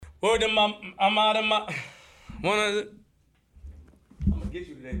Word to I'm out of my. One of the, I'm gonna get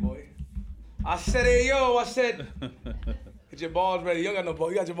you today, boy. I said, hey, yo, get your balls ready. You don't got no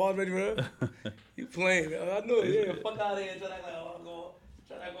balls. You got your balls ready, bro? You playing. I knew it. Yeah, fuck out of here. Try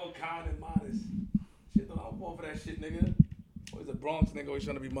to go kind and modest. Shit, don't I'm fall for that shit, nigga. Always a Bronx nigga always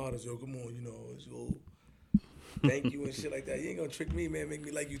trying to be modest. Yo, come on, you know, it's old. Thank you and shit like that. You ain't gonna trick me, man. Make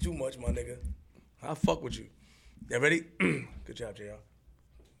me like you too much, my nigga. I'll fuck with you. You ready? Good job, JR.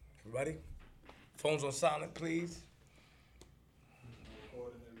 Everybody? Phones on silent, please.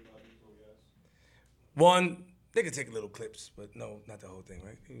 One, they can take little clips, but no, not the whole thing,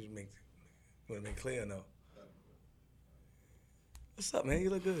 right? You want to make clear or no? What's up, man? You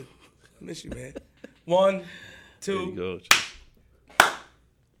look good. I miss you, man. 1, 2. There you go.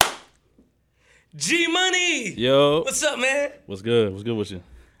 G-Money! Yo. What's up, man? What's good? What's good with you?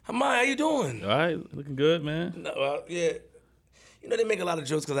 How you doing? All right, looking good, man. No, yeah. You know, they make a lot of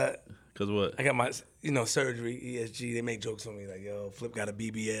jokes because Cause what? I got my, surgery, ESG. They make jokes on me like, yo, Flip got a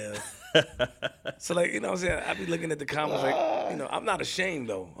BBL. So, like, you know what I'm saying? I be looking at the comments like, I'm not ashamed,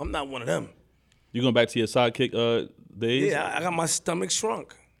 though. I'm not one of them. You going back to your sidekick days? Yeah, I got my stomach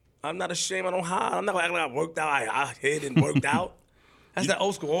shrunk. I'm not ashamed. I don't hide. I'm not gonna act like I worked out. I hid and worked out. That's that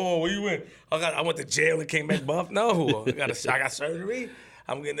old school. Oh, where you went? I went to jail and came back buff. No, I got surgery.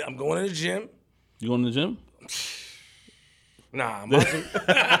 I'm going to the gym. You going to the gym? Nah, I'm about to.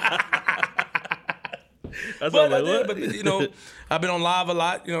 That's But, all like, what? I've been on live a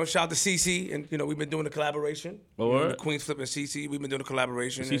lot. Shout out to CC, and we've been doing the collaboration. Word? Queens Flip and CC, we've been doing the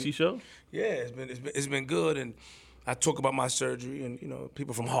collaboration. CC show? Yeah, it's been good, and I talk about my surgery, and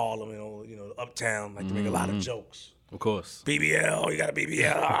people from Harlem, Uptown like to make a lot of jokes. Of course. BBL, you got a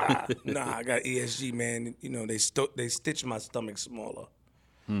BBL. Nah, I got ESG, man. They stitched my stomach smaller,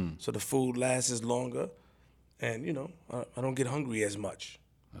 so the food lasts longer, and I don't get hungry as much.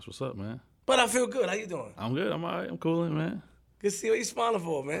 That's what's up, man. But I feel good. How you doing? I'm good. I'm all right. I'm cooling, man. Good to see what you smiling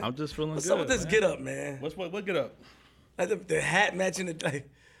for, man. I'm just feeling What's good. up with this man. get up, man? What get up? Like the hat matching the like.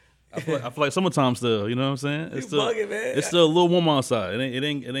 I feel like summertime still. You know what I'm saying? It's still bugging, man. It's still a little warm outside. It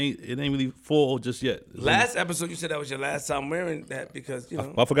ain't really fall just yet. Last episode, you said that was your last time wearing that because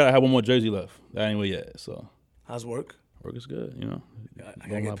I forgot I had one more jersey left. That ain't yet. So how's work? work is good. I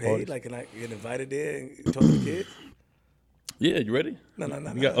gotta get paid. Like, can I get invited there and talk to the kids? Yeah, you ready?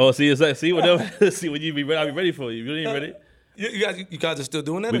 No. See whatever. See what you be ready. I'll be ready for you. You ain't ready? You guys are still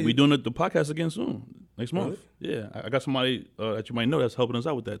doing that? We doing the podcast again soon, next month. Really? Yeah, I got somebody that you might know that's helping us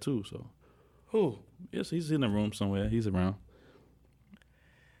out with that too. So who? Yes, he's in the room somewhere. He's around.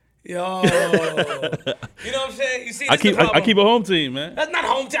 Yo, you know what I'm saying? You see, I keep a home team, man. That's not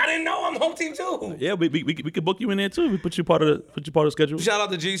home team. I didn't know I'm home team too. Yeah, we could book you in there too. We put you part of the schedule. Shout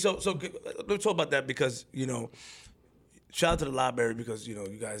out to G. So let's talk about that because shout out to the library because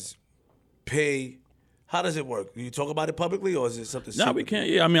you guys pay. How does it work? Do you talk about it publicly or is it something? No, we can't.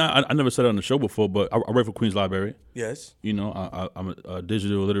 Yeah, I mean, I never said it on the show before, but I work for Queens Library. Yes. I'm a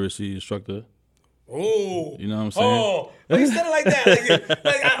digital literacy instructor. Oh. You know what I'm saying? Oh, you said it like that.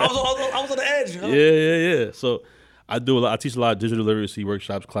 Like I was on the edge. Huh? Yeah. So I teach a lot of digital literacy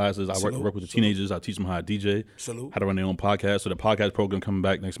workshops, classes. I work with the teenagers. I teach them how to DJ, how to run their own podcast. So the podcast program coming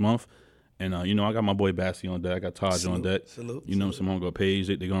back next month. And, I got my boy Bassie on deck. I got Taj on deck. Simone Go Page.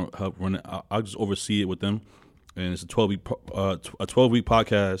 They're going to help run it. I'll just oversee it with them. And it's a 12-week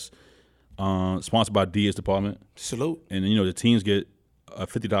podcast sponsored by DS Department. Salute. And, the teens get a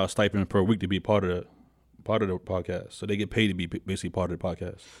 $50 stipend per week to be part of the podcast. So they get paid to be basically part of the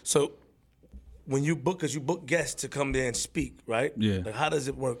podcast. So when you book, because you book guests to come there and speak, right? Yeah. Like, how does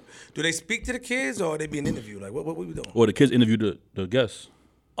it work? Do they speak to the kids or are they being interviewed? Like, what we doing? Or the kids interview the guests.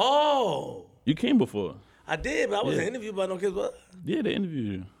 Oh. You came before. I did, but I wasn't interviewed by no kids. What? Yeah, they interviewed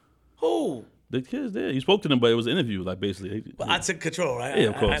you. Who? The kids there. You spoke to them, but it was an interview, like basically. But I took control, right? Yeah,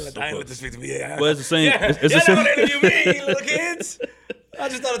 of course. I ain't let them speak to me. Yeah. Well, it's the same. Yeah. It's the same. Y'all never interview me, you little kids. I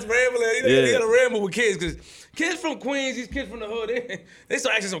just thought it's rambling. You gotta ramble with kids because kids from Queens, these kids from the hood, they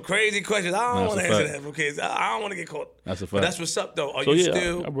start asking some crazy questions. I don't want to answer that from kids. I don't want to get caught. That's a fact. But that's what's up though. Are so, you yeah,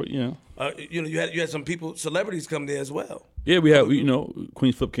 still? You had some people, celebrities come there as well. Yeah, we had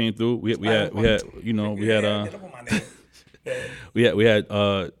Queens Flip came through. We had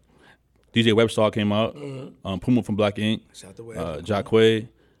DJ Webstar came out. Puma from Black Ink. Shout out to Web. Jacquay.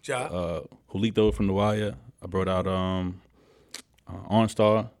 Julito from The Wire. I brought out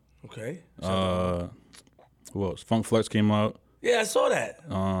OnStar. Okay. Who else? Funk Flex came out. Yeah, I saw that.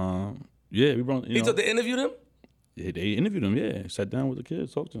 Yeah, we brought. He took to interview them. Yeah, they interviewed him. Yeah, sat down with the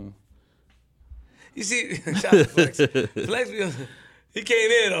kids, talked to him. You see, shout out to Flex. Flex, he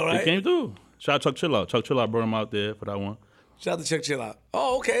came in though, right? He came through. Shout out Chuck Chill Out. Chuck Chill Out brought him out there for that one. Shout out to Chuck Chill Out.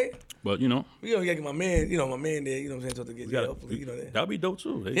 Oh, okay. But you know, You gotta get my man there, you know what I'm saying, so to get hopefully, that'd be dope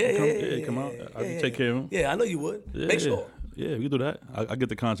too. Come out. I can take care of him. Yeah, I know you would. Make sure. Yeah, we do that. I get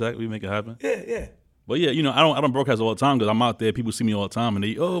the contact. We make it happen. Yeah. But yeah, you know, I don't broadcast all the time because I'm out there. People see me all the time, and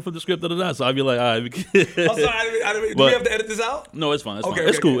they for the script da. So I be like, all right. I'm sorry, I didn't, do we have to edit this out? No, it's fine. It's fine.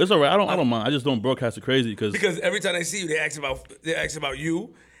 It's cool. Okay. It's all right. I don't mind. I just don't broadcast it crazy because every time they see you, they ask about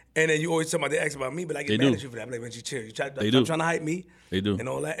you, and then you always talk about they ask about me, but I get mad at you for that. I'm like, man, you chill. You trying to hype me. They do. And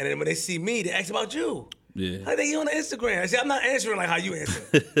all that, and then when they see me, they ask about you. Yeah. How they on the Instagram? I say I'm not answering like how you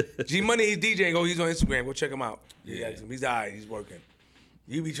answer. G Money, he's DJ. He's on Instagram. Go check him out. Yeah. He's all right. He's working.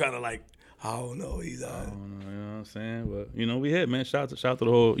 You be trying to like. I don't know. He's I don't know, you know what I'm saying? But, you know, we hit, man. Shout out to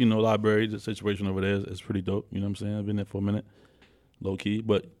the whole, you know, library. The situation over there is pretty dope. You know what I'm saying? I've been there for a minute. Low key.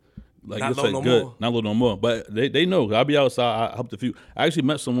 But, like not you said, no good. More. Not low no more. But they know. I'll be outside. I helped a few. I actually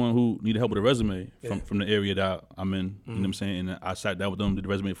met someone who needed help with a resume from the area that I'm in. You know what I'm saying? And I sat down with them, did the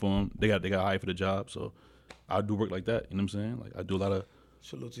resume for them. They got hired for the job. So, I do work like that. You know what I'm saying? Like, I do a lot of.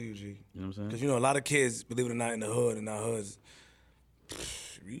 Salute to you, G. You know what I'm saying? Because, you know, a lot of kids, believe it or not, in the hood, and our hoods,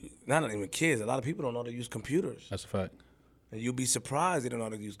 not even kids, a lot of people don't know how to use computers. That's a fact. And you'll be surprised they don't know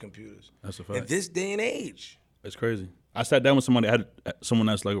how to use computers. That's a fact. In this day and age. It's crazy. I sat down with someone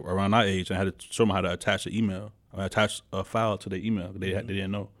that's like around our age and I had to show them how to attach an email, or attach a file to their email. They didn't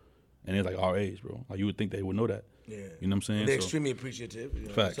know. And they're like our age, bro. Like you would think they would know that. Yeah. You know what I'm saying? They're extremely appreciative. You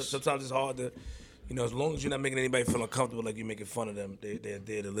know? Facts. Sometimes it's hard to, you know, as long as you're not making anybody feel uncomfortable, like you're making fun of them, they're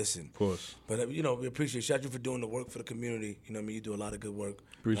there to listen. Of course. But, you know, we appreciate you. Shout you for doing the work for the community. You know what I mean? You do a lot of good work.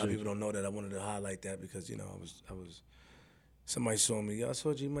 Appreciate a lot of people don't know that. I wanted to highlight that because, you know, I was somebody saw me. Yo, I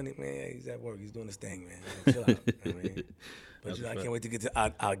saw G Money, man. He's at work. He's doing his thing, man. Like, chill out. You know what I mean? But, you know, I can't wait to get to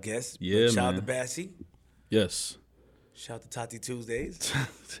our guests. Yeah, shout man. out to Bassy. Yes. Shout out to Tati Tuesdays.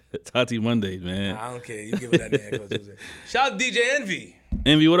 Tati Mondays, man. I don't care. You give it that name. Shout out to DJ Envy.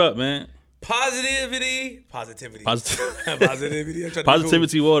 Envy, what up, man? Positivity. Positivity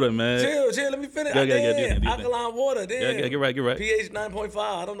water, man. Chill. Let me finish. Alkaline water. Damn. Yeah, get right. pH 9.5.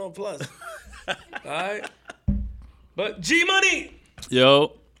 I don't know plus. All right. But G Money.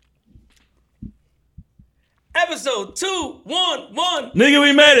 Yo. Episode 211. Nigga,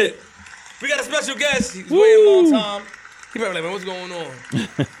 we made it. We got a special guest. He's waiting a long time. He probably like, man, what's going on?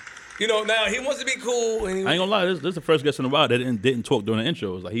 You know, now he wants to be cool. And I ain't gonna lie, this is the first guest in a while that didn't talk during the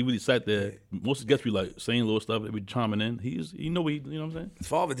intros. Like he really sat there. Most of the guests be like saying little stuff, they be chiming in. You know what I'm saying? His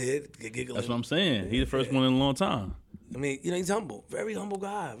father did. Giggling. That's what I'm saying. He's the first one in a long time. I mean, you know, he's humble, very humble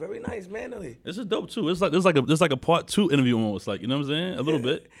guy, very nice, manly. This is dope too. It's like a part 2 interview almost, like, you know what I'm saying? A little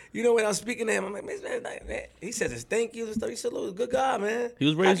bit. You know, when I was speaking to him, I'm like, man, he said his thank you and stuff. He said, look, good guy, man. He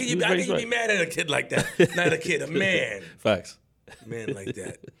was raised. How can you be mad at a kid like that? Not a kid, a man. Facts. A man like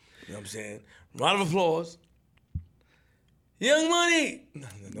that. You know what I'm saying? Round of applause. Young Money.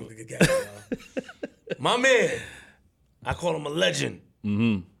 No good guy. My man. I call him a legend.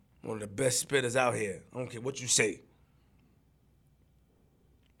 Mm-hmm. One of the best spitters out here. I don't care what you say.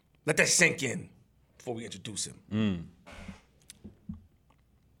 Let that sink in before we introduce him.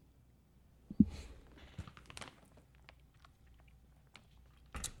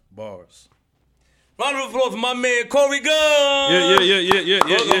 Bars. Round of applause for my man, Corey Gunn.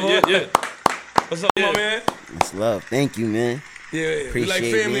 Yeah. What's up, my man? It's love. Thank you, man. Yeah, we like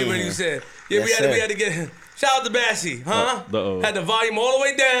family when you said. Yeah, yes, we had to get him. Shout out to Bassy, huh? Had the volume all the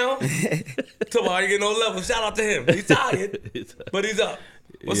way down. Till I didn't get no level. Shout out to him. He's tired, but he's up.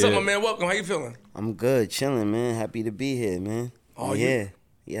 What's up, my man? Welcome. How you feeling? I'm good, chilling, man. Happy to be here, man. Oh, yeah.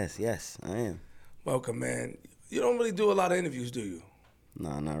 Yes, I am. Welcome, man. You don't really do a lot of interviews, do you?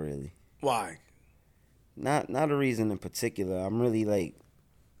 Nah, not really. Why? Not a reason in particular. I'm really like,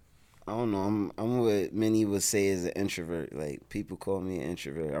 I don't know. I'm what many would say is an introvert. Like people call me an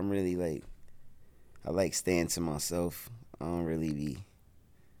introvert. I'm really like, I like staying to myself. I don't really be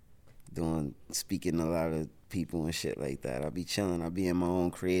speaking to a lot of people and shit like that. I'll be chilling. I'll be in my own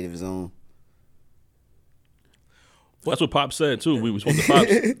creative zone. That's what Pop said too. We spoke to Pops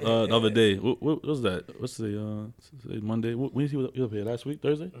the other day. What was that? What's the Monday? When he was up here last week,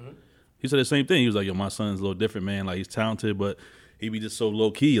 Thursday? Mm-hmm. He said the same thing. He was like, "Yo, my son's a little different, man. Like he's talented, but he be just so low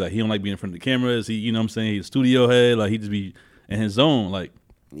key. Like he don't like being in front of the cameras. He, you know what I'm saying? He's a studio head. Like he just be in his zone. Like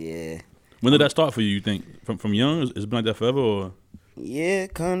yeah. When did that start for you? You think from young? It's been like that forever, or? Yeah,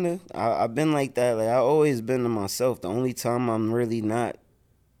 kinda. I've been like that. Like I always been to myself. The only time I'm really not,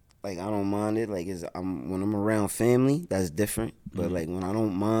 like I don't mind it. Like when I'm around family, that's different. But like when I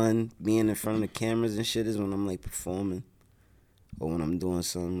don't mind being in front of the cameras and shit is when I'm like performing, or when I'm doing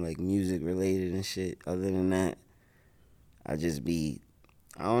something like music related and shit. Other than that, I just be,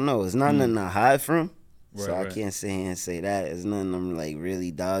 I don't know. It's not nothing I hide from. So I can't sit here and say that. It's nothing I'm like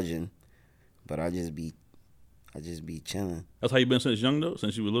really dodging, but I just be chilling. That's how you been since young though.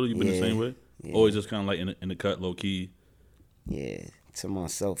 Since you were little, you been the same way. Yeah. Always just kind of like in the cut, low key. Yeah, to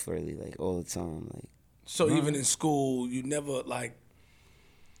myself really, like all the time, like. So even in school, you never like.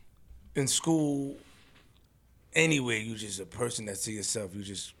 In school, anywhere, you just a person that see yourself. You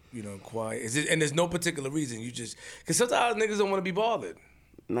just quiet. And there's no particular reason. You just because sometimes niggas don't want to be bothered.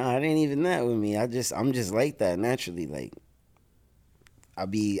 Nah, it ain't even that with me. I'm just like that naturally. Like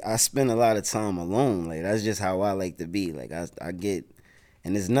I spend a lot of time alone. Like that's just how I like to be. Like I get,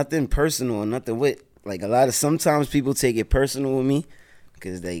 and there's nothing personal or nothing with. Like sometimes people take it personal with me,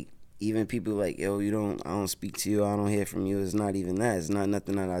 because even people like, yo, I don't speak to you, I don't hear from you. It's not even that. It's not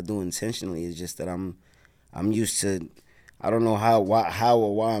nothing that I do intentionally. It's just that I'm used to. I don't know how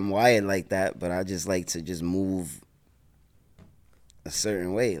or why I'm wired like that, but I just like to just move a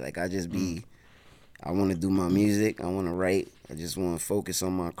certain way. Like I want to do my music. I want to write. I just want to focus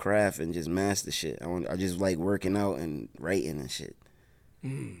on my craft and just master shit. I just like working out and writing and shit.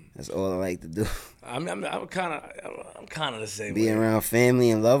 That's all I like to do. I'm kind of the same. Being around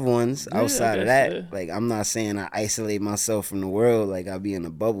family and loved ones. Outside of that, like I'm not saying I isolate myself from the world. Like I be in a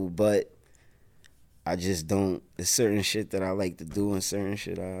bubble, but I just don't. There's certain shit that I like to do and certain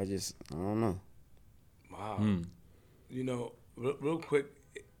shit I don't know. Wow. Real quick,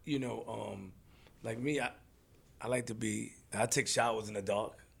 like me, I like to be. I take showers in the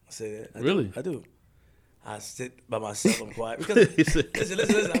dark. I say that. I do. I sit by myself. I'm quiet because listen.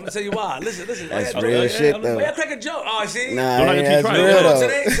 I'm gonna tell you why. Listen. That's real shit though. Why I crack a joke? Oh, see. Nah, that's real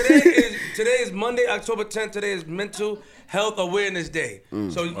though. Today is Monday, October 10th. Today is Mental Health Awareness Day.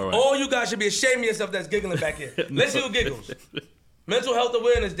 So all you guys should be ashamed of yourself that's giggling back here. Let's see who giggles. Mental Health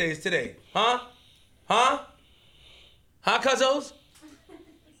Awareness Day is today. Huh? Cuzzos?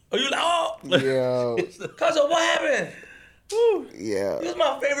 Are you like, oh? Yo. Cuzzo, what happened? Woo. Yeah. This is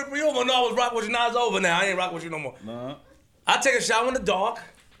my favorite for you. No, I was rocking with you. Now it's over now. I ain't rocking with you no more. Nah. I take a shower in the dark.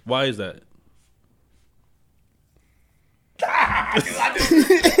 Why is that? I do. I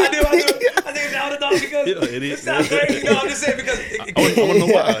take a shower in the dark because it sounds crazy. No, I'm just saying because I want to know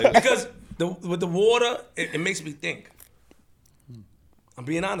why. Because with the water, it makes me think. I'm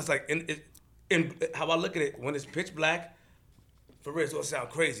being honest. Like in how I look at it, when it's pitch black, for real, it's gonna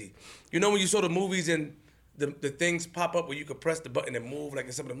sound crazy. You know when you saw the movies and the things pop up where you could press the button and move, like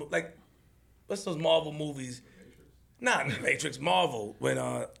in some of the movies, like what's those Marvel movies? Not Matrix, Marvel. When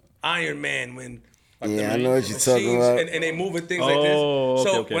Iron Man, when like I know what you're talking about. And they moving things like this.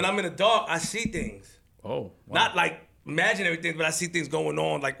 So okay. when I'm in the dark, I see things. Oh, wow. Not like imaginary things, but I see things going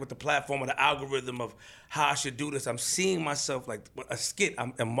on, like with the platform or the algorithm of how I should do this. I'm seeing myself like a skit.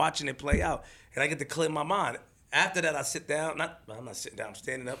 I'm watching it play out, and I get to clear my mind. After that, I sit down. I'm not sitting down. I'm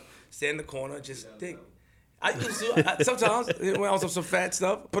standing up, stand in the corner, just think. I used to sometimes when I was on some fat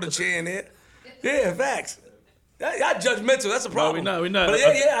stuff, put a chair in there. Yeah, facts. Y'all judgmental. That's a problem. No, we're not. But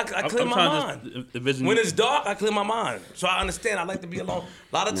I clear my mind. When it's dark, I clear my mind. So I understand. I like to be alone.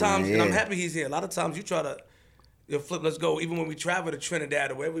 A lot of times, and I'm happy he's here. A lot of times you try to flip. Let's go. Even when we travel to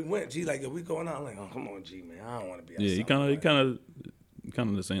Trinidad or wherever we went, G, like, yo, we going out. I'm like, oh, come on, G, man. I don't want to be outside. Yeah, he kind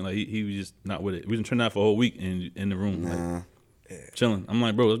of the same. Like he was just not with it. We was in Trinidad for a whole week in the room. Like, chilling. I'm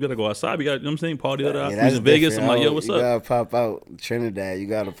like, bro, let's gotta go outside. We got, you know what I'm saying, party the other. We was in Vegas. I'm like, yo, what's up? You gotta pop out. Trinidad, you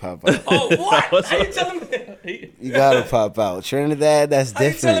gotta pop out. Oh, what? How you telling me? You gotta pop out. Trinidad, that's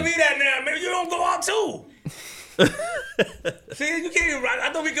different. How you telling me that now? Maybe you don't go out too. See, you can't even,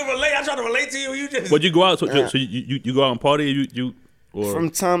 I thought we could relate. I try to relate to you. You just. But you go out, so you go out and party, or from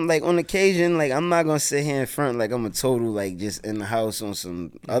time, like on occasion, like I'm not gonna sit here in front like I'm a total like just in the house on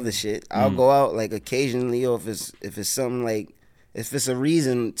some other shit. I'll go out like occasionally, or if it's something like if it's a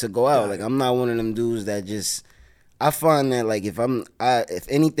reason to go out. Like I'm not one of them dudes that just. I find that like if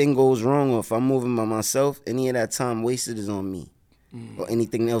anything goes wrong or if I'm moving by myself, any of that time wasted is on me. Or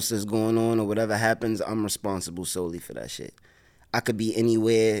anything else that's going on or whatever happens, I'm responsible solely for that shit. I could be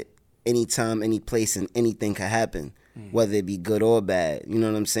anywhere, anytime, any place, and anything could happen, whether it be good or bad. You know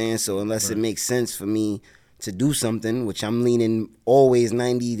what I'm saying? So unless it makes sense for me to do something, which I'm leaning always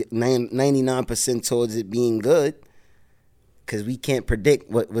 99% towards it being good, because we can't predict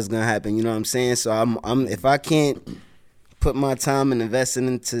what's gonna happen. You know what I'm saying? So I'm if I can't put my time and invest it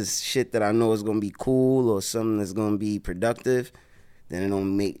into shit that I know is gonna be cool or something that's gonna be productive, then it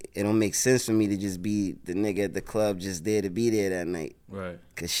don't make sense for me to just be the nigga at the club just there to be there that night. Right.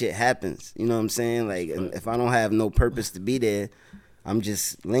 Cause shit happens. You know what I'm saying? Like if I don't have no purpose to be there, I'm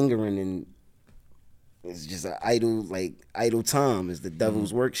just lingering and it's just an idle time. It's the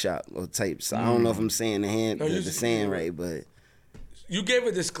devil's workshop or type. So I don't know if I'm saying the saying right, but You gave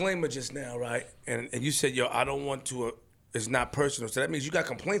a disclaimer just now, right? And you said, yo, I don't want to, it's not personal. So that means you got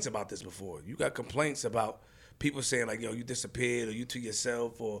complaints about this before. You got complaints about people saying like, yo, you disappeared or you to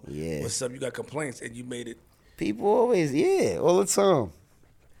yourself or what's up. You got complaints and you made it. People always, all the time.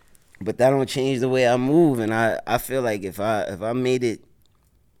 But that don't change the way I move. And I feel like if I made it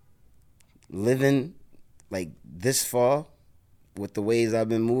living like this far with the ways I've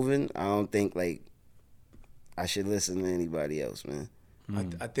been moving, I don't think like I should listen to anybody else, man.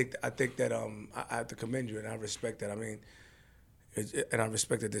 I think that I have to commend you and I respect that. I mean, and I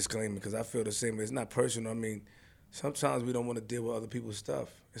respect the disclaimer because I feel the same. It's not personal. I mean, sometimes we don't want to deal with other people's stuff.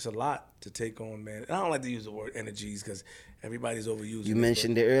 It's a lot to take on, man. And I don't like to use the word energies because everybody's overusing it. You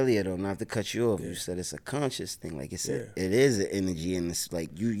mentioned it earlier, though, not to cut you off. Yeah. You said it's a conscious thing. Like it is an energy, and it's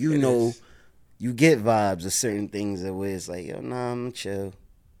like you know, is. You get vibes of certain things that where it's like, yo, nah, I'm gonna chill.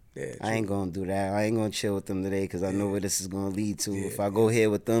 Yeah, I ain't gonna do that. I ain't gonna chill with them today because I know where this is gonna lead to. If I go here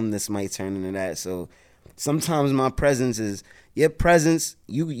with them, this might turn into that. So sometimes my presence is your presence.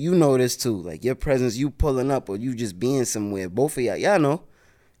 You know this too. Like your presence, you pulling up or you just being somewhere. Both of y'all know.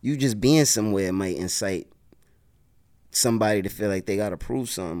 You just being somewhere might incite somebody to feel like they gotta prove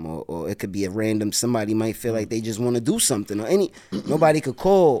something, or it could be a random. Somebody might feel like they just want to do something, or nobody could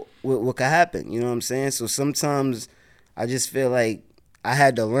call what could happen. You know what I'm saying? So sometimes I just feel like I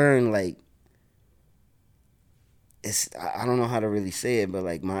had to learn, like, I don't know how to really say it, but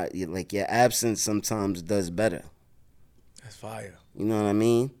like your absence sometimes does better. That's fire. You know what I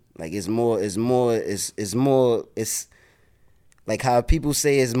mean? Like it's like how people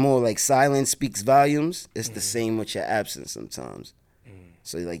say it's more like silence speaks volumes. It's the same with your absence sometimes.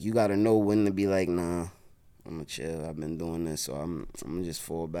 So like you gotta know when to be like, nah, I'm gonna chill. I've been doing this, so I'm gonna just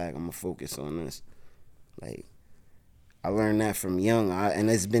fall back. I'm gonna focus on this. Like I learned that from young,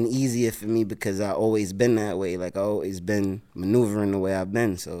 and it's been easier for me because I always been that way. Like I always been maneuvering the way I've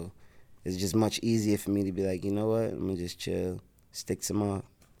been, so it's just much easier for me to be like, you know what? I'm gonna just chill, stick to my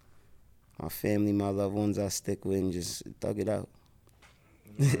family, my loved ones I stick with, and just thug it out.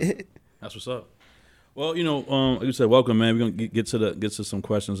 That's what's up. Well, you know, like you said, welcome, man. We're gonna get to some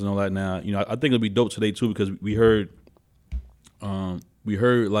questions and all that now. You know, I think it'll be dope today too because we heard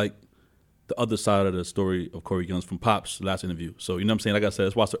like the other side of the story of Corey Guns from Pop's last interview. So, you know what I'm saying? Like I said,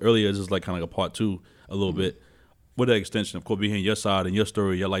 I watched it earlier. This is like kind of like a part two a little bit with the extension. Of course, we hearing your side and your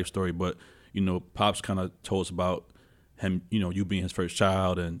story, your life story. But, you know, Pop's kind of told us about him, you know, you being his first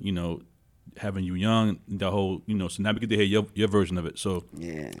child and, you know, having you young, the whole, you know, so now we get to hear your version of it. So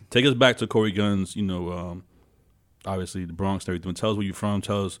take us back to Corey Guns, you know, obviously the Bronx and everything. Tell us where you're from.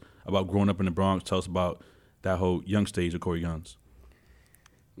 Tell us about growing up in the Bronx. Tell us about that whole young stage of Corey Guns.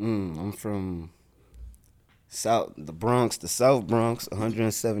 I'm from the Bronx, the South Bronx,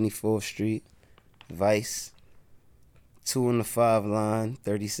 174th Street, Vice, 2 on the 5 line,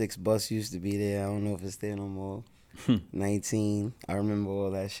 36 bus used to be there. I don't know if it's there no more. 19, I remember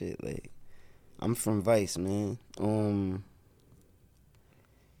all that shit. Like, I'm from Vice, man.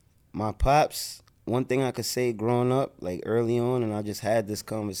 My pops, one thing I could say growing up, like early on, and I just had this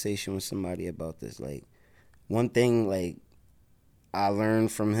conversation with somebody about this. Like, one thing, like, I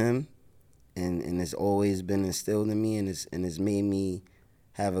learned from him, and it's always been instilled in me, and it's made me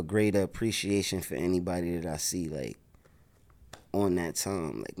have a greater appreciation for anybody that I see, like, on that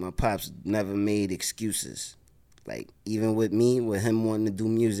time. Like, my pops never made excuses. Like, even with me, with him wanting to do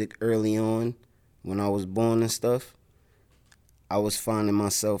music early on, when I was born and stuff, I was finding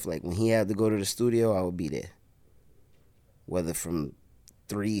myself, like, when he had to go to the studio, I would be there. Whether from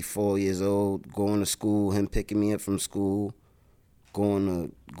 3, 4 years old, going to school, him picking me up from school,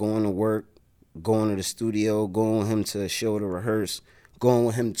 going to work, going to the studio, going with him to a show to rehearse, going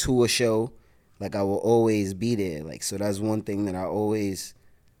with him to a show. Like, I will always be there. Like, so that's one thing that I always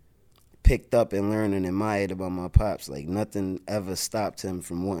picked up and learned and admired about my pops. Like, nothing ever stopped him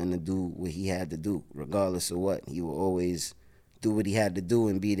from wanting to do what he had to do, regardless of what. He would always do what he had to do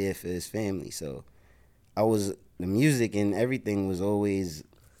and be there for his family. So the music and everything was always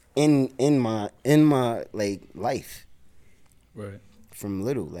in my like life. Right. From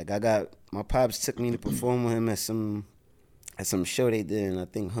little. Like, my pops took me to perform with him at some show they did in, I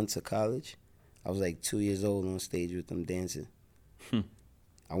think, Hunter College. I was like 2 years old on stage with them dancing.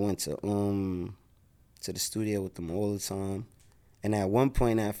 I went to the studio with them all the time. And at one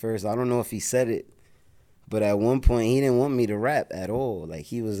point at first, I don't know if he said it, but at one point he didn't want me to rap at all. Like,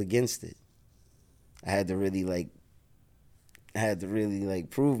 he was against it. I had to really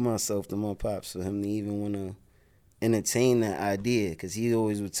prove myself to my pops for him to even want to entertain that idea, because he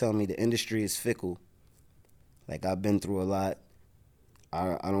always would tell me the industry is fickle. Like, I've been through a lot.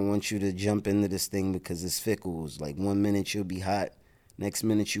 I don't want you to jump into this thing because it's fickle. It's like 1 minute you'll be hot, Next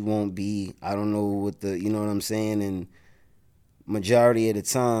minute you won't be. I don't know what you know what I'm saying? And majority of the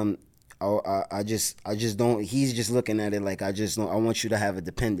time, I just don't. He's just looking at it like I just don't. I want you to have a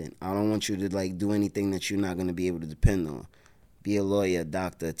dependent. I don't want you to like do anything that you're not gonna be able to depend on. Be a lawyer, a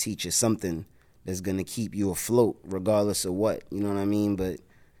doctor, a teacher, something that's gonna keep you afloat, regardless of what. You know what I mean? But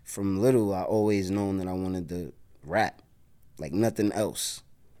from little, I always known that I wanted to rap, like nothing else.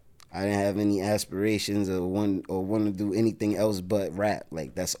 I didn't have any aspirations or want to do anything else but rap.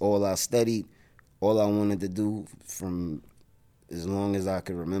 Like that's all I studied, all I wanted to do from as long as I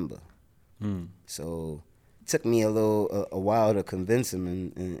could remember. So it took me a while to convince him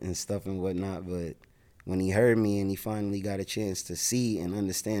and stuff and whatnot. But when he heard me and he finally got a chance to see and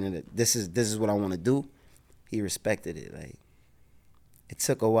understand that this is what I want to do, he respected it. Like it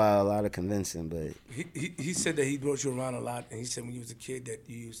took a lot of convincing, but he said that he brought you around a lot, and he said when you was a kid that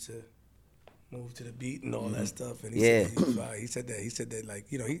you used to move to the beat and all that stuff. And he said that like,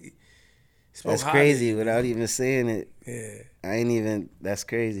 you know, he spoke that's highly. crazy without even saying it. Yeah, I ain't even. That's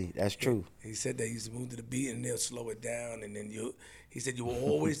crazy. That's true. He said that he used to move to the beat and they'll slow it down, and then he said you will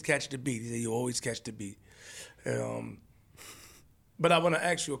always catch the beat. He said you always catch the beat. But I want to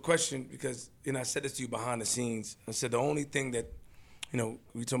ask you a question because, you know, I said this to you behind the scenes. I said the only thing that, you know,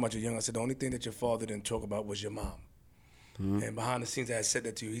 we talking about your young. I said the only thing that your father didn't talk about was your mom. Mm-hmm. And behind the scenes, I had said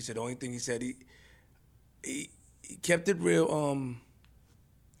that to you. He said the only thing he said he kept it real.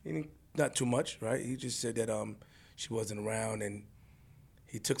 He didn't, not too much, right? He just said that she wasn't around, and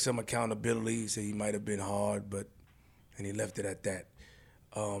he took some accountability. He said he might have been hard, and he left it at that.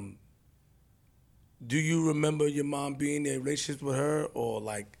 Do you remember your mom being in a relationship with her, or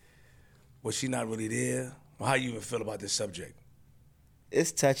like was she not really there? Or how you even feel about this subject?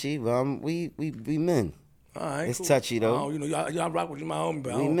 It's touchy, but we men. All right, it's cool. cool. Though. You know, y'all rock with you, my homie,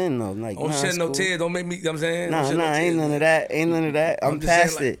 but we men though. Like, don't shed no tears. Don't make me. You know what I'm saying? Ain't none of that. Ain't none of that. I'm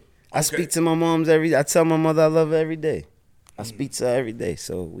past it. I speak to my moms I tell my mother I love her every day. I speak to her every day,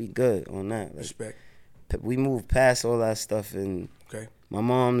 so we good on that. Like, respect. We move past all that stuff, and my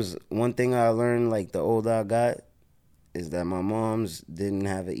mom's, one thing I learned, like the older I got, is that my mom's didn't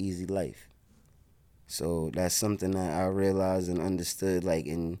have an easy life. So that's something that I realized and understood, like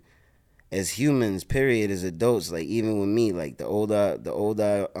as humans, period, as adults, like even with me, like the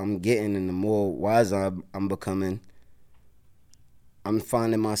older I'm getting and the more wiser I'm becoming, I'm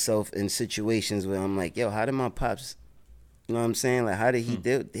finding myself in situations where I'm like, yo, how did my pops, you know what I'm saying? Like, how did he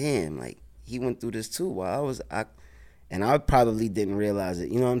do? Damn, like, he went through this too while and I probably didn't realize it,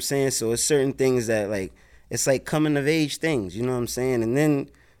 you know what I'm saying? So it's certain things that, like, it's like coming of age things, you know what I'm saying? And then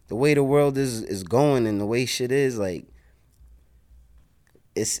the way the world is going and the way shit is, like,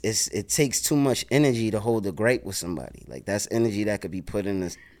 it takes too much energy to hold a gripe with somebody. Like, that's energy that could be put in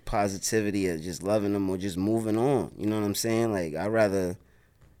this positivity of just loving them or just moving on. You know what I'm saying? Like, I'd rather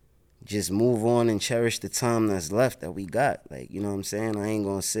just move on and cherish the time that's left that we got. Like, you know what I'm saying? I ain't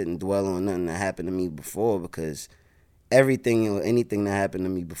gonna sit and dwell on nothing that happened to me before, because everything or anything that happened to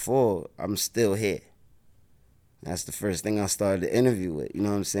me before, I'm still here. That's the first thing I started the interview with. You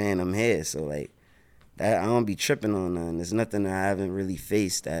know what I'm saying? I'm here. So, like, that I don't be tripping on nothing. There's nothing that I haven't really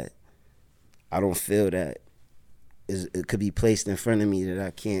faced that I don't feel that it could be placed in front of me that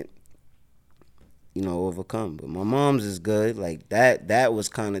I can't, you know, overcome. But my mom's is good. Like, that was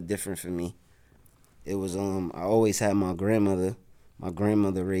kind of different for me. It was, I always had my grandmother. My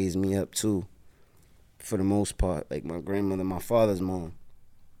grandmother raised me up too, for the most part. Like, my grandmother, my father's mom,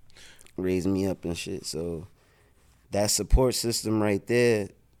 raised me up and shit. So that support system right there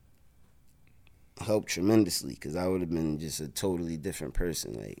helped tremendously, because I would have been just a totally different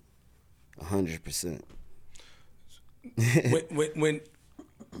person, like 100%.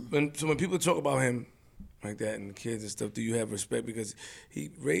 when people talk about him like that and kids and stuff, do you have respect? Because he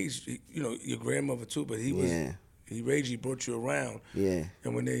raised, you know, your grandmother too, but he raised you, brought you around. Yeah.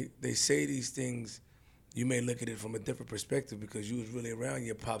 And when they say these things, you may look at it from a different perspective because you was really around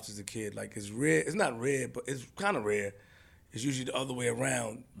your pops as a kid. Like, it's rare. It's not rare, but it's kind of rare. It's usually the other way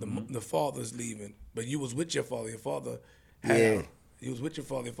around. The father's leaving, but you was with your father. Your father had you was with your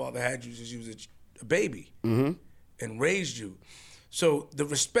father. Your father had you since you was a baby and raised you. So the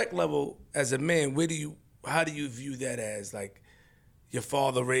respect level as a man, how do you view that as, like, your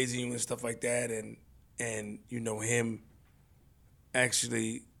father raising you and stuff like that, and you know, him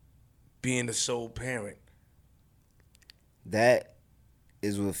actually being the sole parent? That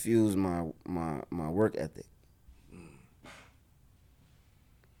is what fuels my work ethic.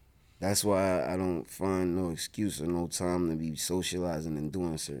 That's why I don't find no excuse or no time to be socializing and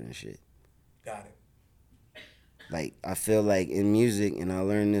doing certain shit. Got it. Like, I feel like in music, and I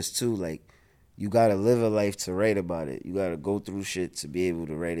learned this too, like, you gotta live a life to write about it. You gotta go through shit to be able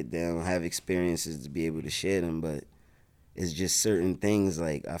to write it down, have experiences to be able to share them. But it's just certain things,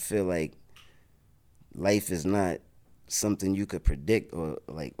 like, I feel like life is not something you could predict or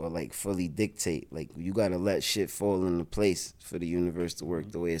fully dictate. Like, you gotta let shit fall into place for the universe to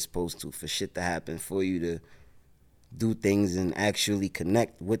work the way it's supposed to, for shit to happen, for you to do things and actually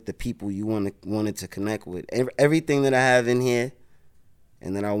connect with the people you wanted to connect with. Everything that I have in here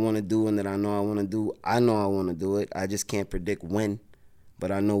and that I want to do and that I know I want to do, I know I want to do it. I just can't predict when,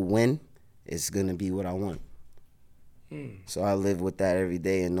 but I know when it's going to be what I want. So I live with that every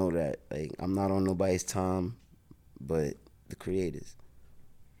day and know that, like, I'm not on nobody's time but the creators.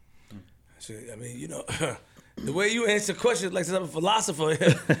 I mean, you know, the way you answer questions like I'm a philosopher,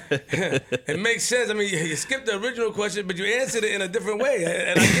 it makes sense. I mean, you skipped the original question, but you answered it in a different way,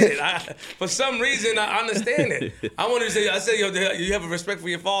 and I get it. For some reason, I understand it. I said, you have a respect for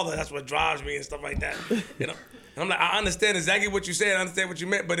your father. That's what drives me and stuff like that. You know, I'm like, I understand exactly what you said. I understand what you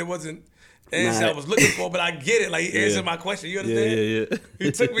meant, but it wasn't the answer I was looking for. But I get it. Like, he answered my question. You understand? Yeah.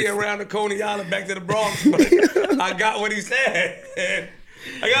 He took me around the Coney Island back to the Bronx, but I got what he said.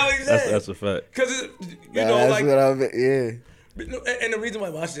 I got what he said. That's a fact. Because, you know, that's like... what I meant, yeah. And the reason why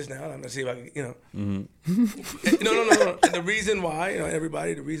I watch this now, I'm going to see if I can, you know. Mm-hmm. No. And the reason why, you know,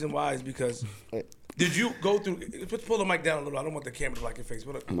 everybody, the reason why is because, did you go through... Let's pull the mic down a little. I don't want the camera to block your face.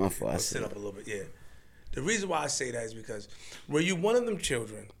 My fault. Sit up a little bit, yeah. The reason why I say that is because, were you one of them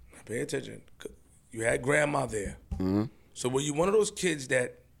children, pay attention, you had grandma there. Mm-hmm. So were you one of those kids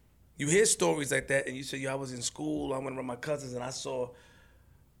that, you hear stories like that, and you say, I was in school, I went around my cousins, and I saw...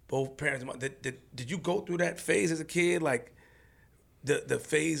 both parents, did you go through that phase as a kid? Like the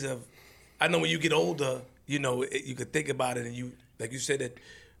phase of, I know when you get older, you know, you could think about it and you, like you said that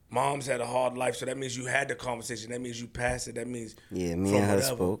moms had a hard life, so that means you had the conversation. That means you passed it. That means me and her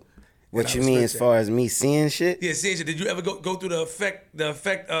spoke. What you mean as far as me seeing shit? Yeah, seeing shit. Did you ever go through the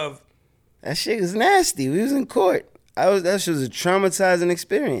effect of? That shit was nasty. We was in court. That shit was a traumatizing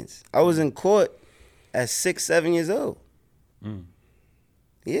experience. I was in court at 6, 7 years old. Mm.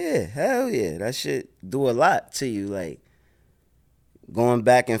 Yeah, hell yeah. That shit do a lot to you, like going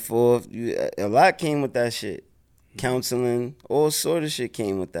back and forth. A lot came with that shit. Counseling, all sort of shit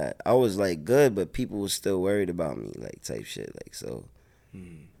came with that. I was like good, but people were still worried about me, like type shit. Like, so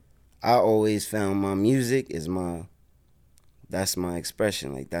I always found my music is that's my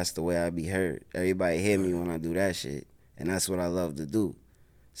expression. Like, that's the way I be heard. Everybody hear me when I do that shit, and that's what I love to do.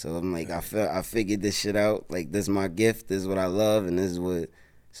 So I'm like, I figured this shit out. Like, this is my gift. This is what I love, and this is what.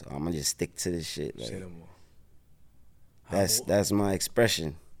 So I'm gonna just stick to this shit. Like, that's my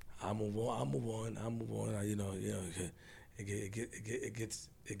expression. I move on. You know.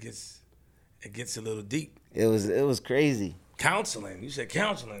 It gets a little deep. It was crazy. Counseling. You said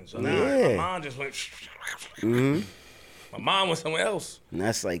counseling. So now my mind just went. Mm-hmm. My mind went somewhere else. And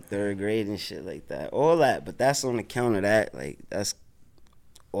that's like 3rd grade and shit like that. All that, but that's on account of that. Like, that's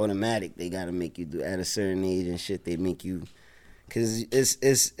automatic. They gotta make you do at a certain age and shit. They make you. Cause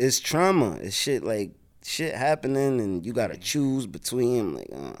it's trauma. It's shit like shit happening, and you gotta choose between. Like,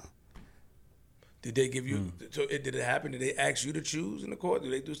 Did they give you? So did it happen? Did they ask you to choose in the court? Do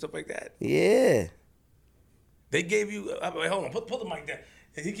they do stuff like that? Yeah. They gave you. Wait, hold on. Pull the mic down.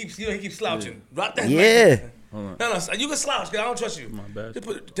 He keeps slouching. Drop that. Yeah. Mic. No, you can slouch. Cause I don't trust you. My bad.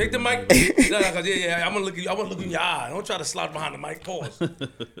 Take the mic. No, cause yeah. I'm gonna look at you. I want to look in your eye. Don't try to slouch behind the mic. Pause. Don't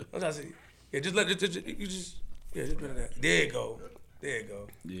try to see. Yeah, just just put it there. There you go.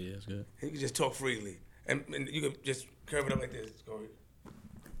 Yeah, that's good. You can just talk freely. And you can just curve it up like this, Corey.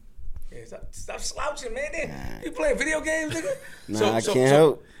 Yeah, stop slouching, man. You playing video games, nigga? Nah, I can't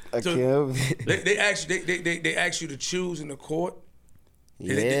help. I can't help. They ask you to choose in the court.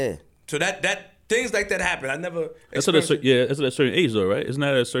 Yeah. So that things like that happen. I never. That's at a certain age, though, right? Isn't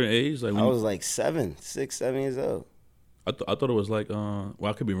that at a certain age? Like, I was like 6, 7 years old. I thought it was like well,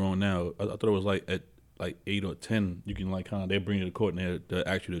 I could be wrong now. I thought it was like at like 8 or 10, you can like kind of, they bring you to court and they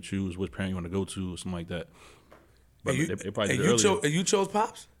ask you to choose which parent you want to go to or something like that. But they probably did it earlier. You chose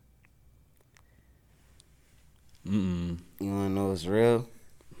Pops? You wanna know what's real?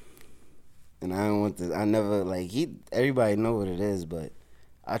 And I don't want to. I never like everybody know what it is, but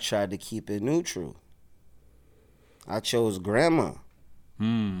I tried to keep it neutral. I chose Grandma.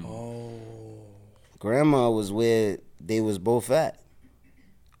 Oh. Grandma was where they was both at.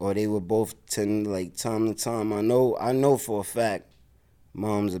 Or they were both time to time. I know for a fact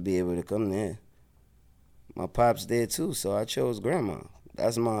moms would be able to come there. My pops did too, so I chose Grandma.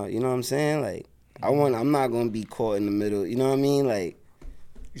 That's my, you know what I'm saying? Like, I'm not gonna be caught in the middle, you know what I mean? Like,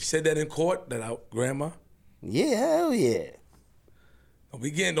 you said that in court, Grandma? Yeah, hell yeah. Don't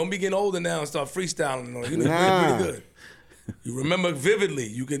be getting older now and start freestyling. You know, pretty good. You remember vividly.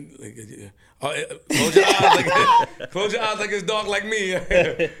 You can close your eyes like it's dark like me.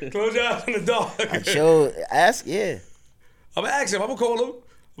 Close your eyes in the dark. I'm gonna ask him. I'm gonna call him.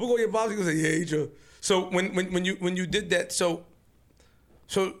 I'm gonna call your boss. He's gonna say, yeah, he true. So when you did that, so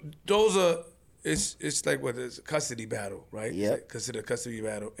those are it's like what is a custody battle, right? Yeah. Like considered a custody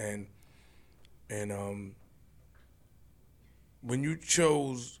battle, and when you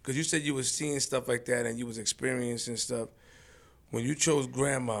chose, because you said you was seeing stuff like that and you was experiencing stuff. When you chose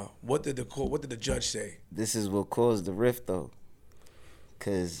grandma, what did the judge say? This is what caused the rift though,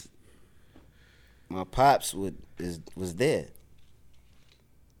 cause my pops was there,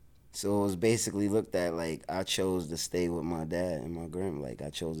 so it was basically looked at like I chose to stay with my dad and my grandma. Like I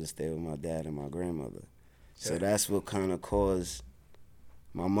chose to stay with my dad and my grandmother, so that's what kind of caused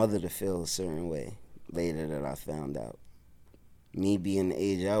my mother to feel a certain way later that I found out. Me being the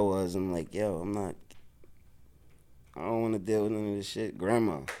age I was, I'm like, yo, I don't want to deal with none of this shit.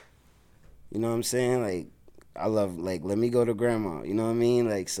 Grandma. You know what I'm saying? Like, let me go to grandma. You know what I mean?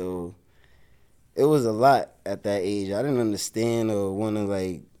 Like, so it was a lot at that age. I didn't understand or want to,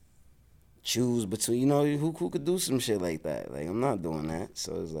 like, choose between, who could do some shit like that. Like, I'm not doing that.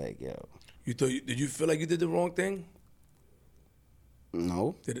 So it's like, yo. Did you feel like you did the wrong thing?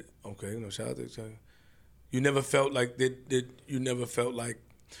 No. Did it? Okay, shout out to each other. You never felt like,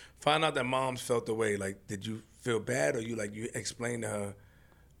 find out that moms felt the way, like, did you feel bad, or you explained to her,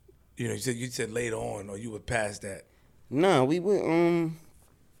 you said later on, or you were past that? Nah, we went,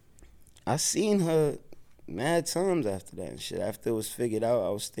 I seen her mad times after that and shit. After it was figured out, I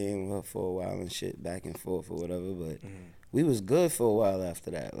was staying with her for a while and shit, back and forth or whatever, but we was good for a while after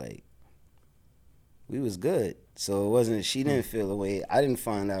that, like, we was good. So it wasn't, she didn't feel the way, I didn't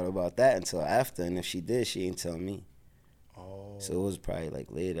find out about that until after, and if she did, she didn't tell me. Oh. So it was probably,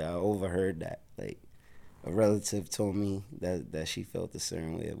 like, later, I overheard that, like, a relative told me that she felt a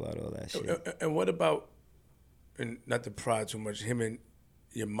certain way about all that shit. And what about, and not to pry too much, him and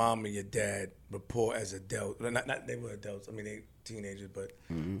your mom and your dad rapport as adults? Not they were adults. I mean, they teenagers, but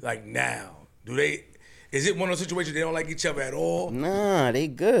like now, is it one of those situations they don't like each other at all? Nah, they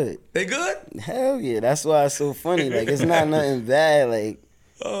good. They good? Hell yeah. That's why it's so funny. Like, it's not nothing bad. Like,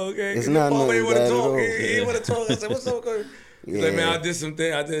 oh, okay. It's not nothing bad at all. He want to talk. I said, what's up? He's like, man, I did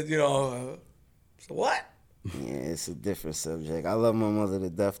something. I did, so what? Yeah, it's a different subject. I love my mother to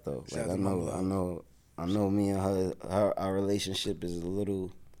death though. Like I know me and her our relationship is a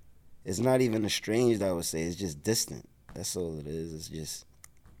little, it's not even estranged, I would say. It's just distant. That's all it is. It's just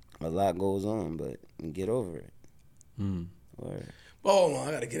a lot goes on, but you get over it. Word. But hold on,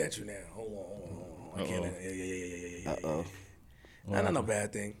 I gotta get at you now. Hold on. I can't. Yeah. Uh-oh. Not no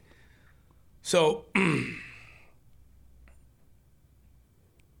bad thing. So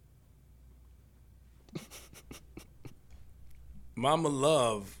Mama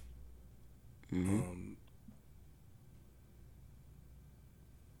Love,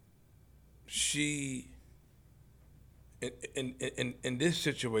 she, in this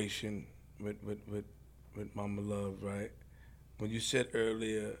situation with Mama Love, right? When you said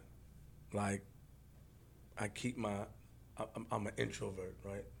earlier, like, I'm an introvert,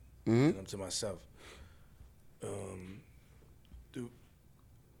 right? And I'm to myself.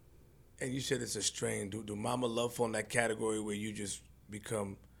 And you said it's a strain. Do Mama Love fall in that category where you just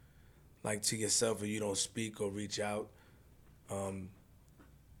become like to yourself and you don't speak or reach out? And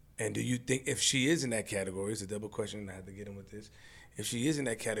do you think if she is in that category, it's a double question, I have to get in with this. If she is in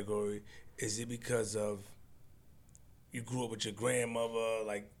that category, is it because of you grew up with your grandmother?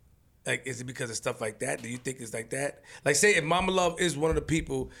 Like is it because of stuff like that? Do you think it's like that? Like, say if Mama Love is one of the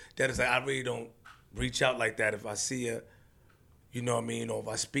people that is like, I really don't reach out like that if I see her. You know what I mean? Or if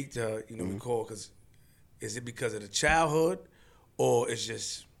I speak to her, we call, because is it because of the childhood or it's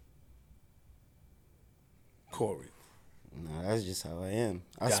just Corey? No, that's just how I am.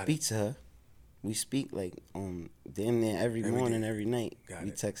 I speak to her. We speak like damn near every morning, every night.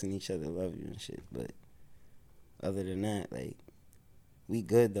 We texting each other, love you and shit. But other than that, like, we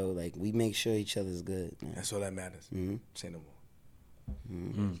good though. Like, we make sure each other's good. Man. That's all that matters. Say no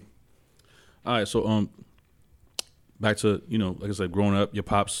more. All right, so back to, like I said, growing up, your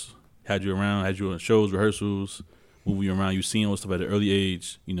pops had you around, had you on shows, rehearsals, moving you around. You seen all stuff at an early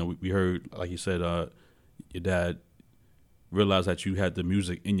age. We heard, like you said, your dad realized that you had the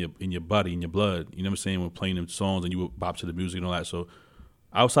music in your body, in your blood. You know what I'm saying? When playing them songs and you would bop to the music and all that. So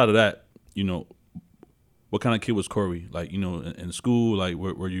outside of that, what kind of kid was Corey? Like, in school, like,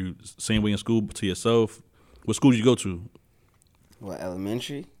 were you same way in school to yourself? What school did you go to? What,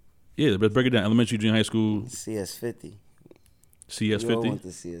 elementary? Yeah, but break it down. Elementary, junior high school. CS 50. CS50? We all went to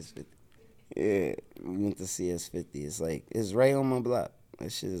CS50. Yeah, we went to CS50. It's right on my block.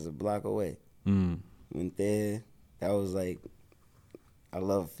 That shit is a block away. Went there. That was like, I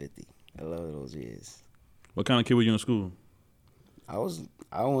love 50. I love those years. What kind of kid were you in school?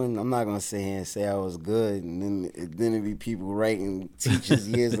 I'm not gonna sit here and say I was good, and then it be people writing teachers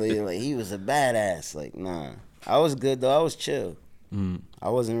years later like he was a badass. Like, nah, I was good though. I was chill. I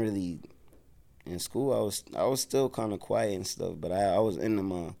wasn't really in school. I was still kind of quiet and stuff, but I was in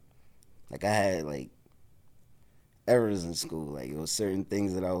the like I had like errors in school. Like it was certain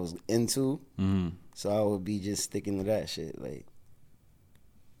things that I was into, so I would be just sticking to that shit. Like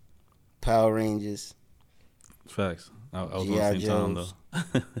Power Rangers. Facts. I was on the same time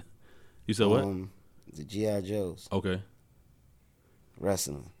though. You said what? The G.I. Joes. Okay.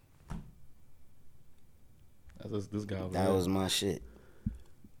 Wrestling. That's this guy. That was my shit.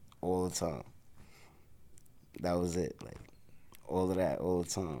 All the time. That was it. Like all of that, all the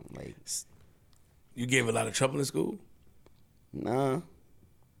time. Like, you gave a lot of trouble in school? Nah,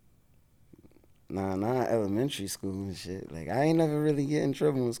 not elementary school and shit. Like I ain't never really get in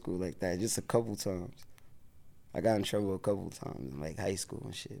trouble in school like that. Just a couple times. I got in trouble a couple times in like high school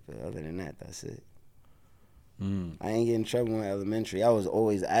and shit, but other than that, that's it. I ain't get in trouble in elementary. I was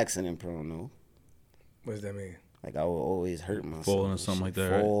always accident prone though. What does that mean? Like I would always hurt myself. Falling or something like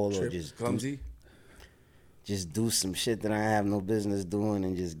that, Fall right? or just clumsy? Just do some shit that I have no business doing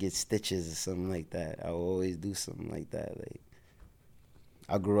and just get stitches or something like that. I will always do something like that. Like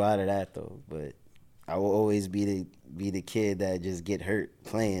I grew out of that though, but I will always be the kid that just get hurt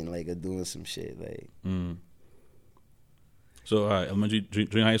playing like or doing some shit like. So all right, elementary,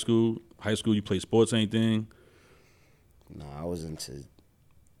 junior high school, you play sports, anything? No, I was into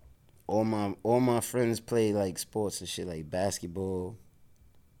all my friends played like sports and shit like basketball,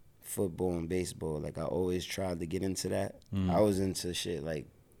 football, and baseball. Like I always tried to get into that. I was into shit like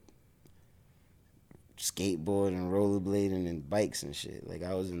skateboarding, rollerblading, and bikes and shit. Like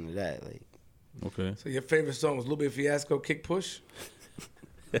I was into that. Like okay. So your favorite song was Lupe Fiasco, Kick Push?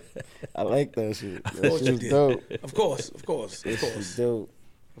 I like that shit. Of That course shit you was did. dope. Of course. That shit dope.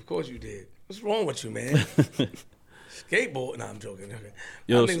 Of course you did. What's wrong with you, man? Skateboard? Nah, I'm joking.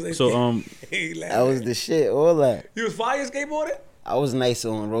 Yo, so that was the shit. All that. You was fire skateboarding? I was nice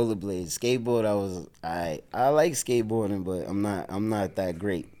on rollerblades. Skateboard, I like skateboarding, but I'm not that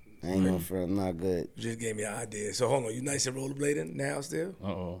great. I ain't gonna front. I'm not good. You just gave me an idea. So hold on, you nice at rollerblading now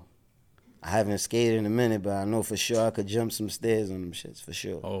still? I haven't skated in a minute, but I know for sure I could jump some stairs on them shits for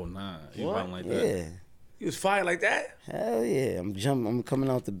sure. Oh nah, you What? like that? Yeah. You was fire like that? Hell yeah. I'm coming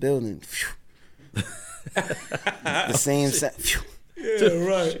out the building. The same sound. Yeah,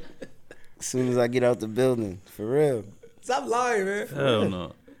 right. As soon as I get out the building, for real. Stop lying, man. Hell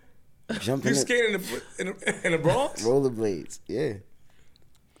no. Jumping You skating in the Bronx? rollerblades, yeah.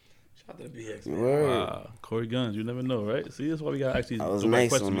 Shout out to the BX, man. Word. Wow, Corey Guns, you never know, right? See, that's why we gotta actually I was go back nice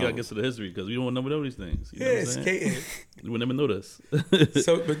questions. on We gotta those. get to the history because we don't never know these things. You know what Yeah, I'm saying? skating. You would never know this.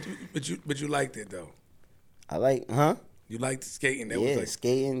 So, but you liked it though. I like, huh? You liked skating. That Yeah, was like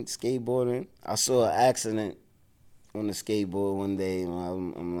skating, skateboarding. I saw an accident on the skateboard one day, and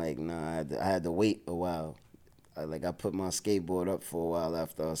I'm like, nah, I had to wait a while. I put my skateboard up for a while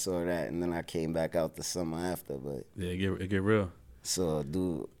after I saw that, and then I came back out the summer after. But yeah, it get real. so a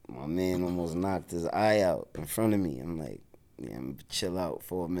dude, my man almost knocked his eye out in front of me. I'm like, yeah, I'm gonna chill out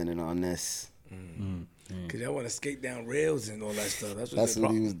for a minute on this. because y'all want to skate down rails and all that stuff. That's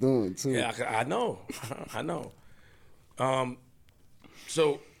what he was doing too. Yeah, I know. I know.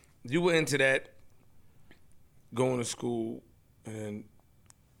 So you were into that, going to school, and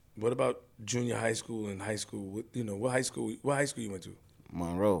what about junior high school and high school? What high school you went to?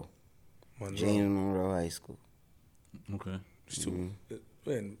 Monroe. James Monroe High School. Okay. It's two.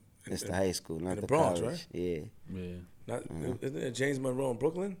 It's the high school, not the the Bronx, college. right? Yeah. Yeah. Not, Isn't it James Monroe in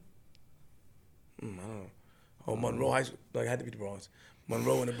Brooklyn? I don't know. Oh, Monroe High School. Like, it had to be the Bronx.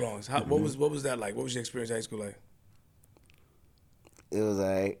 Monroe in the Bronx. What was that like? What was your experience in high school like? It was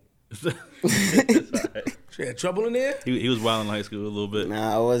alright. You had trouble in there? He was wild in high school a little bit.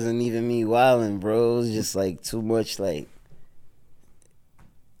 Nah, it wasn't even me wilding, bro. It was just like too much. Like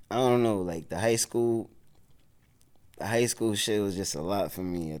I don't know. Like the high school shit was just a lot for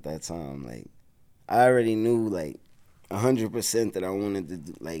me at that time. Like I already knew like 100% that I wanted to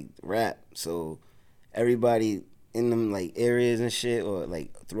do, like rap. So everybody in them like areas and shit, or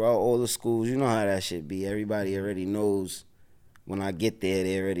like throughout all the schools, you know how that shit be. Everybody already knows. When I get there,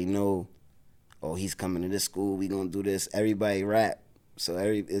 they already know, oh, he's coming to this school, we gonna do this. Everybody rap. So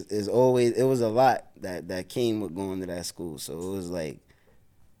it was a lot that came with going to that school. So it was like,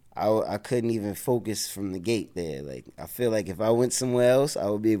 I couldn't even focus from the gate there. Like, I feel like if I went somewhere else, I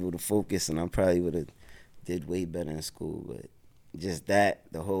would be able to focus, and I probably would have did way better in school. But just that,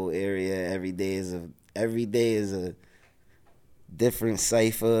 the whole area, every day is a different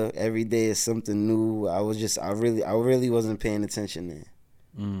cipher. Every day is something new. I really wasn't paying attention there.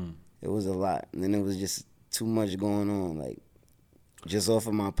 It was a lot, and then it was just too much going on. Like, just off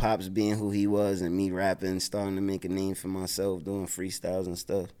of my pops being who he was and me rapping, starting to make a name for myself, doing freestyles and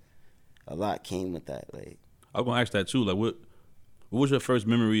stuff. A lot came with that. Like, I was gonna ask that too. Like, what was your first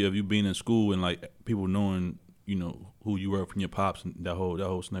memory of you being in school and like people knowing, you know, who you were from your pops and that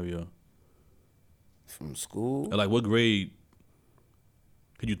whole scenario? From school? Like, what grade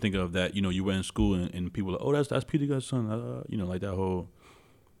could you think of that? You know, you were in school and people were like, oh, that's Peter Gun's son. You know, like that whole.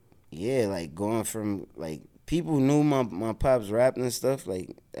 Yeah, like going from like people knew my pops rapping and stuff.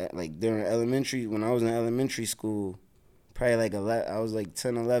 Like during elementary, when I was in elementary school. Probably like I was like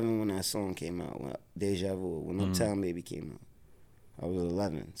 10, 11 when that song came out, when Deja Vu, when Uptown Baby came out. I was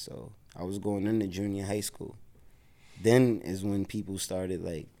 11, so I was going into junior high school. Then is when people started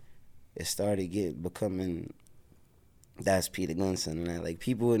like, it started becoming, that's Peter Gunson and that. Like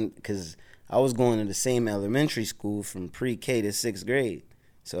people, because I was going to the same elementary school from pre-K to 6th grade.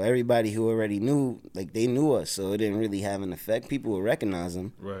 So everybody who already knew, like they knew us, so it didn't really have an effect. People would recognize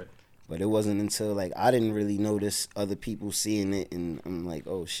them. Right. But it wasn't until, like, I didn't really notice other people seeing it, and I'm like,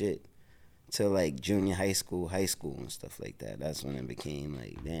 oh, shit. Till, like, junior high school, and stuff like that. That's when it became,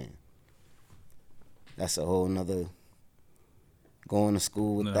 like, damn. That's a whole nother, going to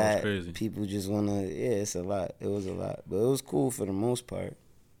school with that. That's crazy. People just want to, it's a lot. It was a lot. But it was cool for the most part.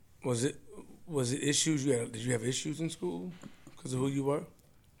 Was it issues you had? Did you have issues in school because of who you were?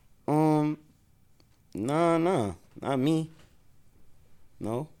 Nah, not me.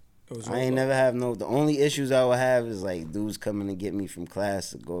 No. I ain't never have the only issues I would have is like dudes coming to get me from class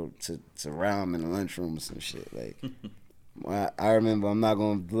to go to rhyme in the lunchroom or some shit. Like, I remember, I'm not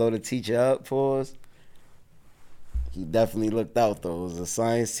going to blow the teacher up, pause. He definitely looked out though. It was a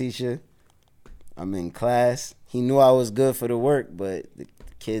science teacher. I'm in class. He knew I was good for the work, but the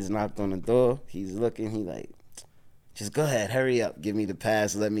kids knocked on the door. He's looking, he like, just go ahead, hurry up, give me the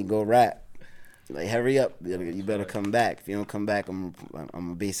pass, let me go rap. Like, hurry up, you better come back. If you don't come back,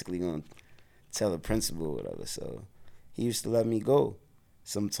 I'm basically going to tell the principal or whatever. So he used to let me go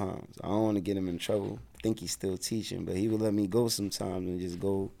sometimes. I don't want to get him in trouble. I think he's still teaching, but he would let me go sometimes and just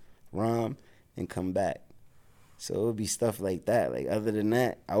go rhyme and come back. So it would be stuff like that. Like, other than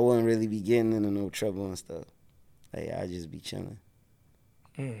that, I wouldn't really be getting into no trouble and stuff. Like, I'd just be chilling.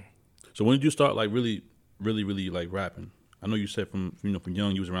 So when did you start, like, really, like, rapping? I know you said from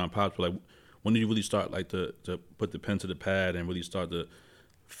young you was around pops, but, like, when did you really start, like, to put the pen to the pad and really start to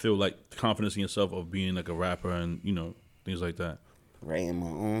feel, like, confidence in yourself of being, like, a rapper and, you know, things like that? Writing my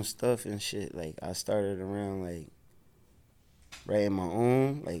own stuff and shit. Like, I started around, like, writing my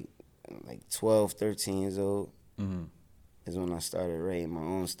own, like 12, 13 years old. Mm-hmm. Is when I started writing my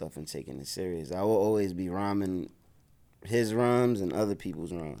own stuff and taking it serious. I will always be rhyming his rhymes and other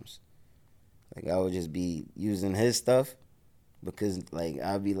people's rhymes. Like, I would just be using his stuff. Because, like,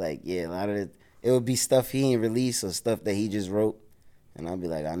 I'd be like, yeah, a lot of it would be stuff he ain't released or stuff that he just wrote. And I'd be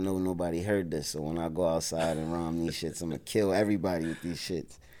like, I know nobody heard this, so when I go outside and rhyme these shits, I'm going to kill everybody with these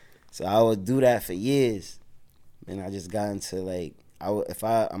shits. So I would do that for years. And I just got into, like,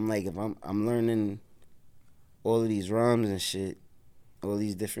 I'm learning all of these rhymes and shit, all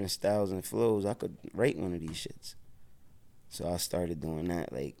these different styles and flows, I could write one of these shits. So I started doing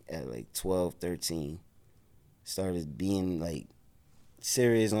that, like, at, like, 12, 13. Started being, like,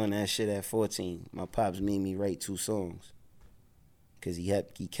 serious on that shit at 14. My pops made me write 2 songs. Because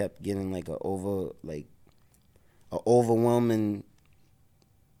he kept getting, like, a overwhelming,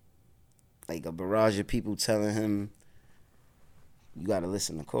 like, a barrage of people telling him, you got to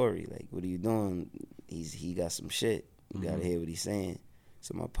listen to Corey. Like, what are you doing? He got some shit. You got to hear what he's saying.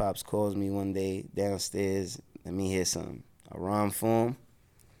 So my pops calls me one day downstairs. Let me hear something. I rhyme for him.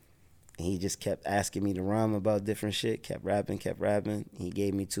 And he just kept asking me to rhyme about different shit. Kept rapping. He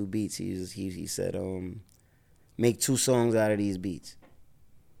gave me 2 beats. He said, make 2 songs out of these beats.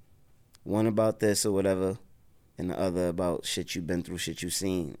 One about this or whatever, and the other about shit you've been through, shit you've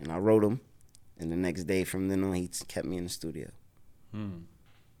seen. And I wrote them. And the next day from then on, he kept me in the studio.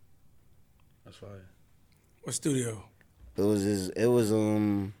 That's fire. What studio? It was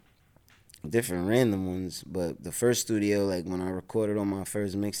different random ones, but the first studio, like when I recorded on my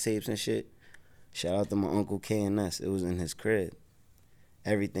first mixtapes and shit, shout out to my Uncle K&S, it was in his crib.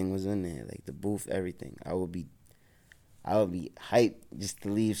 Everything was in there, like the booth, everything. I would be hyped just to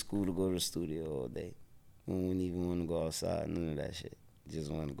leave school to go to the studio all day. I wouldn't even want to go outside, none of that shit.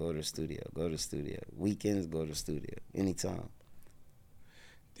 Just want to go to the studio. Go to the studio. Weekends, go to the studio. Anytime.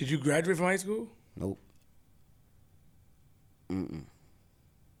 Did you graduate from high school? Nope.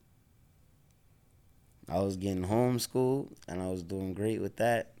 I was getting homeschooled, and I was doing great with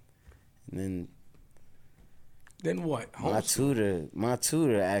that. And then what? My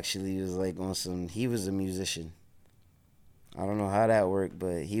tutor actually was like on some. He was a musician. I don't know how that worked,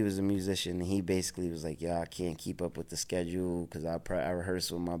 but he was a musician, and he basically was like, "Yo, I can't keep up with the schedule because I rehearse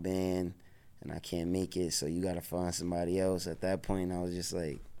with my band, and I can't make it. So you got to find somebody else." At that point, I was just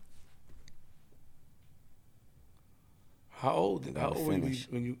like, How old were you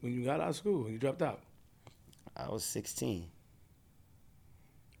when you got out of school? When you dropped out? I was 16.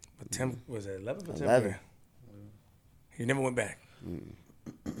 But 10 was it 11 or 10? 11. You never went back. You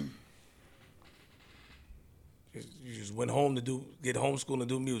just went home to get homeschooled and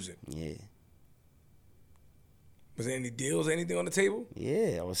do music. Yeah. Was there any deals or anything on the table?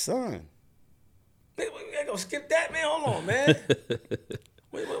 Yeah, I was signed. We ain't gonna skip that, man. Hold on, man.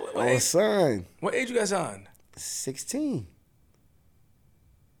 Wait, I was signed. What age you got signed? 16.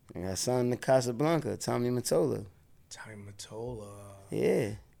 I got signed to Casablanca, Tommy Mottola. Tommy Mottola.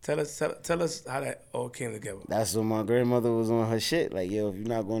 Yeah. Tell us how that all came together. That's when my grandmother was on her shit. Like, yo, if you're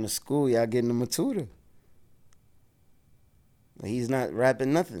not going to school, y'all getting him a tutor. Like, he's not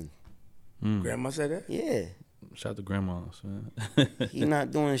rapping nothing. Grandma said that? Yeah. Shout out to grandmas, man. He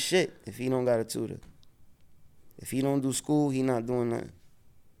not doing shit if he don't got a tutor. If he don't do school, he not doing nothing.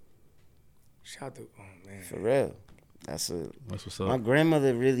 Shout out to, oh man. For real. That's what's up. My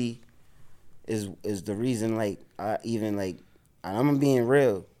grandmother really is the reason, like, I'm being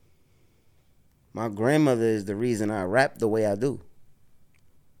real. My grandmother is the reason I rap the way I do.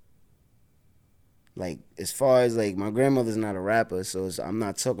 Like, as far as, like, my grandmother's not a rapper, so I'm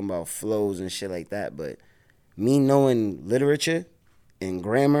not talking about flows and shit like that, but me knowing literature and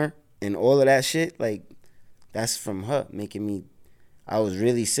grammar and all of that shit, like, that's from her, making me, I was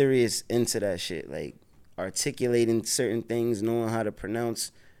really serious into that shit, like, articulating certain things, knowing how to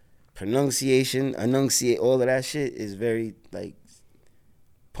enunciate, all of that shit is very, like,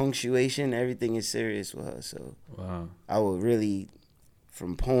 punctuation, everything is serious with her, so wow. I would really,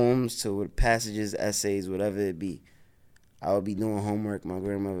 from poems to passages, essays, whatever it be, I would be doing homework, my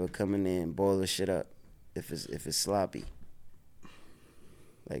grandmother would come in there and boil the shit up if it's sloppy.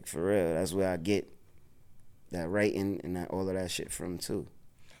 Like, for real, that's where I get that writing and that all of that shit from, too.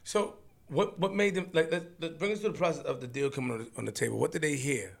 So what made them, like, let's bring us to the process of the deal coming on the table. What did they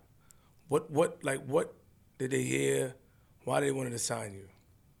hear? What did they hear? Why they wanted to sign you?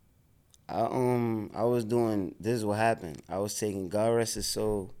 I was doing, this is what happened. I was taking, God rest his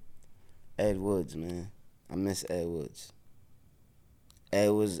soul, Ed Woods, man. I miss Ed Woods.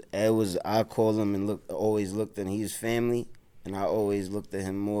 Ed was, I called him and always looked at his family, and I always looked at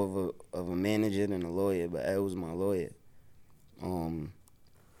him more of a manager than a lawyer, but Ed was my lawyer.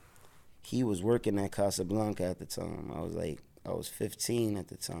 He was working at Casablanca at the time. I was 15 at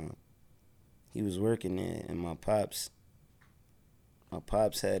the time. He was working there, and my pops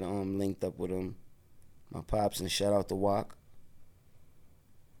had linked up with him. My pops, and shout out to Walk.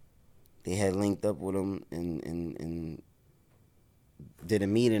 They had linked up with him and did a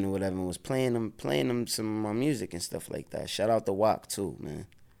meeting or whatever, and was playing them some of my music and stuff like that. Shout out to Walk too, man.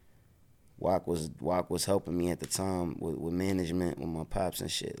 Walk was helping me at the time with management with my pops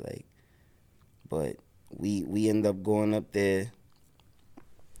and shit, like. But we ended up going up there,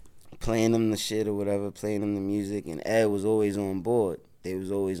 playing them the shit or whatever, playing them the music, and Ed was always on board. They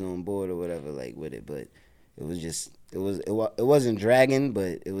was always on board or whatever, like, with it. But it wasn't dragging,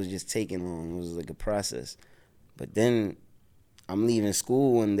 but it was just taking long. It was like a process. But then I'm leaving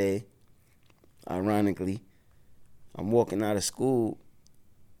school one day. Ironically, I'm walking out of school,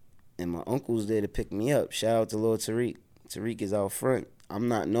 and my uncle's there to pick me up. Shout out to Lord Tariq. Tariq is out front. I'm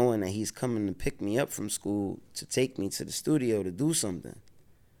not knowing that he's coming to pick me up from school to take me to the studio to do something,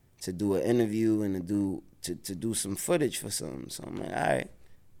 to do an interview and to do some footage for something. So I'm like, all right.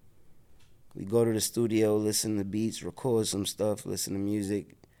 We go to the studio, listen to beats, record some stuff, listen to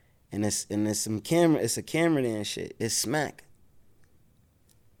music, and there's some camera. It's a camera there and shit. It's smack.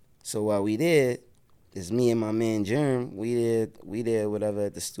 So while we there, it's me and my man Germ. We there, whatever,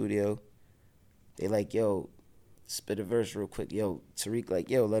 at the studio. They like, yo, spit a verse real quick. Yo, Tariq like,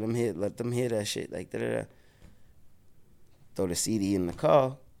 yo, let them hear that shit. Like, da-da-da. Throw the CD in the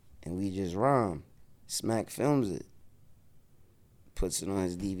car, and we just rhyme. Smack films it. Puts it on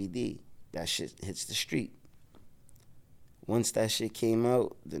his DVD. That shit hits the street. Once that shit came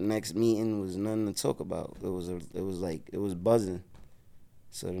out, the next meeting was nothing to talk about. It was buzzing.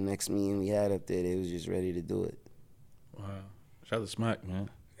 So the next meeting we had up there, they was just ready to do it. Wow. Shout out to Smack, man.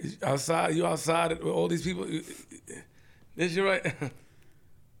 You outside with all these people. This you right?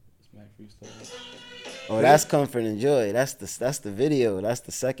 Smack freestyle. Oh, that's Comfort and Joy. That's the video. That's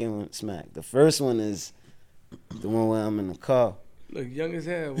the second one, Smack. The first one is the one where I'm in the car. Look young as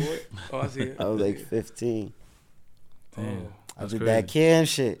hell, boy. Oh, I see it. I was like 15. Damn. I did that Cam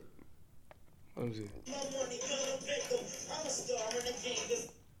shit. Let me see.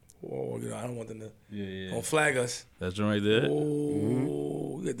 Whoa, I don't want them to. Yeah. Don't flag us. That's one right there.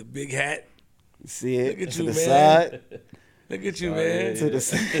 Oh, you got the big hat. You see it? Look at to you, the man. side. Look at you, man. To the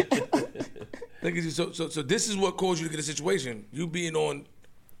side. Look at you. So this is what caused you to get a situation. You being on,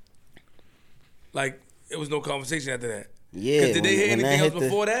 like, it was no conversation after that. Yeah. Did they hear anything else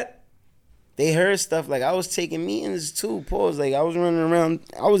before that? They heard stuff like I was taking meetings too. Pause. Like I was running around.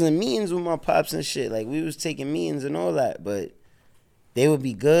 I was in meetings with my pops and shit. Like we was taking meetings and all that. But they would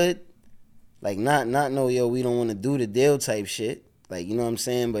be good. Like not no yo. We don't want to do the deal type shit. Like you know what I'm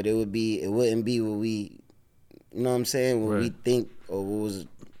saying. But it wouldn't be what we. You know what I'm saying. What we think or what was.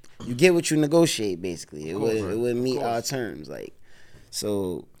 You get what you negotiate basically. It wouldn't meet our terms. Like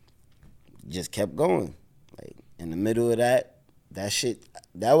so. Just kept going. Like in the middle of that shit.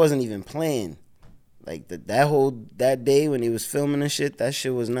 That wasn't even planned. Like that day when he was filming and shit, that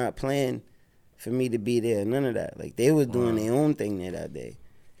shit was not planned for me to be there. None of that. Like they was doing their own thing there that day,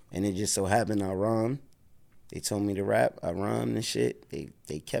 and it just so happened I rhymed. They told me to rap. I rhymed and shit.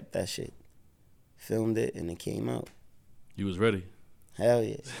 They kept that shit, filmed it, and it came out. You was ready. Hell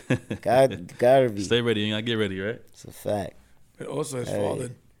yeah. Gotta be. Stay ready. You gotta get ready, right? It's a fact. But also his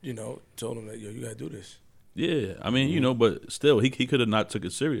father, told him that yo, you gotta do this. Yeah, I mean, but still, he could have not took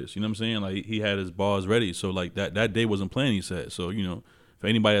it serious. You know what I'm saying? Like he had his bars ready, so like that day wasn't planned. He said, so for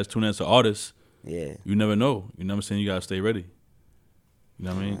anybody that's tuning in as an artist, yeah, you never know. You know what I'm saying? You gotta stay ready. You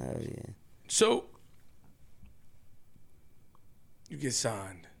know what I mean? Hell yeah. So you get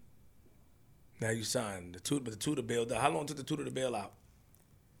signed. Now you signed but the tutor bailed out. How long took the tutor to bail out?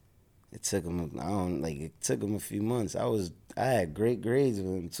 It took him. It took him a few months. I had great grades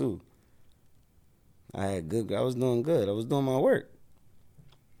with him too. I was doing good. I was doing my work.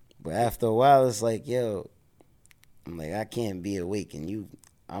 But after a while, it's like, yo, I'm like, I can't be awake and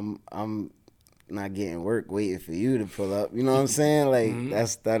I'm not getting work waiting for you to pull up. You know what I'm saying? Like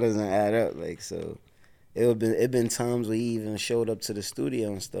that doesn't add up. Like so, it been times where he even showed up to the studio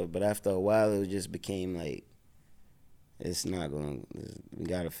and stuff. But after a while, it just became like, it's not going. We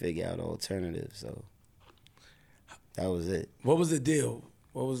got to figure out alternatives. So that was it. What was the deal?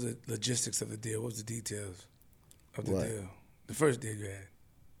 What was the logistics of the deal? What was the details of the deal? The first deal you had?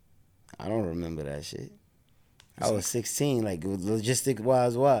 I don't remember that shit. I was 16. Like,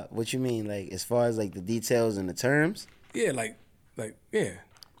 logistic-wise, what? What you mean? Like, as far as, like, the details and the terms? Yeah, yeah.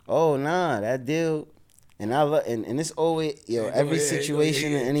 Oh, nah, that deal. And and it's always, every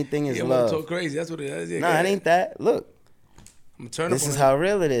situation and anything is love. So crazy. That's what it is. Yeah, nah, it ain't that. Look. I'm turning. This is how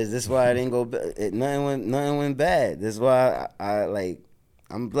real it is. This is why it didn't go, nothing went bad. This is why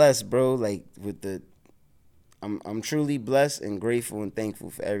I'm blessed, bro. Like I'm truly blessed and grateful and thankful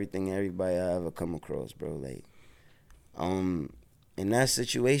for everything and everybody I ever come across, bro. Like, in that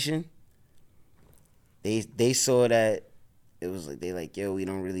situation, they saw that it was like they like, yo, we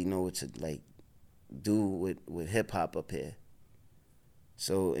don't really know what to like do with hip hop up here.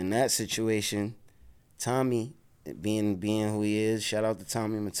 So in that situation, Tommy, being who he is, shout out to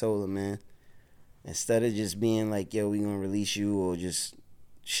Tommy Mottola, man. Instead of just being like, yo, we gonna release you or just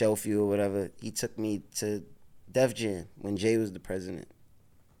shelf you or whatever, he took me to Def Jam when Jay was the president,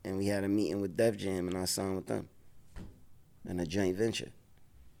 and we had a meeting with Def Jam, and I signed with them in a joint venture.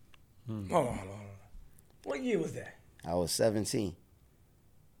 Hold on. What year was that? I was 17.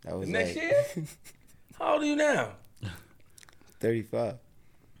 That was next year. How old are you now? 35.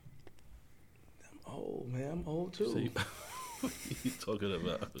 I'm old, man. I'm old too. See, what you talking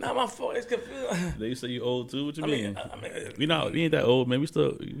about? Not my fault. It's confusing. They say you old too. What you mean? We we ain't that old, man.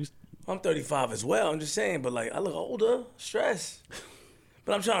 I'm 35 as well. I'm just saying, but like I look older. Stress.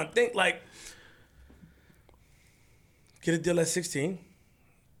 But I'm trying to think like get a deal at 16.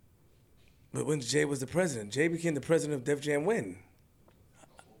 But when Jay was the president, Jay became the president of Def Jam when?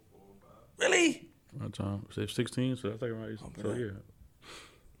 Really? Right time. Say 16, so that's like right. So yeah.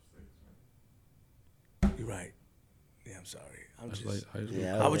 You're right. Yeah, I'm sorry. I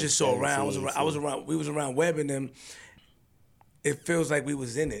was just so around. I was around. We was around Webb and them. It feels like we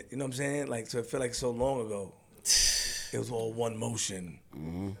was in it. You know what I'm saying? Like so, it felt like so long ago. It was all one motion.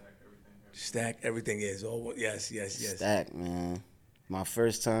 Mm-hmm. Stack everything is all. Yes. Stack, man. My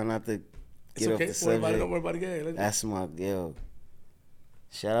first time not to get off the subject. Don't worry about it. That's my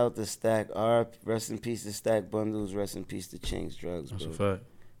Shout out to Stack. Rest in peace to Stack Bundles. Rest in peace to Chinks Drugs. That's bro. a fact.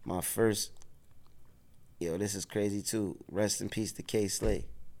 My first, this is crazy too. Rest in peace to K Slay.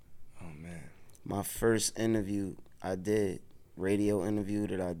 Oh man. My first interview I did, radio interview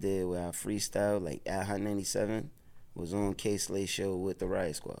that I did where I freestyled like at Hot 97 was on K Slay show with the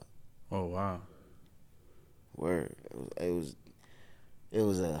Riot Squad. Oh wow. Word. It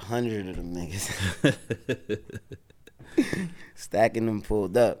was 100 of them niggas. Stacking them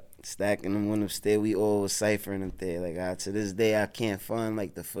pulled up. Stacking them went upstairs. We all was ciphering up there. Like to this day I can't find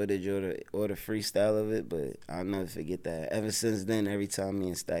like the footage or the freestyle of it, but I'll never forget that. Ever since then, every time me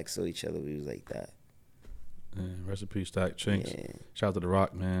and Stack saw each other, we was like that. Man, rest in peace, Stack Chinks. Yeah. Shout out to The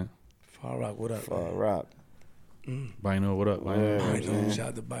Rock, man. Far Rock, what up? Far Rock. Bino, what up? Word, Bino, man. shout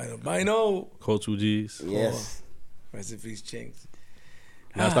out to Bino. Bino. Cold 2Gs. Yes. Rest in peace, Chinks.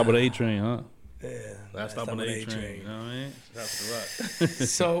 Last stop on the A train, huh? Yeah. Last stop on the A train. You know what I mean? Shout out to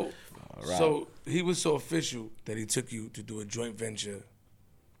The Rock. So he was so official that he took you to do a joint venture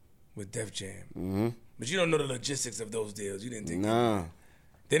with Def Jam. Mm-hmm. But you don't know the logistics of those deals. You didn't think. Nah.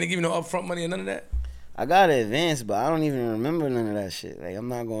 They didn't give you no upfront money or none of that? I got it advanced, but I don't even remember none of that shit. Like, I'm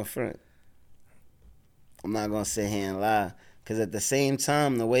not going front. I'm not going to sit here and lie. Because at the same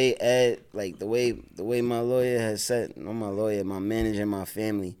time, the way Ed, like, the way my lawyer has set, not my lawyer, my manager, my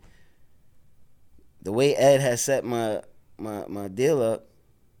family, the way Ed has set my deal up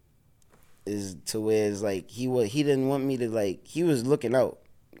is to where it's like, he didn't want me to, like, he was looking out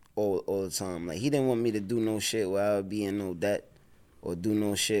all the time. Like, he didn't want me to do no shit where I would be in no debt or do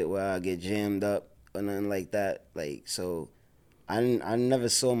no shit where I get jammed up or nothing like that. Like, so I never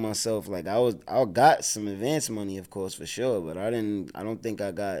saw myself like I got some advance money, of course, for sure, but I don't think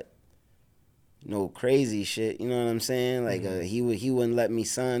I got no crazy shit. You know what I'm saying? Like he wouldn't let me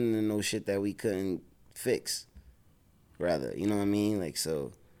sign into no shit that we couldn't fix. Rather, you know what I mean? Like,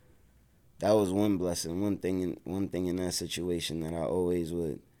 so that was one blessing, one thing in that situation that I always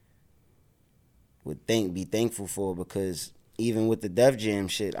would be thankful for, because even with the Def Jam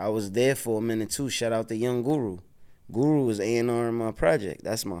shit, I was there for a minute too. Shout out to Young Guru. Guru was A&R in my project.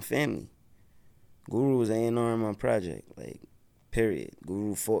 That's my family. Guru was A&R in my project, like, period.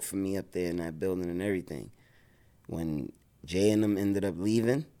 Guru fought for me up there in that building and everything. When Jay and them ended up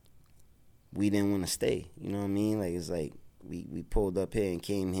leaving, we didn't want to stay. You know what I mean? Like, it's like we pulled up here and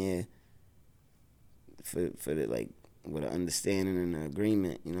came here for the, like, with an understanding and an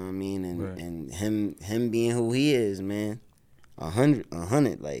agreement. You know what I mean? And right. and him being who he is, man,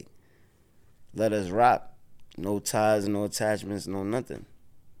 100, like, let us rock. No ties, no attachments, no nothing.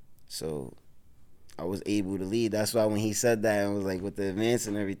 So I was able to lead. That's why when he said that, I was like, with the advance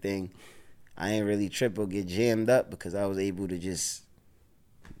and everything, I ain't really trip or get jammed up, because I was able to just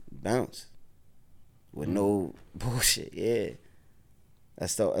bounce with no bullshit. Yeah.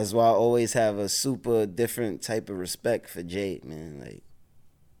 That's why I always have a super different type of respect for Jade, man. Like,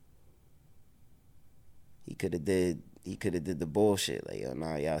 he could have did the bullshit, like, yo,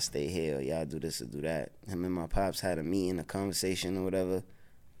 nah, y'all stay here, or y'all do this or do that. Him and my pops had a meeting, a conversation or whatever,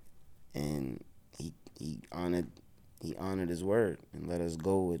 and he honored his word and let us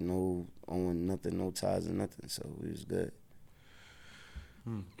go with no owing nothing, no ties or nothing. So we was good.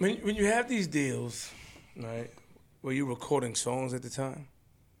 When you have these deals, right, were you recording songs at the time?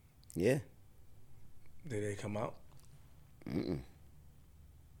 Yeah. Did they come out? Mm-mm.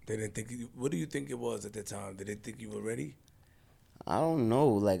 They didn't think what do you think it was at the time? Did they think you were ready? I don't know.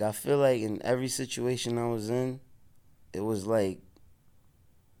 Like, I feel like in every situation I was in, it was like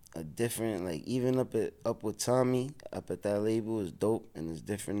a different, like, even up with Tommy, up at that label, is dope and as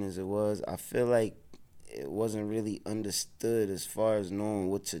different as it was. I feel like it wasn't really understood as far as knowing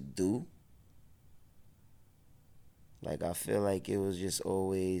what to do. Like, I feel like it was just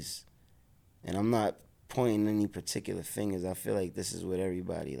always, and I'm not pointing any particular fingers, I feel like this is with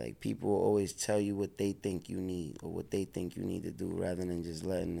everybody. Like, people will always tell you what they think you need or what they think you need to do, rather than just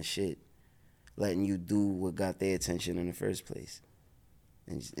letting you do what got their attention in the first place,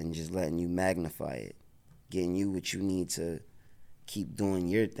 and just letting you magnify it, getting you what you need to keep doing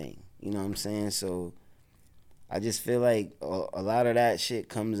your thing. You know what I'm saying? So I just feel like a lot of that shit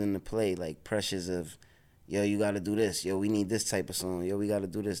comes into play, like pressures of, yo, you got to do this. Yo, we need this type of song. Yo, we got to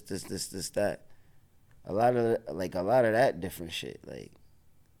do this, that. A lot of that different shit, like.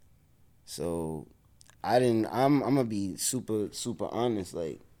 So I'm gonna be super honest,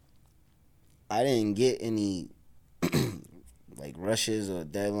 like, I didn't get any like rushes or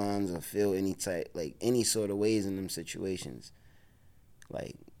deadlines or feel any sort of ways in them situations.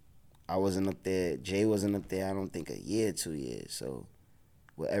 Like, I wasn't up there, Jay wasn't up there, I don't think a year, 2 years. So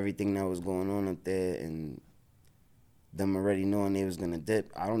with everything that was going on up there, and them already knowing they was gonna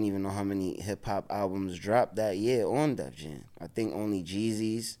dip. I don't even know how many hip hop albums dropped that year on Def Jam. I think only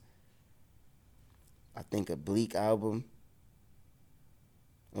Jeezy's. I think a Bleak album.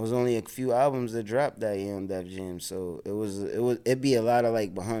 It was only a few albums that dropped that year on Def Jam, so it'd be a lot of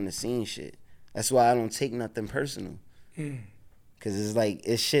like behind the scenes shit. That's why I don't take nothing personal, cause it's like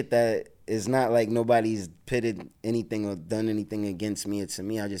it's shit that it's not like nobody's pitted anything or done anything against me or to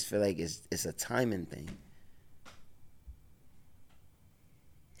me. I just feel like it's a timing thing.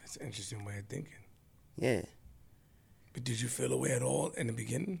 That's an interesting way of thinking. Yeah. But did you feel the way at all in the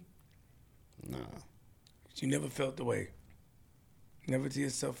beginning? No. You never felt the way. Never to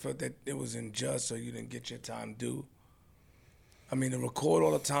yourself felt that it was unjust or you didn't get your time due. I mean, to record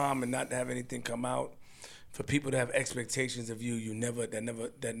all the time and not to have anything come out, for people to have expectations of you,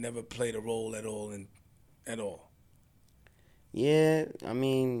 that never played a role at all at all. Yeah, I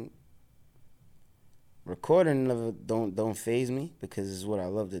mean, recording never don't faze me because it's what I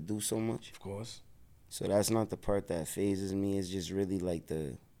love to do so much. Of course. So that's not the part that phases me. It's just really like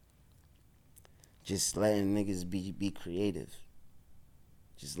just letting niggas be creative.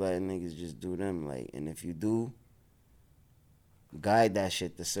 Just letting niggas just do them. Like, and if you do, guide that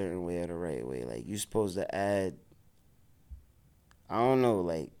shit the certain way or the right way. Like, you supposed to add, I don't know,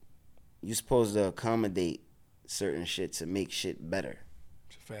 like, you supposed to accommodate certain shit to make shit better.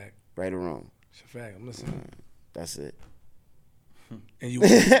 It's a fact. Right or wrong? It's a fact. I'm listening. That's it. And you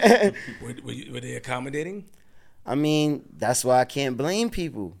were they accommodating? I mean, that's why I can't blame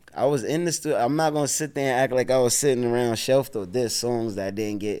people. I was in the studio. I'm not going to sit there and act like I was sitting around shelved or there's songs that I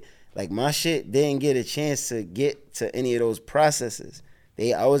didn't get. Like, my shit didn't get a chance to get to any of those processes.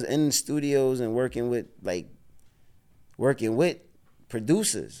 I was in the studios and working with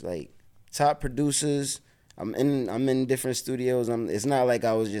producers, like top producers. I'm in different studios. It's not like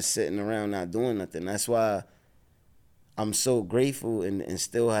I was just sitting around not doing nothing. That's why I'm so grateful and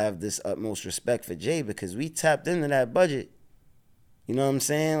still have this utmost respect for Jay, because we tapped into that budget. You know what I'm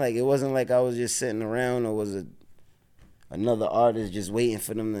saying? Like, it wasn't like I was just sitting around or was another artist just waiting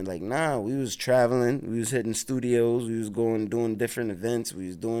for them to, like, nah, we was traveling. We was hitting studios. We was doing different events.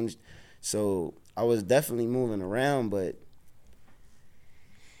 So I was definitely moving around, but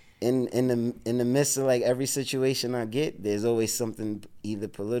in the midst of, like, every situation I get, there's always something either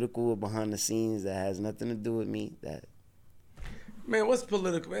political or behind the scenes that has nothing to do with me. Man, what's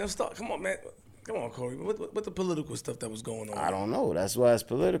political? Man, come on, man. Come on, Corey. What the political stuff that was going on? I don't know. That's why it's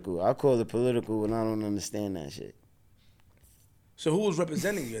political. I call it political when I don't understand that shit. So who was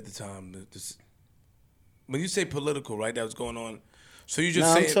representing you at the time? When you say political, right, that was going on, so you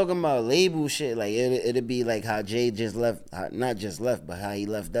just saying... I'm talking about label shit. Like, it'd be like how Jay just left, not just left, but how he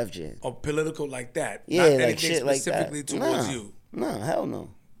left Def Jam. Oh, political like that? Yeah, not like shit like that. Specifically towards you? No, hell no.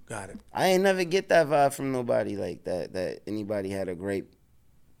 Got it. I ain't never get that vibe from nobody like that anybody had a gripe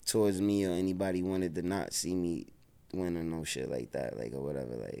towards me or anybody wanted to not see me win or no shit like that, like, or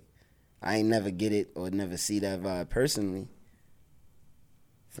whatever. Like, I ain't never get it or never see that vibe personally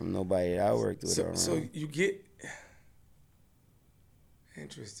from nobody that I worked with. So you get...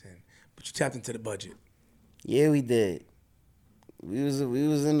 Interesting. But you tapped into the budget. Yeah, we did. We was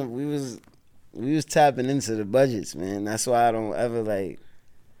tapping into the budgets, man. That's why I don't ever, like,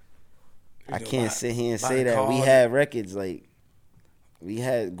 I can't sit here and say that. We had records, like, we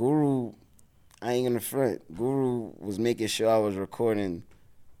had Guru, I ain't gonna front. Guru was making sure I was recording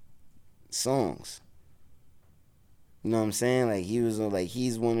songs. You know what I'm saying? Like,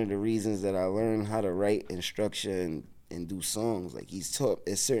 he's one of the reasons that I learned how to write and structure and do songs. Like, it's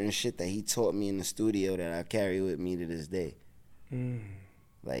certain shit that he taught me in the studio that I carry with me to this day.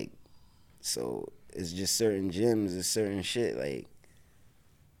 Like, so it's just certain gems, it's certain shit. Like,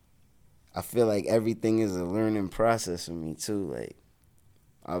 I feel like everything is a learning process for me too. Like,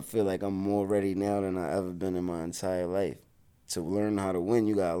 I feel like I'm more ready now than I ever been in my entire life. To learn how to win,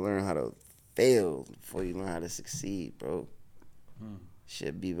 you gotta learn how to fail before you learn how to succeed, bro.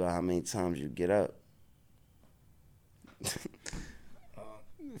 Shit be about how many times you get up.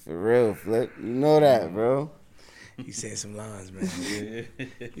 For real, Flip. You know that, bro. He's saying some lines, man.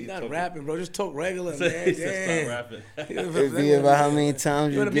 You're not rapping, bro. Just talk regular, man. Stop rapping. It be about how many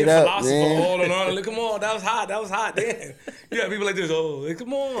times you get up, man. Hold on. Look, come on. That was hot. Damn. You got people like this. Oh,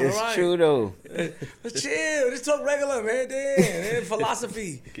 come on. It's all right. true, though. Let's chill. Just talk regular, man. Damn.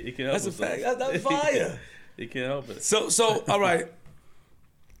 Philosophy. It can help. That's a fact. That's fire. It can't help it. So, all right.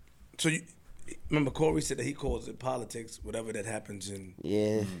 So you... Remember, Corey said that he calls it politics, whatever that happens in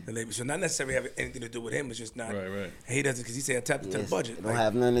the labor. So not necessarily have anything to do with him. It's just not. Right. He doesn't, because he said I tapped into the budget. It don't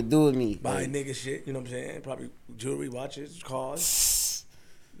have nothing to do with me. Buying nigga shit, you know what I'm saying? Probably jewelry, watches, cars.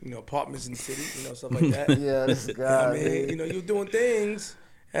 apartments in the city, stuff like that. Yeah, this guy. You're doing things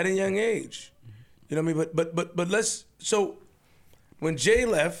at a young age. You know what I mean? But let's. So when Jay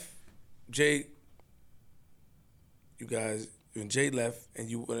left, when Jay left, and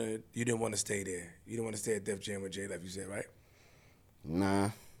you didn't want to stay there. You didn't want to stay at Def Jam when Jay left. You said, right? Nah.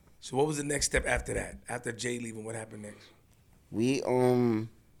 So what was the next step after that? After Jay leaving, what happened next?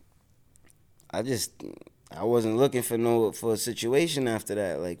 I wasn't looking for a situation after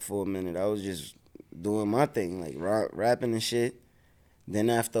that. Like for a minute, I was just doing my thing, like rapping and shit. Then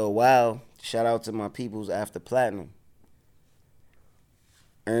after a while, shout out to my peoples after Platinum.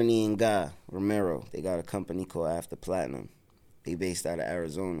 Ernie and Guy Romero, they got a company called After Platinum. They based out of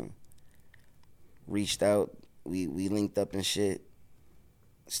Arizona. Reached out, we linked up and shit.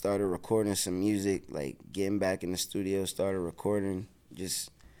 Started recording some music, like getting back in the studio, started recording, just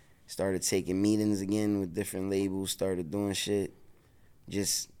started taking meetings again with different labels, started doing shit,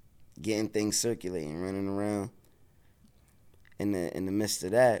 just getting things circulating, running around. In the midst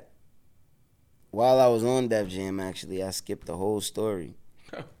of that, while I was on Def Jam, actually, I skipped the whole story.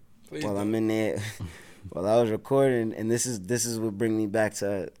 While I'm in there, while I was recording, and this is what bring me back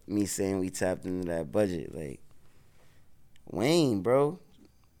to me saying we tapped into that budget. Like, Wayne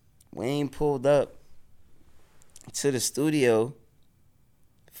pulled up to the studio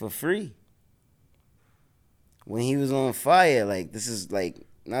for free. When he was on fire, like, this is like,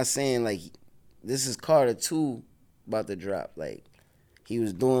 not saying like, this is Carter 2 about to drop. Like, he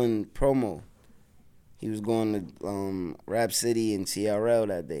was doing promo. He was going to Rap City and TRL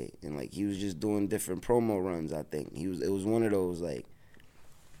that day, and like he was just doing different promo runs. I think it was one of those, like,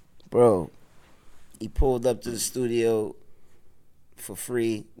 bro. He pulled up to the studio for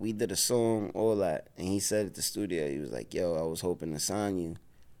free. We did a song, all that, and he said at the studio, he was like, "Yo, I was hoping to sign you,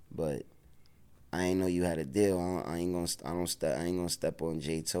 but I ain't know you had a deal. I ain't gonna step on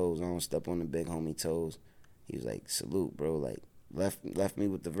Jay toes. I don't step on the big homie toes." He was like, "Salute, bro. Like, left me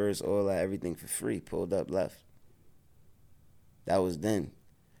with the verse, all that, everything for free. Pulled up, left." That was then.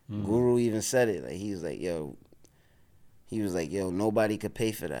 Mm-hmm. Guru even said it. Like, he was like, yo, nobody could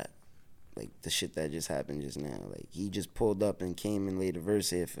pay for that. Like, the shit that just happened just now. Like, he just pulled up and came and laid a verse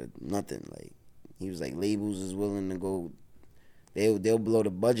here for nothing. Like, he was like, labels is willing to go, they'll blow the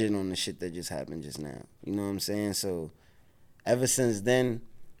budget on the shit that just happened just now. You know what I'm saying? So, ever since then,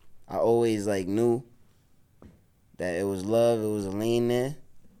 I always, like, knew that it was love, it was a lane there.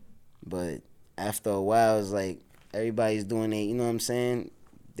 But after a while, it's like, everybody's doing their, you know what I'm saying?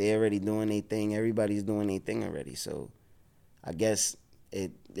 They already doing their thing. Everybody's doing their thing already. So I guess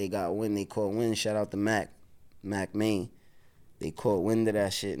they got wind. They caught wind. Shout out to Mac Maine. They caught wind of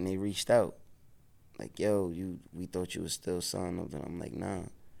that shit and they reached out. Like, yo, we thought you was still signed up. And I'm like, nah.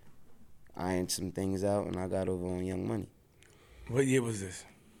 I ironed some things out and I got over on Young Money. What year was this?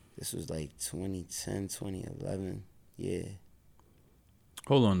 This was like 2010, 2011. Yeah.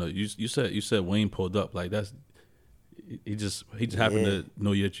 Hold on though. You said Wayne pulled up. Like, that's he just happened to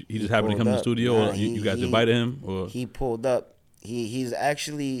know you. He just happened to come to the studio, or you guys invited him, or he pulled up. He's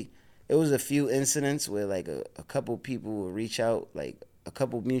actually. It was a few incidents where like a couple people would reach out, like a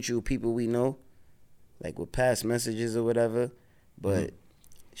couple mutual people we know, like with past messages or whatever. But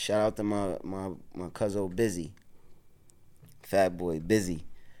shout out to my cousin Busy, Fat Boy Busy.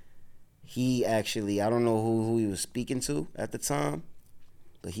 He actually, I don't know who he was speaking to at the time,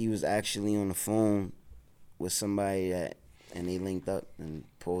 but he was actually on the phone with somebody and they linked up and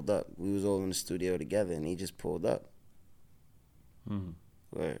pulled up. We was all in the studio together and they just pulled up.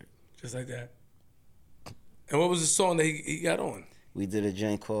 Word. Just like that. And what was the song that he got on? We did a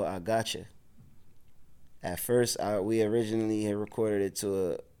joint called I Gotcha. At first, we originally had recorded it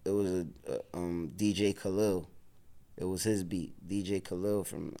to a DJ Khalil. It was his beat, DJ Khalil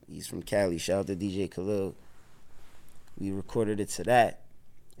he's from Cali. Shout out to DJ Khalil. We recorded it to that,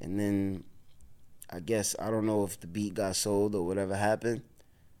 and then I guess I don't know if the beat got sold or whatever happened,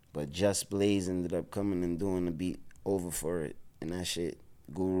 but Just Blaze ended up coming and doing the beat over for it, and that shit,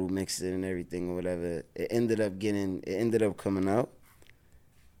 Guru mixed it and everything or whatever. It ended up coming out,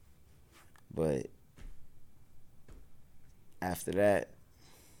 but after that,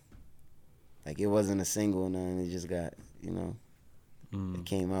 like, it wasn't a single or nothing. It just got, it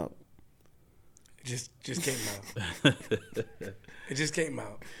came out. It just came out. It just came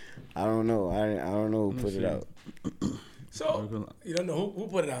out. I don't know. I don't know who put it out. So, you don't know who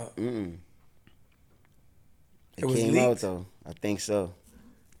put it out? It was came leaked? out, though. I think so.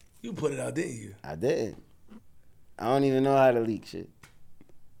 You put it out, didn't you? I didn't. I don't even know how to leak shit.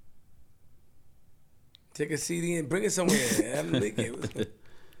 Take a CD and bring it somewhere. Have them leak it.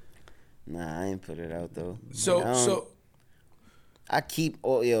 Nah, I ain't put it out though. So I keep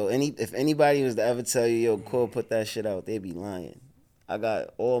if anybody was to ever tell you, yo, Core, put that shit out, they'd be lying. I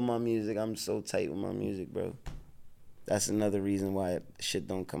got all my music. I'm so tight with my music, bro. That's another reason why shit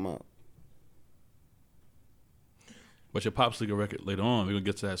don't come out. But your Pops League record later on, we're gonna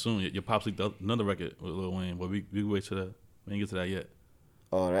get to that soon. Your Pops League another record with Lil Wayne, but we wait to that. We ain't get to that yet.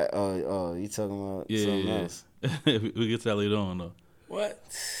 Oh, that. Oh, you talking about something else? We get to that later on though. What?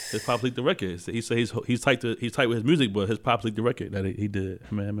 His Pops leaked the record. He said he's tight with his music, but his Pops leaked the record that he did.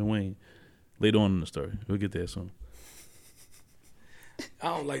 Him and Wayne. Later on in the story, we'll get there soon. I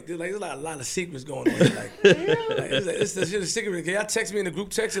don't like this. Like, there's a lot of secrets going on here. It's a secret. Can y'all text me in the group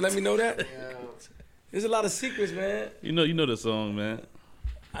text and let me know that? Yeah. There's a lot of secrets, man. You know the song, man.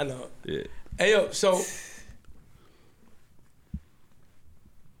 I know. Yeah. Hey, yo, so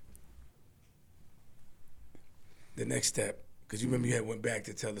the next step, because you remember you had went back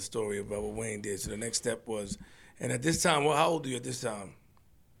to tell the story about what Wayne did. So the next step was, and at this time, how old are you at this time?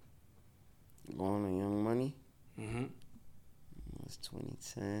 Going on Young Money. Mm-hmm. It was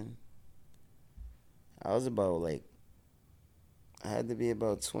 2010. I was about I had to be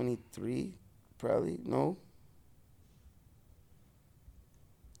about 23, probably. No.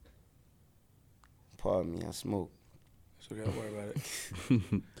 Pardon me, I smoke. So we gotta worry about it.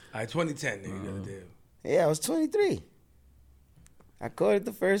 All right, 2010, nigga, you got a deal. Yeah, I was 23. I caught it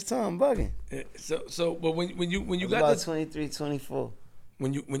the first time, bugging. So, but when you got about 23, 24.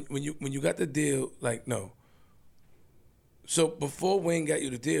 When you got the deal, no. So before Wayne got you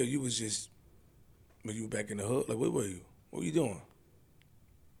the deal, you was just when you were back in the hood. Like, where were you? What were you doing?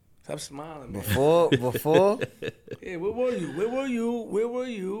 Stop smiling, man. Before? Yeah, where were you? Where were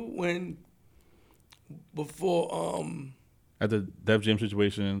you when? Before at the Def Jam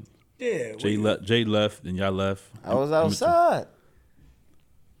situation. Yeah. Jay left and y'all left. I was outside.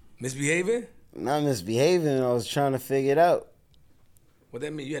 Misbehaving? Not misbehaving. I was trying to figure it out. What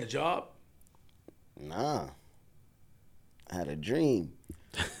that mean? You had a job? Nah. I had a dream.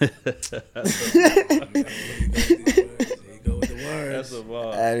 There you go with the words. That's a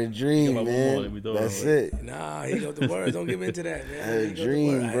I had a dream, man. That's it. Nah, he go with the words. Don't give into that, man. I had a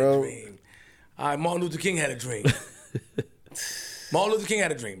dream, bro. All right, Martin Luther King had a dream. Martin Luther King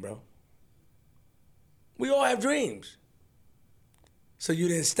had a dream, bro. We all have dreams. So you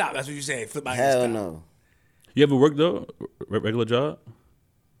didn't stop. That's what you're saying. Flip by Hell no. You ever worked though? Regular job?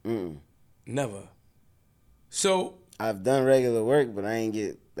 Never. So I've done regular work, but I ain't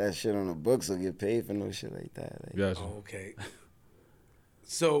get that shit on the books or get paid for no shit like that. Gotcha. Oh, okay.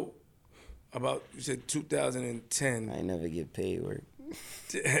 So about you said 2010. I ain't never get paid work.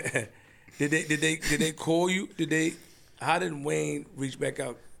 Did they call you? How did Wayne reach back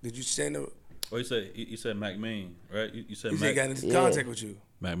out? Did you send a? Oh, you said Mac Main, right? You said Mac got into contact with you.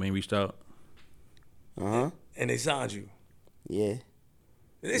 Mac Main reached out. And they signed you. Yeah.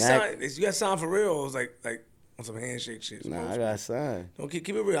 They signed. You got signed for real? Or it was like on some handshake shit. Nah, I got signed. Don't keep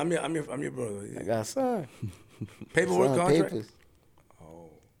it real. I'm your brother. Yeah. I got signed. Paperwork, contract. Papers. Oh.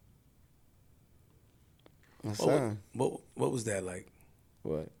 I signed. What was that like?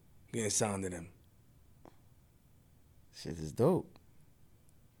 What? Getting signed to them. Shit is dope.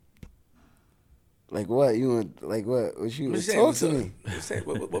 Like what? You want? Like what? What you talk to me?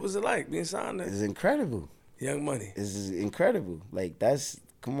 What was it like being signed to? It's incredible. Young Money. It's incredible. Like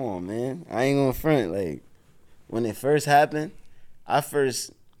come on, man. I ain't gonna front. Like when it first happened, I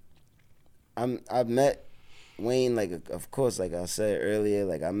met Wayne. Like of course, like I said earlier,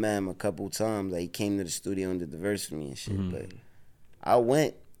 like I met him a couple times. Like he came to the studio and did the verse for me and shit. But I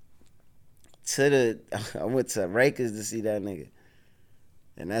went to Rikers to see that nigga.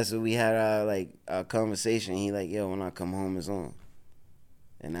 And that's what we had our conversation. He like, yo, when I come home, it's on.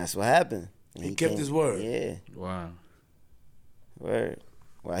 And that's what happened. And he kept his word. Yeah. Wow. Word.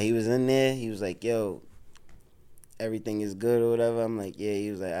 While he was in there, he was like, yo, everything is good or whatever. I'm like, yeah. He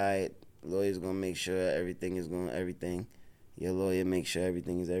was like, all right, lawyer's gonna make sure everything. Your lawyer make sure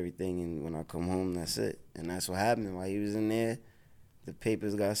everything is everything. And when I come home, that's it. And that's what happened. While he was in there, the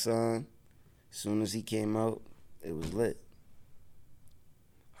papers got signed. As soon as he came out, it was lit.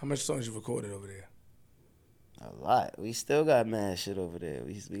 How much songs you recorded over there? A lot. We still got mad shit over there.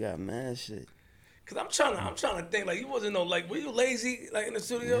 We got mad shit. Cause I'm trying to think, like, you wasn't were you lazy like in the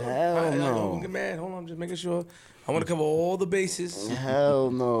studio? Hell no. Don't get mad. Hold on, I'm just making sure. I want to cover all the bases.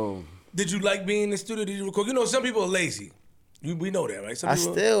 Hell no. Did you like being in the studio? Did you record? You know, some people are lazy. We know that, right?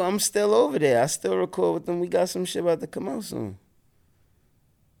 I'm still over there. I still record with them. We got some shit about to come out soon.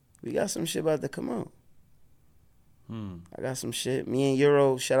 I got some shit. Me and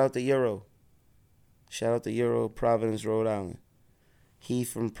Euro, shout out to Euro. Providence, Rhode Island. He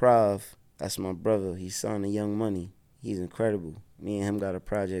from Prov. That's my brother. He signed to Young Money. He's incredible. Me and him got a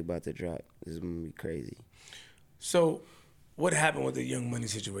project about to drop. This is gonna be crazy. So, what happened with the Young Money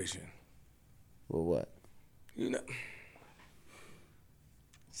situation? Well, what? You know,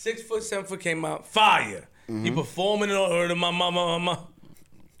 6 foot, 7 foot came out fire. Mm-hmm. He performing it on my mama.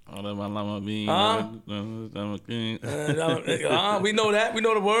 All that my llama bean. We know that. We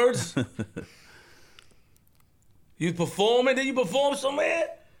know the words. You performing? Did you perform somewhere?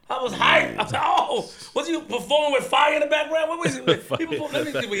 I was hyped. I said, "Oh, was you performing with fire in the background? What was it? He performed. Let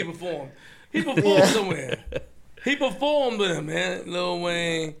me see where he performed. He performed somewhere. He performed with him, man. Lil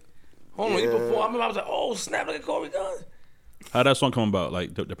Wayne. Hold on, he performed. I remember I was like, "Oh snap! Look at Corey Guns." How'd that song come about?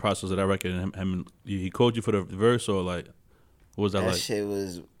 Like the process of that record, and him he called you for the verse, or like what was that like? That shit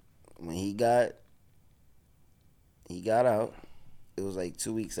was when he got out. It was like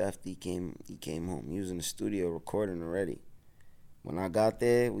 2 weeks after he came home. He was in the studio recording already. When I got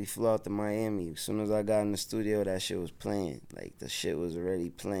there, we flew out to Miami. As soon as I got in the studio, that shit was playing. Like, the shit was already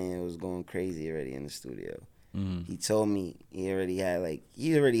playing. It was going crazy already in the studio. Mm-hmm. He told me he already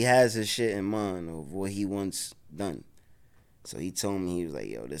has his shit in mind of what he wants done. So he told me, he was like,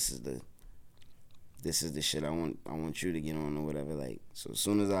 yo, this is the shit I want you to get on or whatever. Like, so as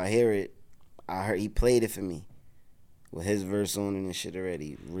soon as I hear it, he played it for me with his verse on it and shit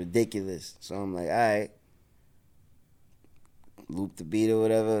already. Ridiculous. So I'm like, all right. Loop the beat or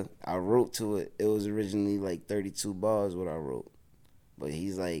whatever. I wrote to it. It was originally like 32 bars what I wrote. But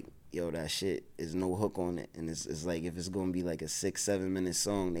he's like, yo, that shit is no hook on it. And it's like, if it's going to be like a 6-7 minute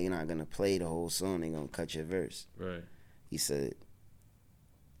song, they not going to play the whole song. They going to cut your verse. Right. He said,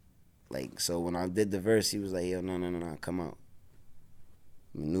 like, so when I did the verse, he was like, yo, no, come out.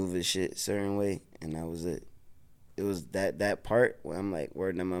 Maneuver shit certain way, and that was it. It was that part where I'm like,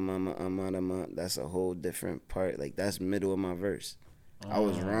 word to my mama, that's a whole different part. Like, that's middle of my verse. I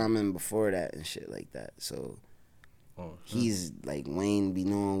was rhyming before that and shit like that. So he's like, Wayne be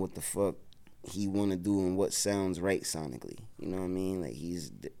knowing what the fuck he want to do and what sounds right sonically. You know what I mean? Like,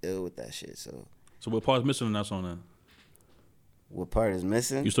 he's ill with that shit. So what part's missing in that song then? What part is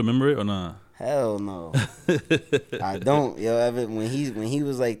missing? You still remember it or nah? Hell no. I don't. Yo, Evan, when he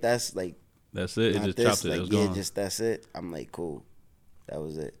was like, that's like, that's it. It just chopped it. Like, it was yeah, gone. just that's it. I'm like, cool. That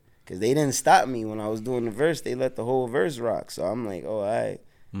was it. Because they didn't stop me when I was doing the verse. They let the whole verse rock. So I'm like, oh, all right.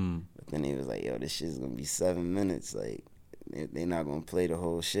 But then he was like, yo, this shit's going to be 7 minutes. Like, they not going to play the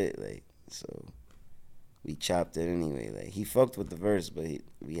whole shit. Like, so we chopped it anyway. Like, he fucked with the verse, but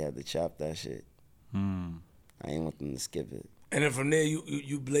we had to chop that shit. I ain't want them to skip it. And then from there,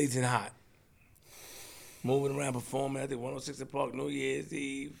 you blazing hot. Moving around, performing at the 106 Park, New Year's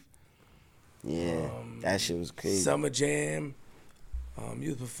Eve. Yeah, that shit was crazy. Summer Jam. You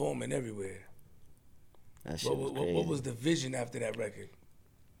was performing everywhere. That shit was crazy. What was the vision after that record?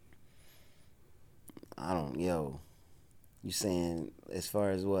 You saying as far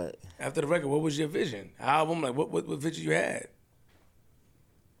as what? After the record, what was your vision? Album, like what vision you had?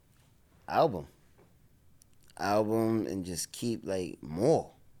 Album, and just keep like more.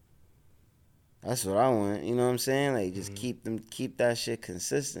 That's what I want. You know what I'm saying? Like, just keep that shit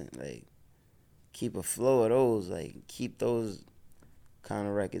consistent. Like, keep a flow of those. Like, keep those kind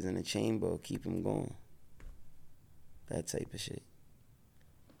of records in the chamber. Keep them going. That type of shit.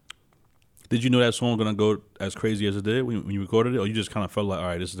 Did you know that song was gonna go as crazy as it did when you recorded it, or you just kind of felt like, all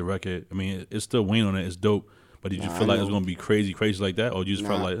right, this is the record? I mean, it's still Wayne on it. It's dope. But did you feel like it was gonna be crazy like that, or you just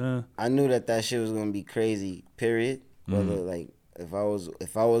felt like, I knew that shit was gonna be crazy. Period. Whether like if I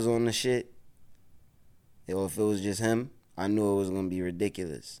was on the shit, or if it was just him, I knew it was gonna be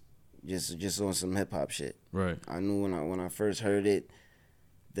ridiculous. Just on some hip hop shit. Right. I knew when I first heard it,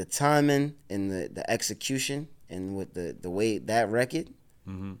 the timing and the execution and with the way that record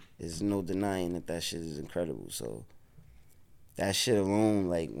is no denying that shit is incredible. So that shit alone,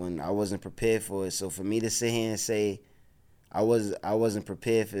 like, when I wasn't prepared for it, so for me to sit here and say I wasn't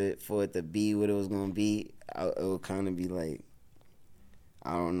prepared for it to be what it was gonna be, it would kind of be like,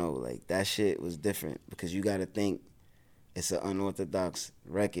 I don't know, like, that shit was different because you gotta think it's an unorthodox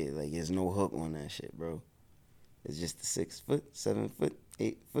record. Like, there's no hook on that shit, bro. It's just the 6 foot, 7 foot,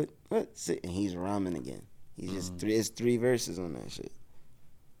 8 foot, what? And he's rhyming again. He's just it's 3 verses on that shit.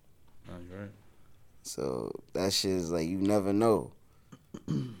 Oh, you're right. So that shit is like, you never know.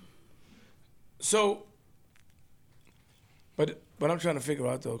 So, but what I'm trying to figure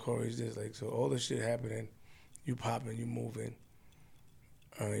out though, Corey, is this: like, so all this shit happening, you popping, you moving,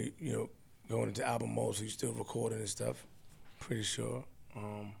 you know, going into album mode, so you still recording and stuff. Pretty sure.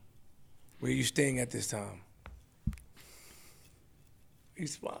 Where you staying at this time? You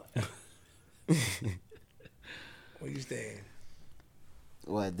spot. Where you staying?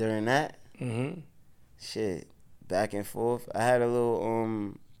 What, during that? Mm-hmm. Shit, back and forth. I had a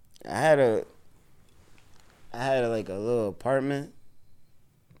little I had like a little apartment,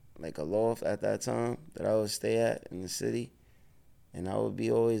 like a loft at that time that I would stay at in the city, and I would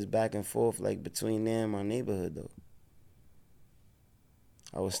be always back and forth like between there and my neighborhood though.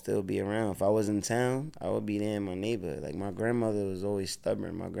 I would still be around. If I was in town, I would be there in my neighborhood. Like my grandmother was always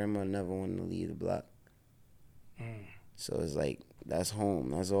stubborn. My grandmother never wanted to leave the block. So it's like, that's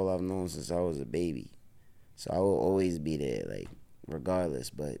home. That's all I've known since I was a baby. So I will always be there, like, regardless.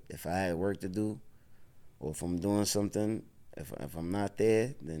 But if I had work to do, or if I'm doing something, if I'm not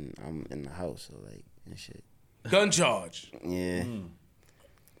there, then I'm in the house, so like, and shit. Gun charge. Yeah.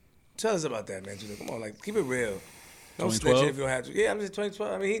 Tell us about that, man. Come on, like, keep it real. Don't 2012? snitch if you don't have to. Yeah, I'm just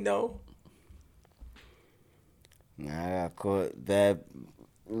 2012. I mean, he know. Nah, I got caught bad,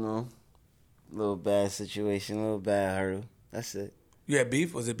 little bad situation, little bad hurdle. That's it. You had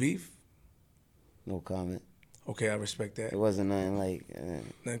beef? Was it beef? No comment. Okay, I respect that. It wasn't nothing like,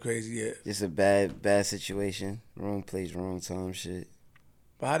 Nothing crazy, yeah. just a bad situation. Wrong place, wrong time shit.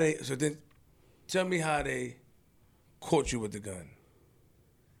 But then tell me how they caught you with the gun.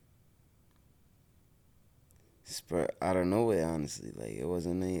 Out of nowhere, honestly. Like, it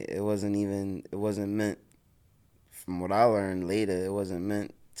wasn't meant, from what I learned later, it wasn't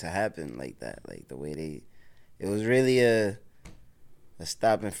meant to happen like that. Like, the way it was really a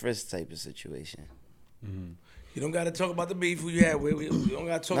stop and frisk type of situation. Mm-hmm. You don't got to talk about the beef who you had with. You don't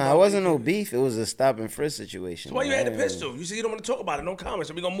got to talk about Nah, it wasn't no beef. It was a stop and frisk situation. So why you had the pistol? You said you don't want to talk about it. No comments.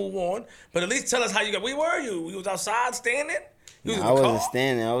 So we're going to move on. But at least tell us how you got. Where were you? You was outside standing? You was in the I wasn't car?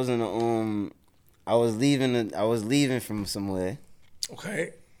 standing. I was in the I was leaving from somewhere,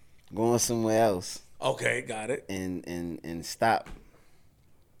 Okay. going somewhere else, Okay, got it. and stop.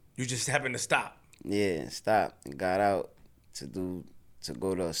 You just happened to stop. Yeah, and stop and got out to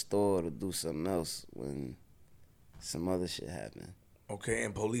go to a store to do something else when some other shit happened. Okay,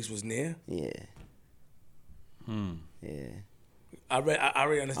 and police was near? Yeah. Yeah. I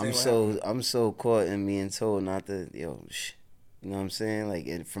already understand I'm so caught in being told not to, you know what I'm saying? Like,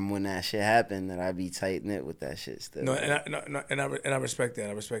 and from when that shit happened, that I be tight knit with that shit still. No, and I respect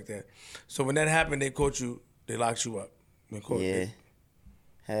that. I respect that. So when that happened, they caught you. They locked you up. Yeah.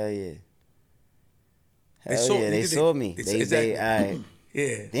 Hell yeah. They They saw me. Exactly. All right.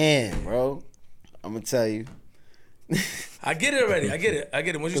 Yeah. Damn, bro. I'm gonna tell you. I get it already. I get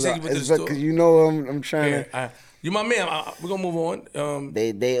it. Once you say you went to the store. Because you know I'm trying to. You my man. We're gonna move on.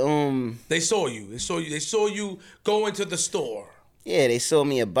 They saw you. They saw you go into the store. Yeah, they saw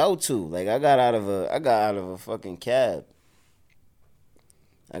me about to. Like, I got out of a fucking cab.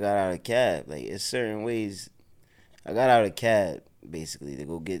 I got out of a cab. Like, it's certain ways. I got out of a cab, basically, to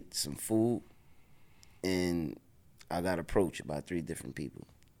go get some food. And I got approached by 3 different people.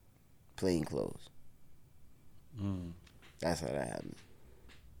 Plain clothes. That's how that happened.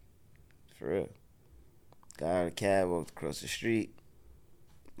 For real. Got out of the cab, walked across the street,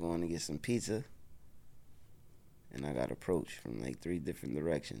 going to get some pizza. And I got approached from like 3 different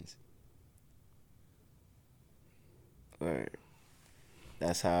directions. Word.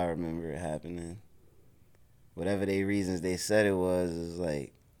 That's how I remember it happening. Whatever they reasons they said it was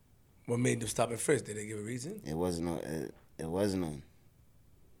like. What made them stop and frisk? Did they give a reason? It wasn't on.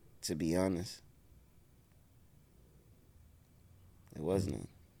 To be honest. It wasn't on.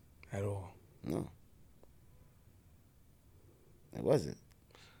 At all? No. It wasn't.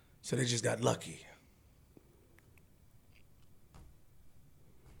 So they just got lucky.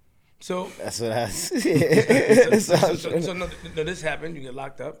 So that's what I said. So this happened. You get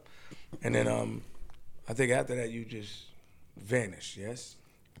locked up, and then I think after that you just vanished. Yes.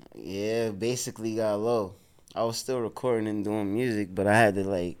 Yeah, basically got low. I was still recording and doing music, but I had to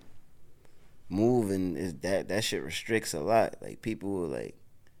like move, and that shit restricts a lot. Like, people were like,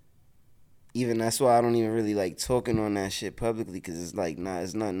 even that's why I don't even really like talking on that shit publicly, because it's like,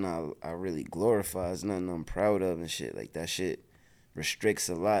 it's nothing I really glorify. It's nothing I'm proud of and shit. Like, that shit restricts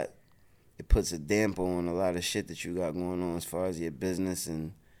a lot. It puts a damper on a lot of shit that you got going on as far as your business,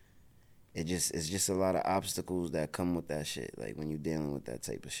 and it's just a lot of obstacles that come with that shit, like when you're dealing with that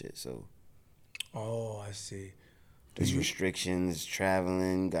type of shit. So, oh, I see. There's restrictions,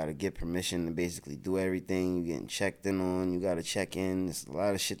 traveling, gotta get permission to basically do everything. You getting checked in on, you gotta check in. There's a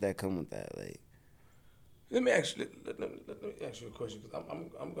lot of shit that come with that. Like, let me ask you a question, because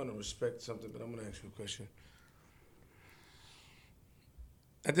I'm gonna respect something, but I'm gonna ask you a question.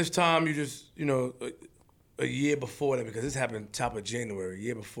 At this time, you just, a year before that, because this happened top of January, a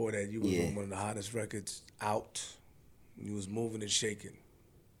year before that, you was on one of the hottest records out. You was moving and shaking.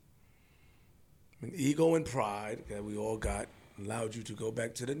 And ego and pride that we all got, allowed you to go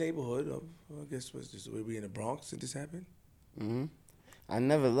back to the neighborhood of, I guess, were we in the Bronx did this happen? Mm-hmm. I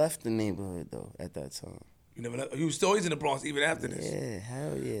never left the neighborhood, though, at that time. You never left? You were always in the Bronx even after this? Yeah,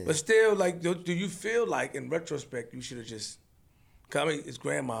 hell yeah. But still, like, do you feel like, in retrospect, you should have just, I mean, it's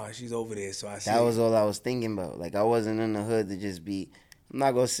grandma, she's over there, so I see. That was all I was thinking about. Like, I wasn't in the hood to just be, I'm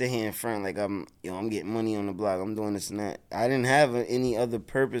not going to sit here in front like I'm getting money on the block, I'm doing this and that. I didn't have any other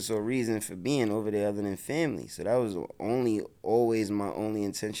purpose or reason for being over there other than family. So that was always my only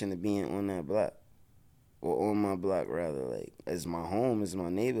intention of being on that block. Or on my block, rather. Like, it's my home, it's my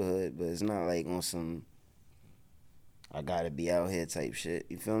neighborhood, but it's not like on some, I gotta be out here type shit.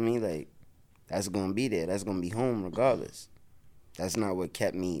 You feel me? Like, that's gonna be there. That's gonna be home regardless. That's not what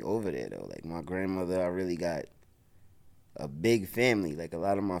kept me over there, though. Like, my grandmother, I really got a big family. Like, a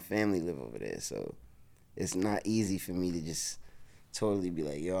lot of my family live over there. So, it's not easy for me to just totally be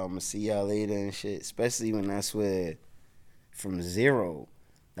like, yo, I'm gonna see y'all later and shit. Especially when that's where, from zero,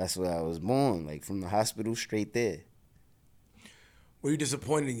 that's where I was born. Like, from the hospital straight there. Were you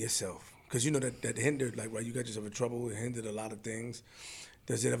disappointed in yourself? Because you know that hindered, like, right, you got yourself in trouble, it hindered a lot of things.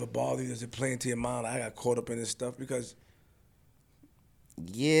 Does it ever bother you? Does it play into your mind? I got caught up in this stuff because...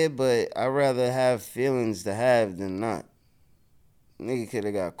 Yeah, but I'd rather have feelings to have than not. Nigga could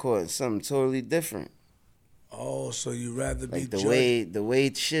have got caught in something totally different. Oh, so you rather be like judged? the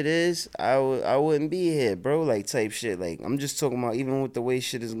way shit is, I wouldn't be here, bro, like type shit. Like, I'm just talking about even with the way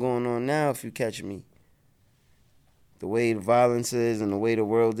shit is going on now, if you catch me. The way the violence is and the way the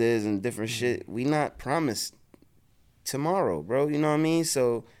world is and different shit, we not promised tomorrow, bro. You know what I mean?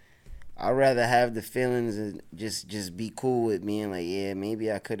 So I'd rather have the feelings and just be cool with being like, yeah,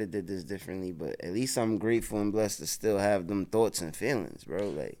 maybe I could have did this differently, but at least I'm grateful and blessed to still have them thoughts and feelings, bro.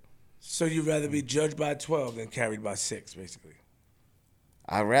 Like, so you'd rather be judged by 12 than carried by 6, basically?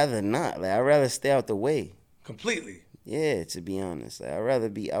 I'd rather not. Like, I'd rather stay out the way. Completely? Yeah, to be honest. Like, I'd rather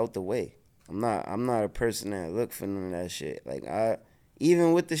be out the way. I'm not a person that look for none of that shit. Like,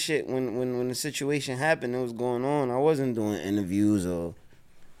 even with the shit, when the situation happened, it was going on, I wasn't doing interviews or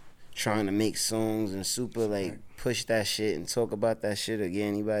trying to make songs and super, like, push that shit and talk about that shit or get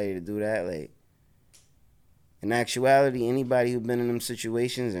anybody to do that. Like, in actuality, anybody who been in them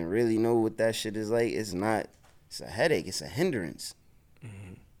situations and really know what that shit is like, it's a headache, it's a hindrance.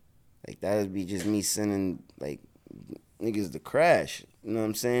 Mm-hmm. Like, that would be just me sending, like, niggas to crash. You know what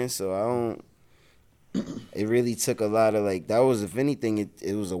I'm saying? So it really took a lot of, like, that was, if anything,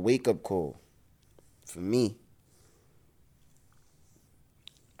 it was a wake-up call for me.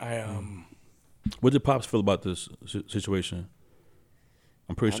 What did Pops feel about this situation?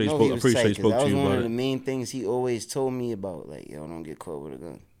 I'm pretty sure he spoke to you about it. That was one of the it. main things he always told me about. Like, yo, don't get caught with a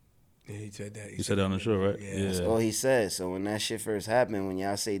gun. Yeah, he said that. He said that on the show, right? Yeah. That's all he said. So when that shit first happened, when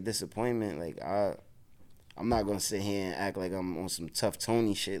y'all say disappointment, like, I'm not gonna sit here and act like I'm on some tough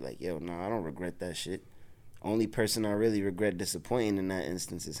Tony shit. Like, yo, no, I don't regret that shit. Only person I really regret disappointing in that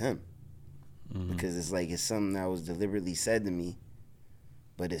instance is him. Mm-hmm. Because it's like, it's something that was deliberately said to me,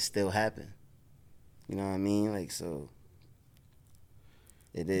 but it still happened. You know what I mean? Like, so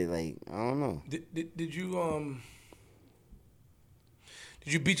it did, like, I don't know. Did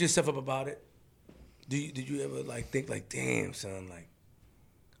you beat yourself up about it? Did you ever, like, think, like, damn, son, like,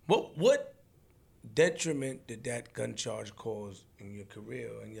 what detriment did that gun charge cause in your career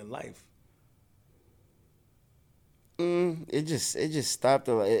or in your life? It just stopped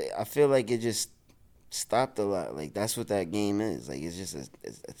a lot. I feel like it just stopped a lot. Like, that's what that game is. Like, it's just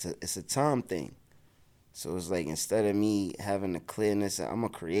it's a time thing. So it's like, instead of me having the clearness, I'm a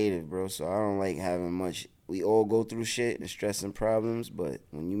creative, bro. So I don't like having much. We all go through shit and stress and problems, but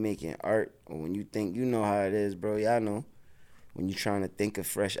when you making art or when you think, you know how it is, bro. Y'all know. When you're trying to think of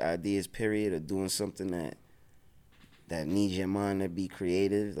fresh ideas, period, or doing something that needs your mind to be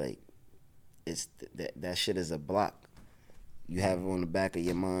creative, like, it's that shit is a block. You have it on the back of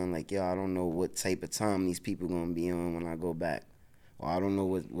your mind, like, yo, I don't know what type of time these people gonna be on when I go back. Or I don't know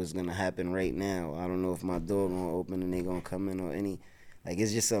what's gonna happen right now. I don't know if my door gonna open and they gonna come in or any. Like,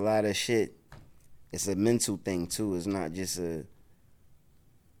 it's just a lot of shit. It's a mental thing too. It's not just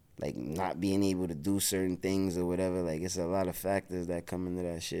like not being able to do certain things or whatever. Like, it's a lot of factors that come into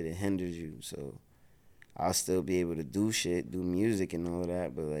that shit. It hinders you. So I'll still be able to do shit, do music and all of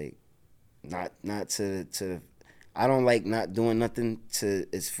that, but like not to I don't like not doing nothing to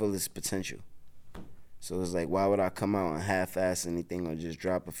its fullest potential. So it's like, why would I come out and half-ass anything or just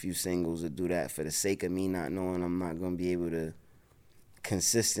drop a few singles or do that for the sake of me not knowing I'm not going to be able to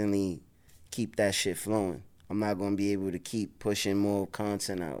consistently keep that shit flowing. I'm not going to be able to keep pushing more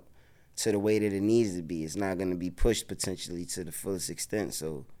content out to the way that it needs to be. It's not going to be pushed potentially to the fullest extent.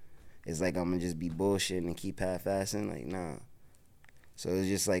 So it's like, I'm going to just be bullshitting and keep half-assing. Like, nah. So it's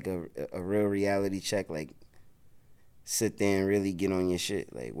just like a real reality check. Like, sit there and really get on your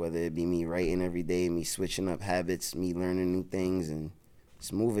shit. Like, whether it be me writing every day, me switching up habits, me learning new things, and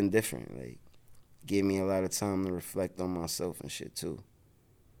it's moving different. Like, give me a lot of time to reflect on myself and shit too.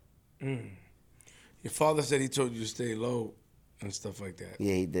 Your father said he told you to stay low and stuff like that.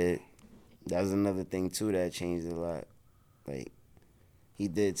 Yeah, he did. That was another thing too that changed a lot. Like, he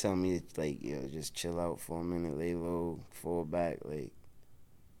did tell me to, like, yo, just chill out for a minute, lay low, fall back, like,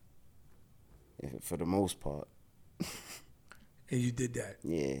 for the most part. And you did that?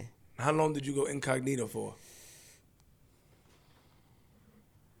 Yeah. How long did you go incognito for?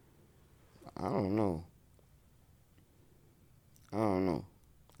 I don't know.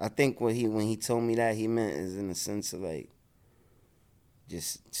 I think when he told me that, he meant is in the sense of, like,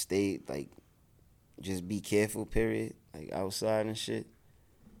 just stay, like, just be careful, period, like, outside and shit.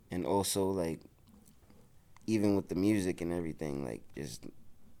 And also, like, even with the music and everything, like,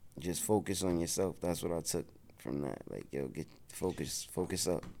 just focus on yourself. That's what I took from that. Like, yo, get focus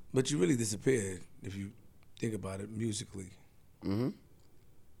up. But you really disappeared, if you think about it, musically. Mm-hmm.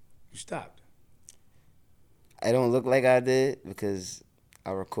 You stopped. I don't look like I did because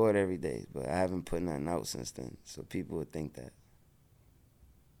I record every day, but I haven't put nothing out since then. So people would think that.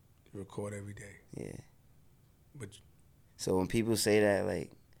 You record every day. Yeah. But so when people say that,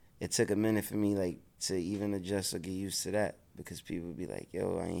 like, it took a minute for me, like, to even adjust or get used to that, because people would be like,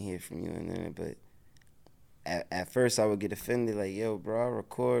 yo, I ain't hear from you, and then, but at first I would get offended, like, yo, bro, I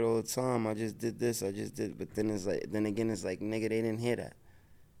record all the time, I just did this, but then it's like, then again, it's like, nigga, they didn't hear that.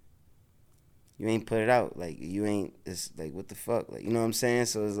 You ain't put it out, like, you ain't, it's like, what the fuck, like, you know what I'm saying?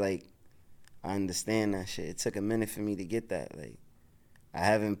 So it's like, I understand that shit. It took a minute for me to get that, like, I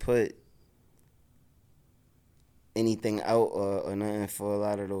haven't put anything out or nothing for a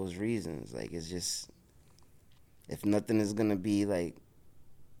lot of those reasons. Like, it's just, if nothing is gonna be, like,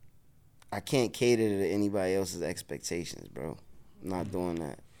 I can't cater to anybody else's expectations, bro. I'm not doing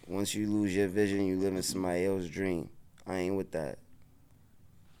that. Once you lose your vision, you live in somebody else's dream. I ain't with that.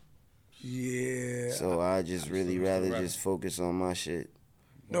 Yeah. So I just really rather just focus on my shit.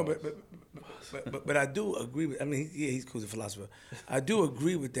 No, but I do agree with, I mean, he's cool as a philosopher. I do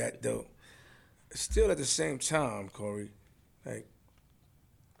agree with that, though. Still at the same time, Corey, like,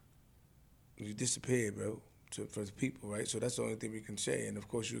 you disappeared, bro, for the people, right? So that's the only thing we can say. And, of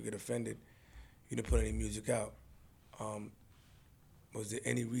course, you get offended. You didn't put any music out. Was there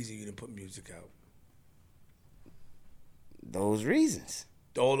any reason you didn't put music out? Those reasons.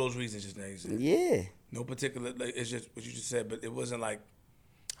 All those reasons just now you said? Yeah. No particular, like, it's just what you just said, but it wasn't like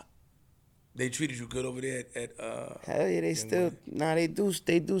they treated you good over there at hell yeah, they still, nah, they do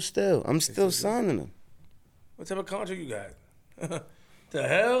still. I'm still signing them. What type of contract you got? The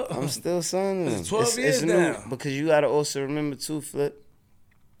hell? I'm still signing them. It's 12 years now. Because you gotta also remember too, Flip,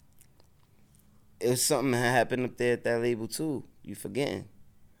 it was something that happened up there at that label too. You forgetting.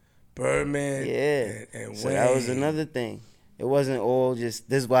 Birdman. Yeah. And so Wayne. That was another thing. It wasn't all just,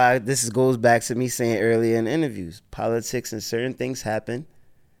 this is why this goes back to me saying earlier in interviews, politics and certain things happen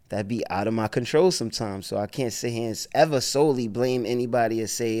that be out of my control sometimes. So I can't sit here and ever solely blame anybody or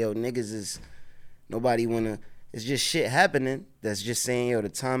say, yo, niggas is, nobody wanna, it's just shit happening that's just saying, yo, the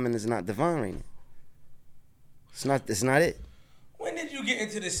timing is not divine right now. It's not it. When did you get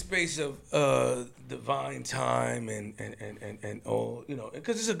into this space of divine time and all, you know,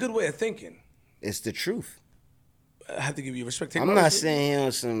 because it's a good way of thinking. It's the truth. I have to give you respect. I'm not saying here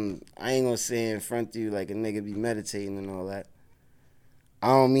on some, I ain't gonna say in front of you like a nigga be meditating and all that. I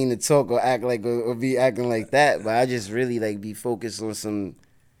don't mean to talk or act like or be acting like that, but I just really like be focused on some.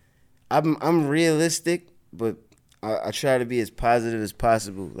 I'm realistic, but I try to be as positive as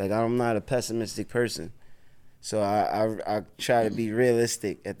possible. Like, I'm not a pessimistic person, so I try to be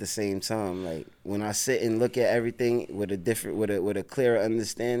realistic at the same time. Like, when I sit and look at everything with a clearer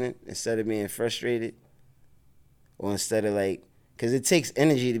understanding instead of being frustrated, or instead of like, because it takes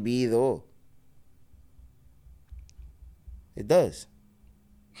energy to be either or. It does.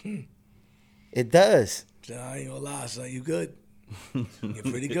 It does. I ain't gonna lie, son. You good? You're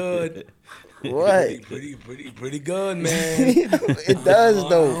pretty good. What? Pretty good, man. It does,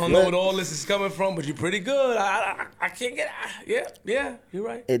 though. I don't know what all this is coming from, but you're pretty good. I can't get. Yeah, you're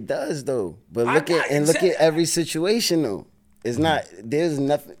right. It does, though. But look at every situation, though. It's not. There's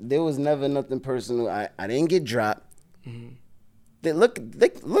nothing. There was never nothing personal. I didn't get dropped. Mm-hmm.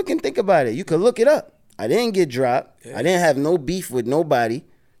 Look and think about it. You could look it up. I didn't get dropped. Yeah. I didn't have no beef with nobody.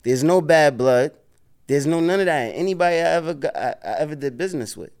 There's no bad blood. There's no none of that. Anybody I ever did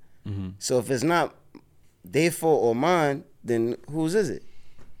business with. Mm-hmm. So if it's not their fault or mine, then whose is it?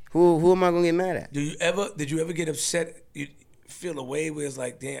 Who am I gonna get mad at? Did you ever get upset feel a way where it's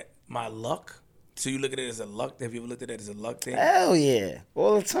like, damn, my luck? So you look at it as a luck? Have you ever looked at it as a luck thing? Hell yeah.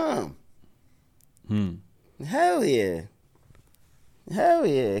 All the time. Hell yeah. Hell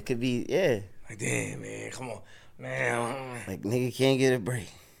yeah. It could be, yeah. Like, damn, man, come on. Man. Like, nigga can't get a break.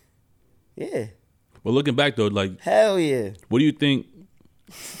 Yeah. Well, looking back, though, like... Hell yeah. What do you think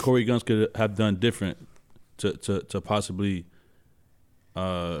Corey Guns could have done different to possibly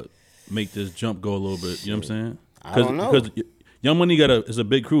make this jump go a little bit? You know what I'm saying? I don't know. Because Young Money is a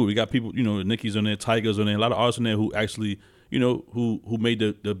big crew. We got people, you know, Nicki's on there, Tiger's on there, a lot of artists on there who actually, you know, who made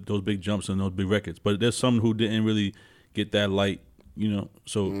those big jumps and those big records. But there's some who didn't really get that light, you know.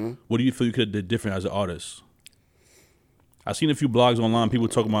 So what do you feel you could have did different as an artist? I've seen a few blogs online, people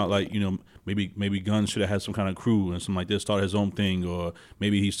talking about, like, you know, maybe Guns should have had some kind of crew and something like this, start his own thing, or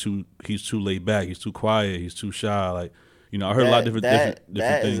maybe he's too laid back, he's too quiet, he's too shy. Like, you know, I heard a lot of different things.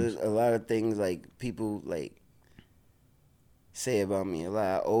 That is a lot of things, like, people, like, say about me a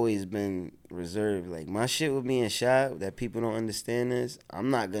lot. I've always been reserved. Like, my shit with being shy that people don't understand is I'm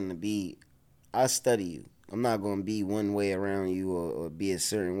not going to be, I study you. I'm not going to be one way around you or be a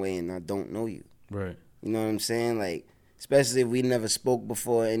certain way and I don't know you. Right. You know what I'm saying? Like, especially if we never spoke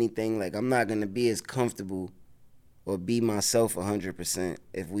before or anything, like, I'm not going to be as comfortable or be myself 100%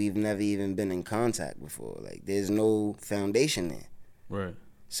 if we've never even been in contact before. Like, there's no foundation there. Right.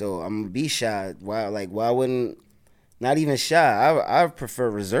 So I'm going to be shy. Why wouldn't, not even shy. I prefer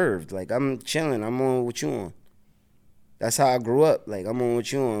reserved. Like, I'm chilling. I'm on what you on. That's how I grew up. Like, I'm on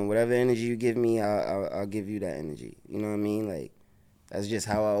what you on. Whatever energy you give me, I'll give you that energy. You know what I mean? Like, that's just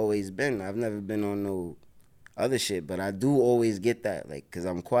how I always been. I've never been on no other shit, but I do always get that, like, because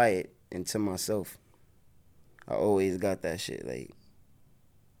I'm quiet and to myself. I always got that shit, like,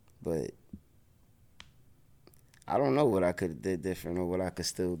 but I don't know what I could have did different or what I could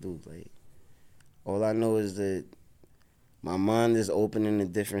still do. Like, all I know is that my mind is opening to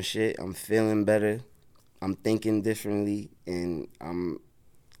different shit. I'm feeling better. I'm thinking differently, and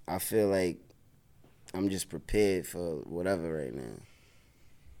I feel like I'm just prepared for whatever right now.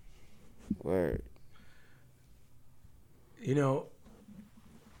 Word. You know,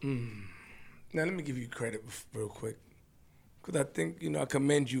 now let me give you credit real quick. Because I think, you know, I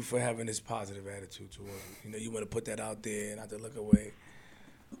commend you for having this positive attitude towards it. You know, you want to put that out there and not to look away.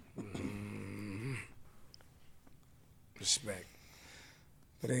 Respect.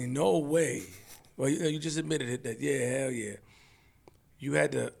 But ain't no way. Well, you know, you just admitted it that, yeah, hell yeah. You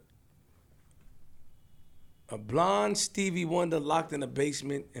had a blonde Stevie Wonder locked in a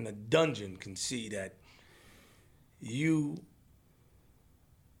basement in a dungeon can see that you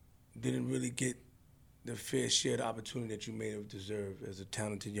didn't really get the fair share of the opportunity that you may have deserved as a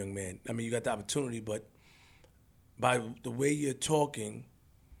talented young man. I mean, you got the opportunity, but by the way you're talking,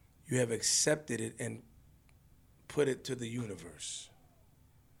 you have accepted it and put it to the universe.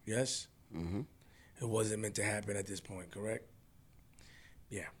 Yes? Mm-hmm. It wasn't meant to happen at this point, correct?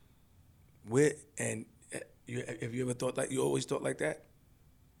 Yeah. Have you ever thought like, you always thought like that?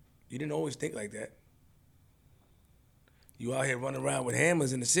 You didn't always think like that. You out here running around with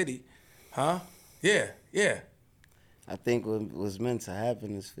hammers in the city, huh? Yeah. I think what was meant to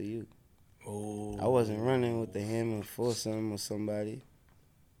happen is for you. Oh. I wasn't running with the hammer for something or somebody.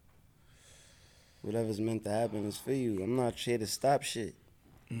 Whatever's meant to happen is for you. I'm not here to stop shit.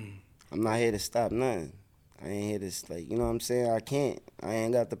 I'm not here to stop nothing. I ain't here to, like, you know what I'm saying? I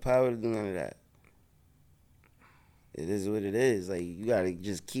ain't got the power to do none of that. It is what it is. Like, you gotta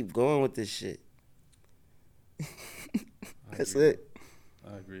just keep going with this shit. That's it.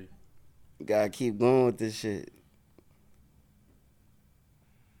 I agree. You gotta keep going with this shit.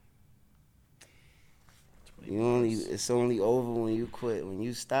 It's only over when you quit. When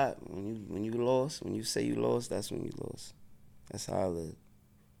you stop, when you lost, when you say you lost, that's when you lost. That's how I live.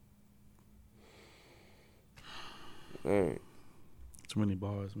 Word. Too many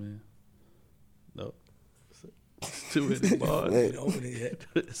bars, man. No. Too many bars. You didn't open it yet.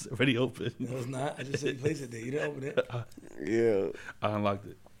 It's already open. No, it's not. I just said place it there. You didn't open it. Yeah. I unlocked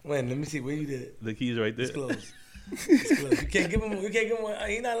it. When? Let me see where you did it. The key's right there. It's closed. It's closed. You can't give him one.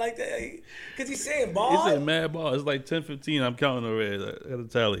 He not like that. Because he's saying bars. He said mad bars. It's like 10:15. I'm counting already. I got to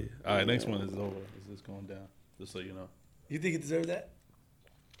tally. All right, next one is over. It's just going down. Just so you know. You think he deserves that?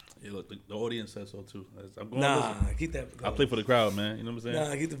 Yeah, look, the audience says so too. I'm going keep that closed. I play for the crowd, man. You know what I'm saying?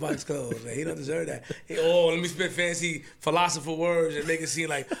 Nah, keep the box closed, man. He don't deserve that. Let me spit fancy philosophical words and make it seem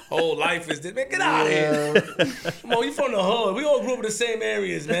like, life is this. Man, get out of here. Come on, you from the hood. We all grew up in the same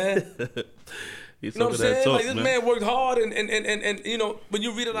areas, man. You know what I'm saying? Talk, like, this man worked hard and you know, when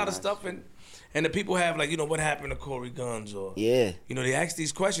you read a lot of stuff and And the people have like, you know, what happened to Corey Guns or Yeah. You know, they ask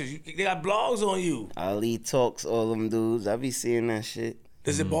these questions. They got blogs on you. Ali Talks, all them dudes. I be seeing that shit.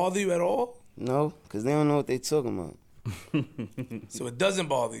 Does it bother you at all? No, because they don't know what they talking about. So it doesn't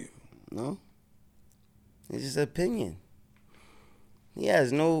bother you? No. It's just opinion. He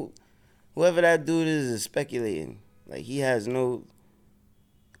has no... Whoever that dude is speculating. Like, he has no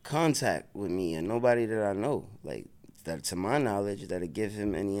contact with me and nobody that I know. Like, that to my knowledge, that'll give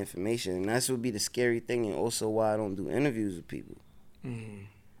him any information. And that's would be the scary thing and also why I don't do interviews with people.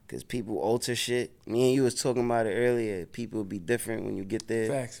 Because people alter shit. Me and you was talking about it earlier. People will be different when you get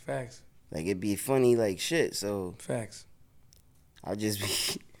there. Facts. Like, it'd be funny like shit, so... Facts. I just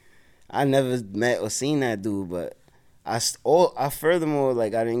be... I never met or seen that dude, but I furthermore,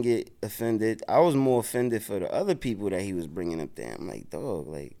 like, I didn't get offended. I was more offended for the other people that he was bringing up there. I'm like, dog,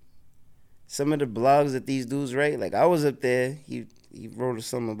 like, some of the blogs that these dudes write, like, I was up there. He wrote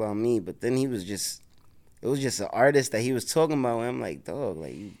something about me, but then he was just... It was just an artist that he was talking about, and I'm like, dog,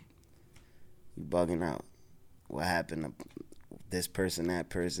 like, you bugging out. What happened to this person, that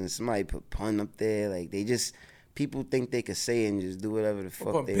person? Somebody put pun up there. Like, they just... People think they could say and just do whatever the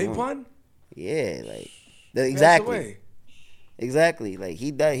fuck they want. Pun? Yeah, like... Exactly. Like,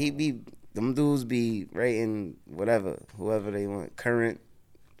 them dudes be writing whatever, whoever they want. Current,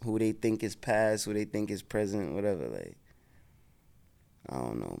 who they think is past, who they think is present, whatever. Like, I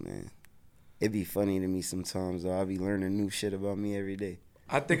don't know, man. It'd be funny to me sometimes, though. I'll be learning new shit about me every day.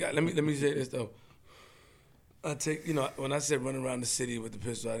 I think, let me say this, though. When I said running around the city with the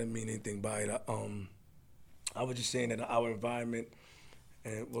pistol, I didn't mean anything by it. I was just saying that our environment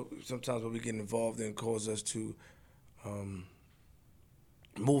and sometimes what we get involved in cause us to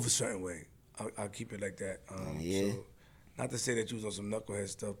move a certain way. I'll keep it like that. So, not to say that you was on some knucklehead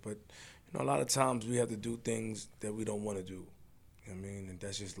stuff, but you know, a lot of times we have to do things that we don't want to do. You know what I mean? And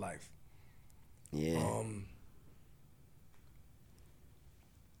that's just life. Yeah.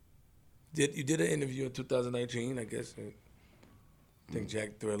 You did an interview in 2019, I guess. I think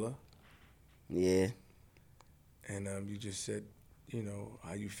Jack Thriller. Yeah. And you just said, you know,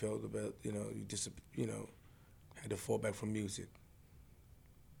 how you felt about, you know, you just, you know, had to fall back from music.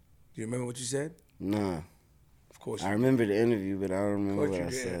 Do you remember what you said? Nah. Of course. I remember the interview, but I don't remember what I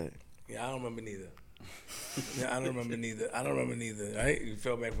said. Yeah, I don't remember neither. I don't remember neither. Right? You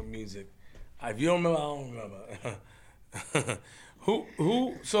fell back from music. If you don't remember, I don't remember.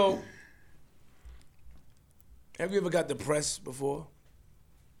 So, have you ever got depressed before?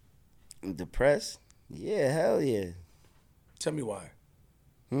 Depressed? Yeah, hell yeah. Tell me why.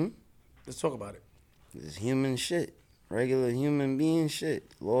 Let's talk about it. It's human shit. Regular human being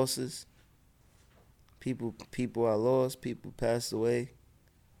shit. Losses. People I lost. People passed away.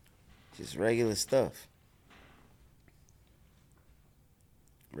 Just regular stuff.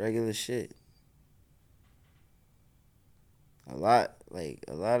 Regular shit. A lot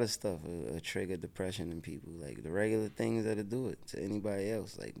of stuff will trigger depression in people. Like, the regular things that'll do it to anybody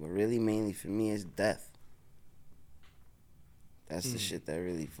else. Like, but really, mainly for me, it's death. That's the shit that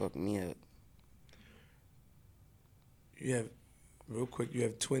really fucked me up. You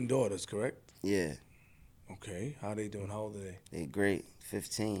have twin daughters, correct? Yeah. Okay. How they doing? How old are they? They great.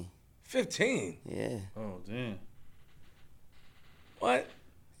 15. 15? Yeah. Oh, damn. What?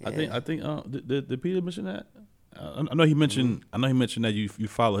 Yeah. I think did Peter mention that? I know he mentioned that you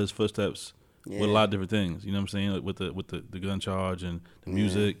follow his footsteps with a lot of different things. You know what I'm saying? Like with the gun charge and the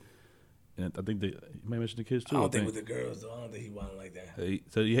music. And I think you might mention the kids too. I don't think with the girls though. I don't think he wanted like that.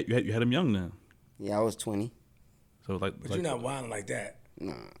 So you had him young then. Yeah, I was 20. So but you're not wilding like that.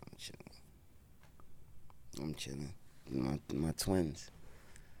 Nah, I'm chilling. My twins.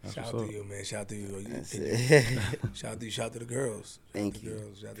 Shout out to you, man. Shout out to you. That's it. Shout out to the girls. Thank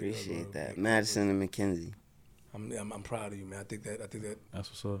you. Appreciate that. Madison and Mackenzie. I'm proud of you, man. I think that that's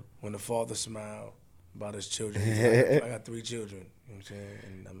what's up. When the father smile about his children, I got 3 children. You know what I'm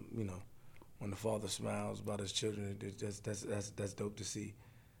saying? And you know, when the father smiles about his children, that's dope to see.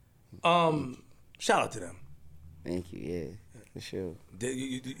 Shout out to them. Thank you. Yeah, for sure.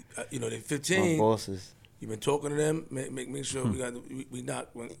 They're 15. My bosses. You been talking to them? Make sure we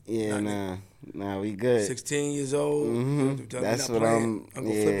not. Nah, we good. 16 years old. Mm-hmm. That's what I'm.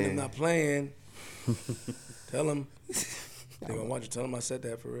 Uncle Flippin' is not playing. Tell them. They gonna watch you. Tell them I said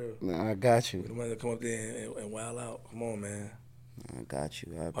that for real. Nah, I got you. The ones that come up there and wild out. Come on, man. I got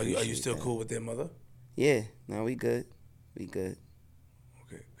you. Are you still cool with their mother? Yeah. No, we good. We good.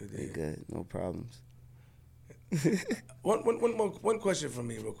 Okay, good. We good. No problems. One question from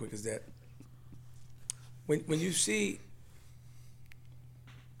me real quick is that when you see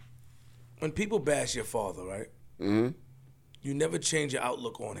when people bash your father, right? Mm-hmm. You never change your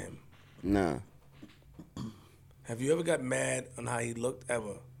outlook on him, Nah. Have you ever got mad on how he looked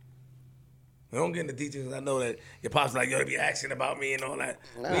ever? We don't get into details 'cause I know that your pops like, yo, they be asking about me and all that.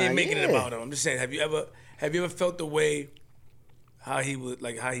 We ain't making it about him. I'm just saying, have you ever felt the way how he would,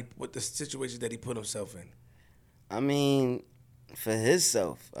 like what the situations that he put himself in? I mean, for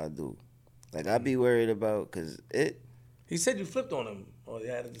himself, I do. Like, I be worried about, because He said you flipped on him. Oh, they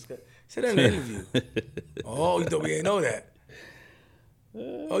had a discussion. He said that in the interview. Oh, you thought we ain't know that?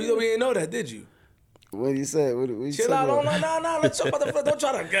 Oh, you thought we ain't know that, did you? What you say? What you Chill out, no. Let's talk about the flip. Don't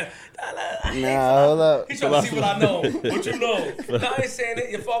try to. Nah, hold up. He trying to see what I know. What you know? No, I ain't saying it.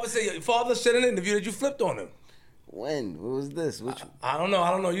 Your father said in an interview that you flipped on him. When? What was this? I don't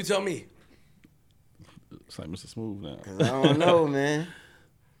know. You tell me. It's like Mr. Smooth now. Cause I don't know, man.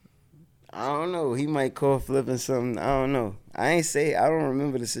 I don't know. He might call flipping something. I don't know. I don't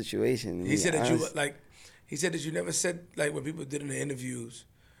remember the situation. He said that he said that you never said, like, when people did in the interviews.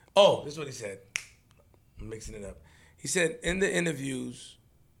 Oh, this is what he said. I'm mixing it up. He said in the interviews,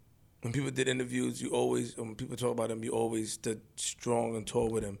 when people did interviews, when people talk about him, you always stood strong and tall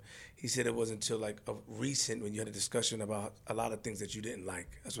with him. He said it wasn't until like a recent when you had a discussion about a lot of things that you didn't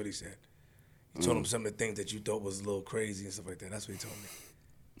like. That's what he said. You told him some of the things that you thought was a little crazy and stuff like that. That's what he told me.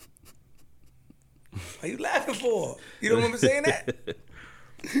 What are you laughing for? You don't remember saying that?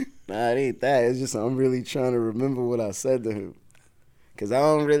 Nah, it ain't that. It's just I'm really trying to remember what I said to him. Cause I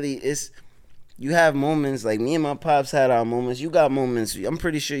don't really. You have moments, like me and my pops had our moments. You got moments. I'm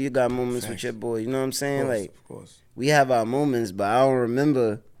pretty sure you got moments with your boy. You know what I'm saying? Of course. We have our moments, but I don't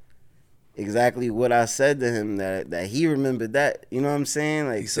remember exactly what I said to him that he remembered that. You know what I'm saying?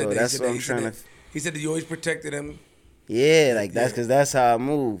 Like, that's what I'm trying to. He said that you always protected him. Yeah, like that's because that's how I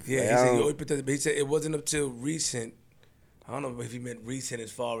move. Yeah, like, he said you always protected, but he said it wasn't until recent. I don't know if he meant recent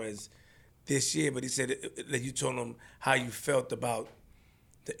as far as this year, but he said that you told him how you felt about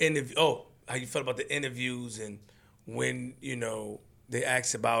the interview. Oh, how you felt about the interviews and when, you know, they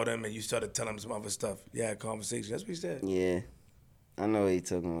asked about him and you started telling him some other stuff. Yeah, conversation. That's what he said. Yeah. I know what you're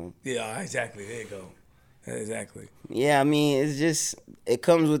talking about. Yeah, exactly. There you go. Exactly. Yeah, I mean, it's just, it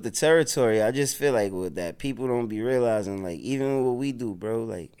comes with the territory. I just feel like with that, people don't be realizing, like, even what we do, bro,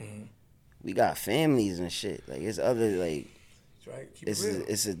 like, we got families and shit. Like, it's other, like, that's right.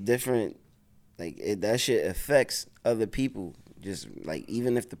 It's a different, like, that shit affects other people. Just, like,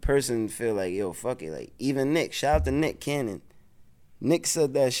 even if the person feel like, yo, fuck it. Like, even Nick, shout out to Nick Cannon. Nick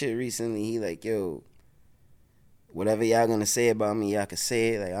said that shit recently. He like, yo, whatever y'all gonna say about me, y'all can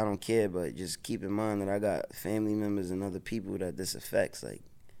say it. Like, I don't care, but just keep in mind that I got family members and other people that this affects. Like,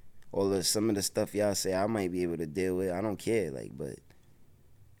 some of the stuff y'all say I might be able to deal with. I don't care, like, but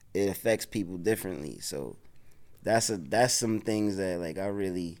it affects people differently. So that's some things that, like,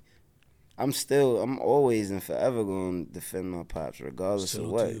 I'm always and forever going to defend my pops, regardless of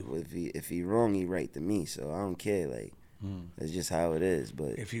what. If he wrong, he right to me. So I don't care. Like, that's just how it is.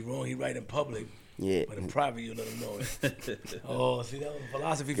 But if he wrong, he right in public. Yeah. But in private, you let him know it. Oh, see, that was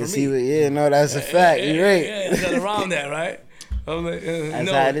philosophy for me. That's a fact. You're right. Yeah, nothing around that, right? I'm like, that's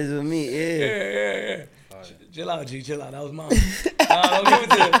how it is with me. Yeah. Chill out, G. Chill out. That was mine. Don't give it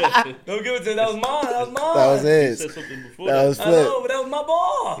to him. Don't give it to him. That was mine. That was his. He said something before that was Flip. I know, but that was my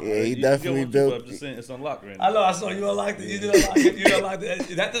ball. Yeah, he definitely built. I'm just saying it's unlocked right now. I know. I saw you unlocked it. You did unlock it. You unlocked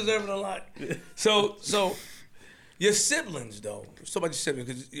it. That deserves an unlock. So your siblings, though. Let's talk about your siblings,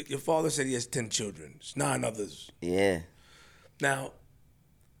 because your father said he has 10 children. It's 9 others. Yeah. Now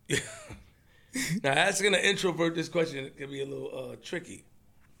asking an introvert this question can be a little tricky.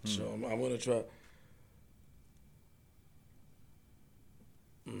 So I want to try.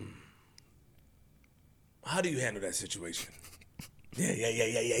 How do you handle that situation? Yeah.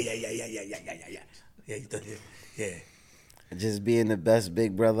 Yeah. Just being the best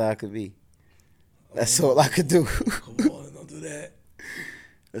big brother I could be. That's all I could do. Come on, don't do that.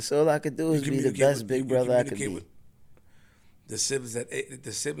 That's all I could do is be the best big brother I could be. With the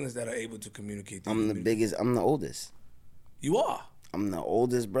siblings that are able to communicate. I'm the oldest. You are. I'm the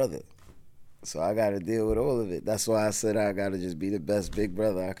oldest brother. So I got to deal with all of it. That's why I said I got to just be the best big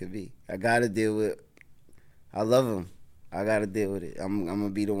brother I could be. I got to deal with. I love them. I got to deal with it. I'm going to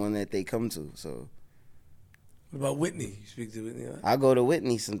be the one that they come to. So. What about Whitney? You speak to Whitney? Huh? I go to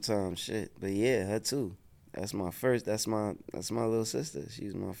Whitney sometimes, shit. But yeah, her too. That's my first. That's my little sister.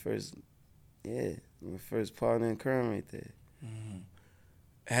 She's my first. Yeah, my first partner in crime right there. Mm-hmm.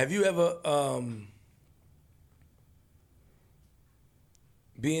 Have you ever,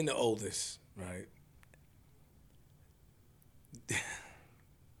 being the oldest, right?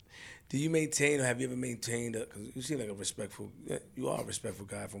 Do you maintain, or have you ever maintained? Because you seem like you are a respectful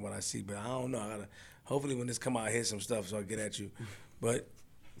guy from what I see. But I don't know. Hopefully when this come out, I hear some stuff, so I get at you. But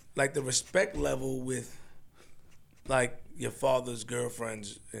like the respect level with like your father's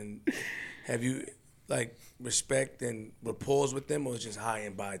girlfriends, and have you like respect and rapport with them, or it's just high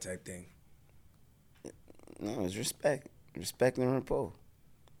and by type thing? No, it's respect and rapport.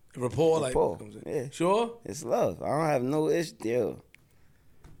 Rapport, like, yeah. Sure? It's love. I don't have no issue. Yo.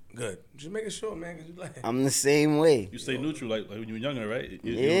 Good. Just making sure, man, because you like. I'm the same way. You stay neutral like when you were younger, right?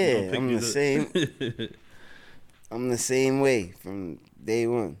 I'm the same. I'm the same way from day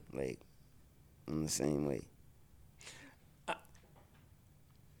one. Like, I'm the same way.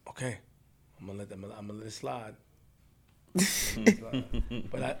 Okay. I'm gonna let it slide.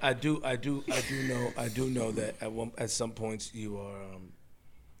 But I do know that at some points you are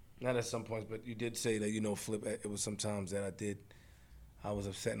not at some points, but you did say that Flip. It was sometimes that I was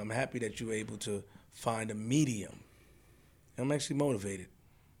upset, and I'm happy that you were able to find a medium. And I'm actually motivated,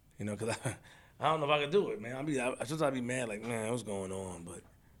 because I don't know if I could do it, man. Sometimes I'd be mad, like, man, what's going on? But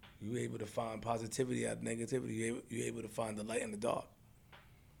you were able to find positivity out of negativity. You were able to find the light in the dark.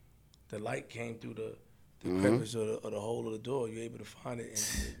 The light came through the crevice or the hole of the door. You're able to find it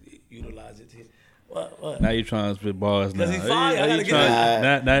and utilize it. What? Now you're trying to spit bars now. Because he fired. I gotta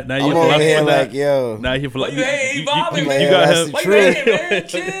get now you're over here like, yo. Now you're he vibing, man. You got him. That's the truth.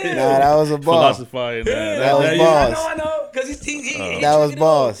 Chill. Nah, that was a boss. Philosophizing. That was boss. I know. Because he that was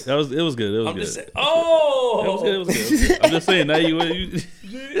boss. It was good. It was I'm good. just saying. Oh. It was good. I'm just saying. Now you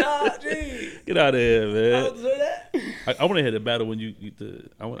get out of here, man. I want to hear the battle when you get the.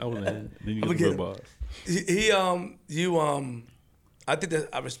 I want to hear. Then you get the real bars. I think that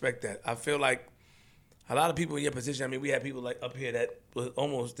I respect that. I feel like a lot of people in your position. I mean, we have people like up here that was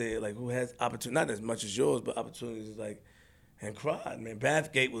almost there, like who has opportunity, not as much as yours, but opportunities like and cried. Man,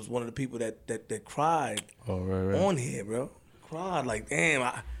 Bathgate was one of the people that cried on here, bro. Cried like, damn,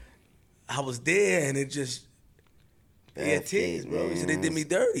 I was there, and it just tears, bro. He said they did me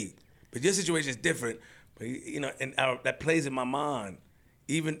dirty, but your situation is different. But and that plays in my mind.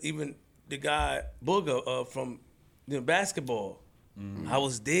 Even the guy Booger from basketball. I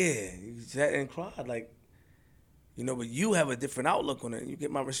was there. He sat and cried like, but you have a different outlook on it, and you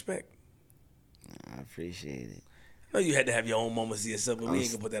get my respect. I appreciate it. I know you had to have your own moments to yourself, but we ain't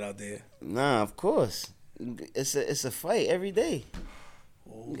gonna put that out there. Nah, of course. It's a fight every day.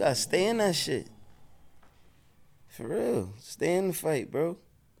 You gotta stay in that shit. For real. Stay in the fight, bro.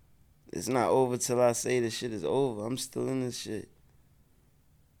 It's not over till I say this shit is over. I'm still in this shit.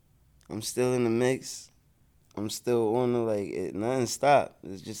 I'm still in the mix. I'm still on the nothing stop.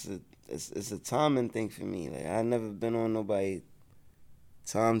 It's just it's a timing thing for me. Like I never been on nobody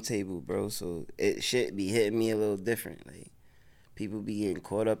timetable, bro. So it shit be hitting me a little different. Like people be getting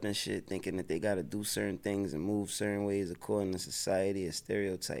caught up in shit, thinking that they gotta do certain things and move certain ways according to society or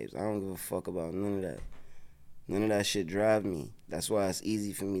stereotypes. I don't give a fuck about none of that. None of that shit drive me. That's why it's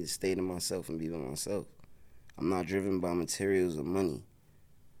easy for me to stay to myself and be by myself. I'm not driven by materials or money.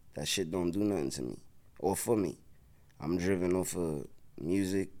 That shit don't do nothing to me or for me. I'm driven off of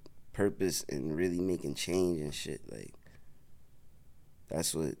music, purpose, and really making change and shit. Like,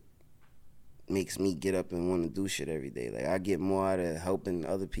 that's what makes me get up and want to do shit every day. Like, I get more out of helping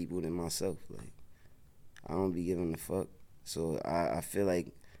other people than myself. Like, I don't be giving a fuck. So I feel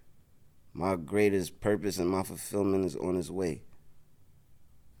like my greatest purpose and my fulfillment is on its way.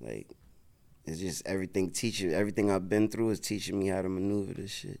 Like, it's just everything I've been through is teaching me how to maneuver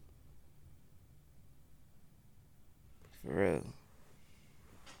this shit. For real.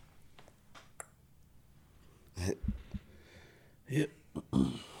 Yep.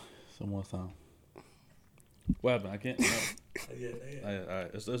 Some more time. What happened? I can't. No. Yeah. All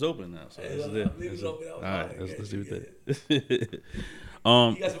right. It's open now. So this is it. Leave it open. All right. Let's leave it there.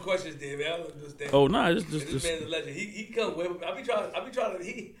 You got some questions, there, man. Oh no, this man's a legend. He come with. I be trying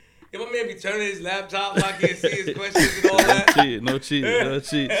to. If my man be turning his laptop, I can't see his questions and all that. No cheat. Yeah,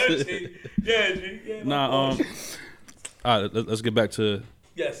 G. Nah. All right. Let's get back to.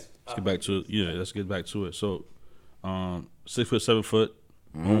 Yes. Let's get back to. Yeah. Let's get back to it. So, 6 foot, 7 foot.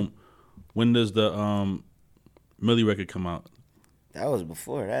 When does the Millie record come out? That was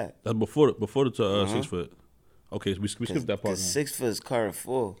before that. That's before the 6 foot. Okay, so we skipped that part. 6 foot is Carter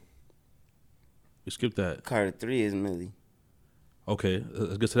 4. We skipped that. Carter 3 is Millie. Okay,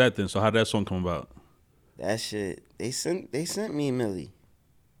 let's get to that then. So how did that song come about? That shit, they sent me Millie.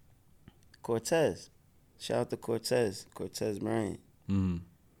 Cortez. Shout out to Cortez Bryant.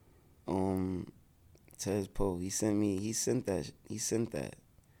 Tez Poe. He sent that.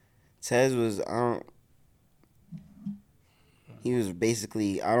 Tez was, he was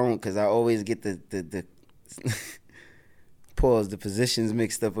basically, cause I always get the pause, the positions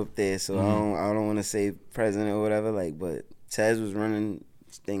mixed up there, so I don't want to say president or whatever, but Tez was running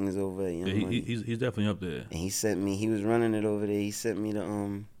things over at Young Yeah, Money. he's definitely up there. And he sent me. He was running it over there. He sent me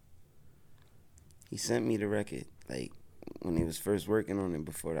the He sent me the record like when he was first working on it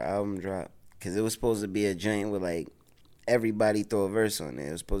before the album dropped. Cause it was supposed to be a joint with like everybody throw a verse on it.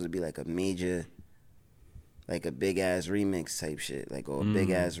 It was supposed to be like a major, like a big ass remix type shit, like or a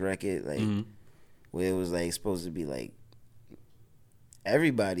big ass record, like where it was like supposed to be like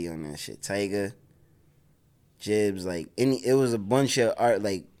everybody on that shit. Tyga, Jibs, like it was a bunch of art.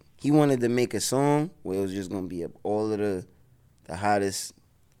 Like he wanted to make a song where it was just gonna be all of the hottest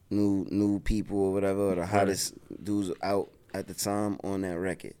new people or whatever, or the hottest dudes out at the time on that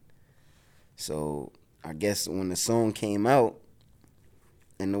record. So I guess when the song came out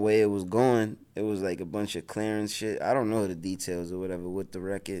and the way it was going, it was like a bunch of clearance shit. I don't know the details or whatever with the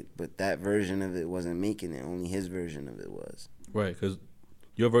record, but that version of it wasn't making it. Only his version of it was. Right, because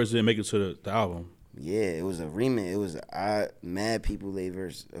your verse didn't make it to the album. Yeah, it was a remix. It was mad people laid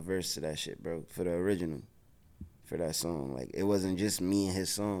a verse to that shit, bro, for the original, for that song. Like it wasn't just me and his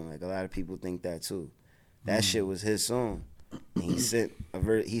song. Like a lot of people think that too. That shit was his song. And he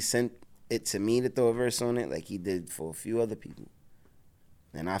sent it to me to throw a verse on it, like he did for a few other people.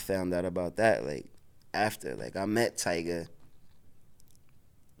 And I found out about that like after. Like I met Tyga.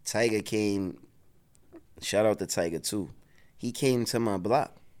 Tyga came. Shout out to Tyga too. He came to my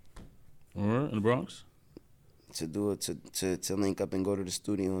block. All right, in the Bronx. To do it, to link up and go to the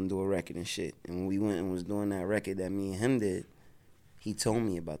studio and do a record and shit. And when we went and was doing that record that me and him did, he told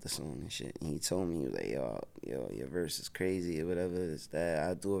me about the song and shit. And he told me, he was like, yo, your verse is crazy or whatever. It's that.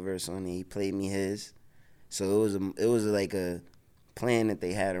 I'll do a verse on it. He played me his. So it was like a plan that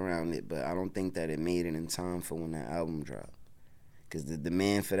they had around it, but I don't think that it made it in time for when that album dropped. Because the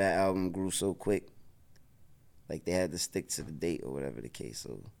demand for that album grew so quick. Like they had to stick to the date or whatever the case.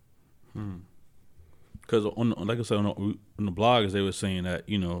 So. Because like I said, on the blogs, they were saying that,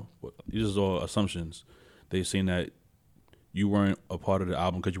 you know, these is all assumptions. They saying that you weren't a part of the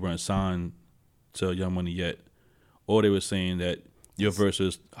album because you weren't signed to Young Money yet. Or they were saying that your verse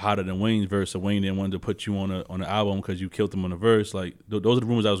is hotter than Wayne's verse, so Wayne didn't want to put you on the album because you killed him on the verse. Like, those are the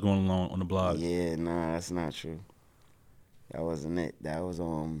rumors that was going along on the blog. Yeah, nah, that's not true. That wasn't it. That was,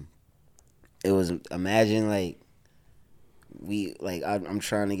 it was, imagine, like, I'm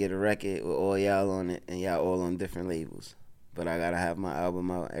trying to get a record with all y'all on it, and y'all all on different labels. But I gotta have my album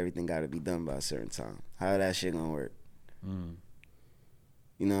out. Everything gotta be done by a certain time. How that shit gonna work?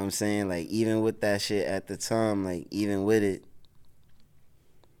 You know what I'm saying? Like, even with that shit at the time, like, even with it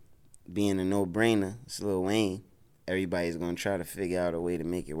being a no-brainer, it's Lil Wayne, everybody's gonna try to figure out a way to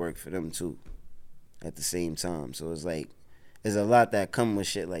make it work for them, too, at the same time. So it's like, there's a lot that come with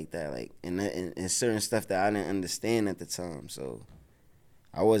shit like that, like, and certain stuff that I didn't understand at the time. So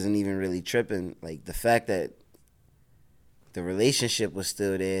I wasn't even really tripping. Like, the fact that the relationship was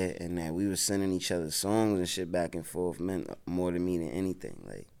still there and that we were sending each other songs and shit back and forth meant more to me than anything.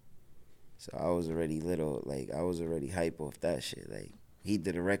 Like, so I was already I was already hype off that shit. Like, he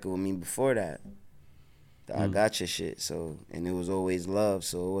did a record with me before that. I got your shit. So, and it was always love.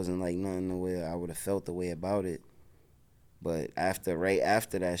 So it wasn't like nothing the way I would have felt the way about it. But right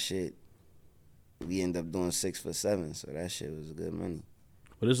after that shit, we ended up doing 6 for 7. So that shit was good money.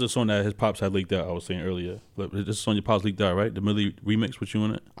 But this is a song that his pops had leaked out, I was saying earlier. But this is a song your pops leaked out, right? The Millie remix with you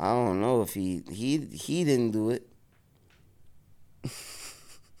on it? I don't know if he didn't do it.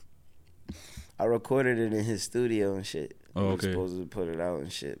 I recorded it in his studio and shit. Oh, okay. I was supposed to put it out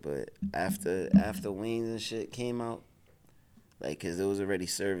and shit. But after Wayne's and shit came out, like, because it was already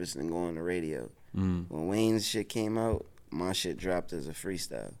serviced and going on the radio. When Wayne's shit came out, my shit dropped as a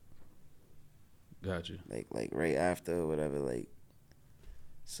freestyle. Gotcha. Like right after or whatever, like.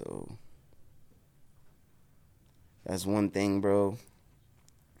 So that's one thing, bro.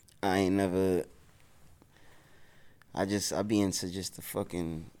 I be into just the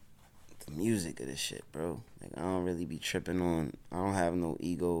music of this shit, bro. Like, I don't really be tripping on, I don't have no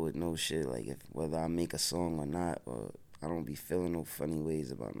ego with no shit, like, whether I make a song or not, or I don't be feeling no funny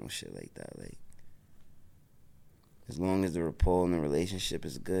ways about no shit like that. Like, as long as the rapport and the relationship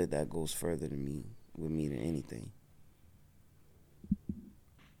is good, that goes further with me than anything.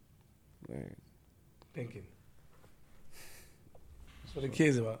 Word. Thinking. That's what the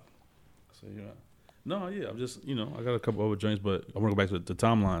kids about. So, you know. No, yeah, I'm just, you know, I got a couple other joints, but I want to go back to the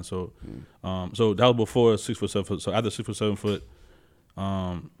timeline. So, so that was before 6 foot 7 foot. So after 6 foot 7 foot,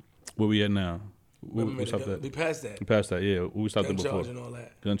 where we at now? We passed that. We passed that, yeah. We stopped Gun it before. charge and all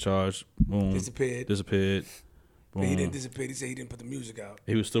that. Gun charge, boom. Disappeared. Boom. But he didn't disappear. He said he didn't put the music out.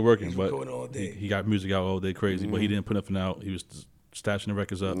 He was still working, He was but recording all day. he got music out all day crazy, but he didn't put nothing out. He was stashing the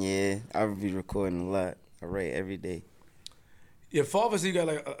records up. Yeah, I be recording a lot. I write every day. Your father said you got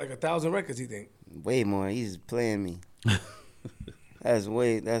like 1,000 records, he think? Way more. He's playing me. I got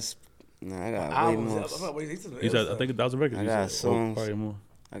way more. He said, I think 1,000 records. I got songs. Probably more.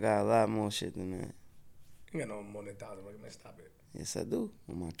 I got a lot more shit than that. You got no more than 1,000 records, man. Stop it. Yes, I do.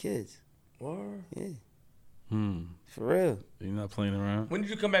 With my kids. Word? Yeah. For real. You're not playing around. When did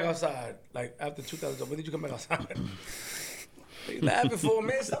you come back outside? Like after 2000, when did you come back outside? You laughing for,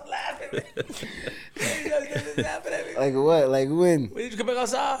 man? Stop laughing, man. You laughing at me. Like what? Like when? When did you come back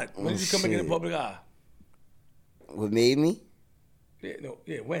outside? When did you come back in the public eye? What made me?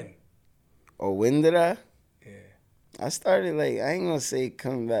 When? Or when did I? Yeah. I started like, I ain't gonna say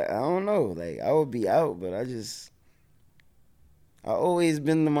come back. I don't know. Like I would be out, but I always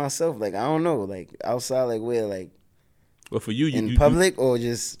been to myself. Like I don't know. Like outside, like where, like. But for you, in public or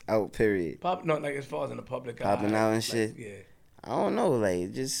just out? Period. No, like as far as in the public. Popping out and shit. Yeah. I don't know.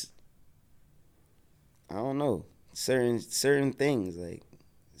 Like just. I don't know. Certain things, like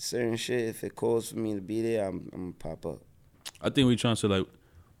certain shit. If it calls for me to be there, I'm gonna pop up. I think we trying to say like,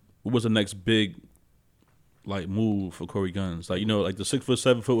 what was the next big, like move for Corey Gunz? Like like the 6 foot,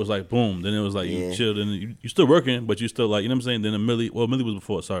 7 foot was like boom. Then it was like you chilled and you still working, but you still like what I'm saying. Then Millie was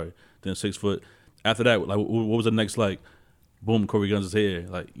before. Sorry. Then 6 foot. After that, like what was the next like, boom? Corey Gunz is here.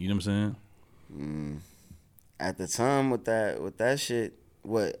 Like what I'm saying. At the time with that shit.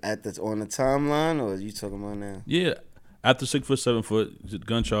 What on the timeline or are you talking about now? Yeah, after 6 foot, 7 foot,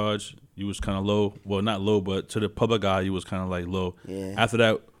 gun charge, you was kind of low. Well, not low, but to the public eye, you was kind of like low. Yeah. After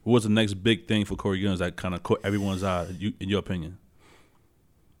that, what was the next big thing for Corey Gunz that kind of caught everyone's eye? In your opinion?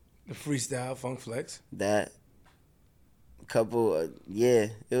 The freestyle, Funk Flex. That couple,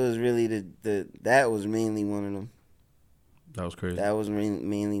 it was really that was mainly one of them. That was crazy. That was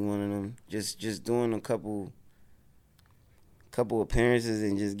mainly one of them. Just doing a couple appearances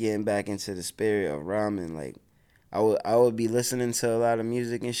and just getting back into the spirit of rhyming. Like I would be listening to a lot of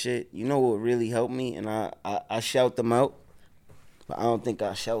music and shit. You know what really helped me? And I shout them out, but I don't think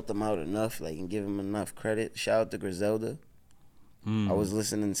I shout them out enough, like, and give them enough credit. Shout out to Griselda. I was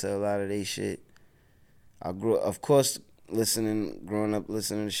listening to a lot of they shit. I grew, of course, growing up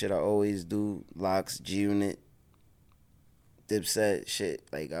listening to shit I always do. Lox, G-Unit, Dipset, shit.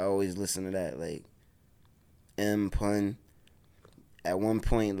 Like I always listen to that. Like Pun. At one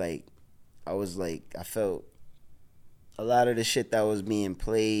point, like, I felt a lot of the shit that was being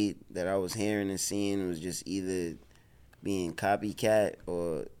played, that I was hearing and seeing, was just either being copycat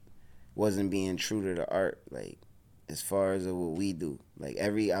or wasn't being true to the art, like, as far as what we do. Like,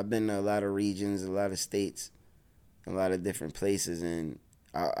 I've been to a lot of regions, a lot of states, a lot of different places, and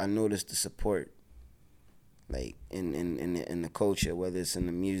I noticed the support, like, in the culture, whether it's in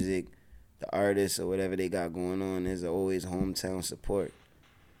the music, the artists or whatever they got going on. There's always hometown support.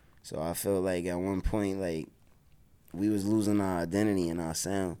 So I feel like at one point, like, we was losing our identity and our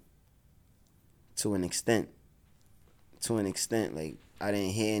sound to an extent. Like, I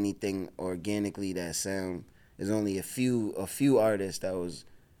didn't hear anything organically that sound. There's only a few artists that was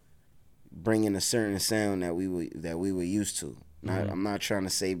bringing a certain sound that we were used to. I'm not trying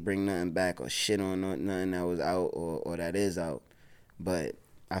to say bring nothing back or shit on nothing that was out or that is out, but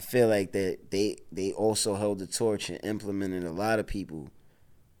I feel like that they also held the torch and implemented a lot of people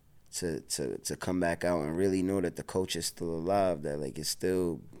to come back out and really know that the culture's still alive, that like it's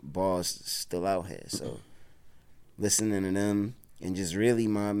still bars still out here. So listening to them and just really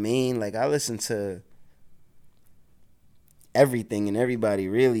my main, like, I listen to everything and everybody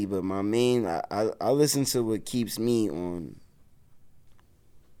really, but my main, I listen to what keeps me on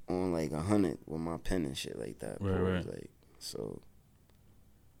like 100 with my pen and shit like that. Right. Like, so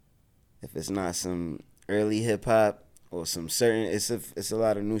if it's not some early hip hop or some certain, it's a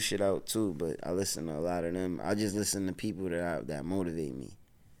lot of new shit out too. But I listen to a lot of them. I just listen to people that motivate me.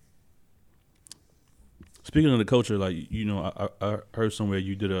 Speaking of the culture, like, I heard somewhere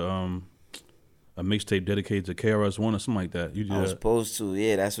you did a mixtape dedicated to KRS-One or something like that. You did. I was supposed to.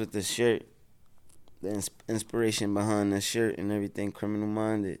 Yeah, that's what the shirt, the inspiration behind the shirt and everything, Criminal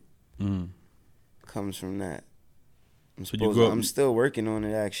Minded, comes from that. I'm still working on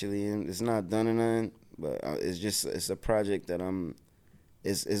it, actually, and it's not done or nothing, but it's a project that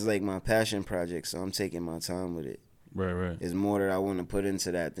it's like my passion project, so I'm taking my time with it. Right. It's more that I want to put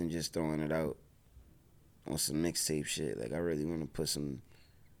into that than just throwing it out on some mixtape shit. Like, I really want to put some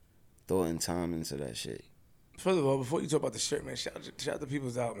thought and time into that shit. First of all, before you talk about the shirt, man, shout the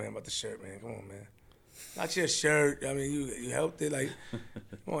people's out, man, about the shirt, man. Come on, man. Not your shirt. I mean, you helped it. Like,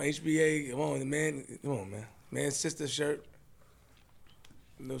 come on, HBA. Come on, man. Come on, man. Man, sister shirt.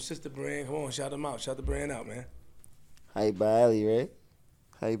 Little sister brand. Come on, shout them out. Shout the brand out, man. Hype by Ali, right?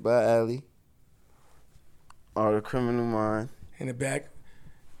 Hype by Ali. All the Criminal Mind. in the back.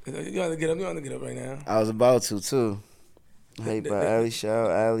 You have to get up. You have to get up right now. I was about to too. Hype by Ali.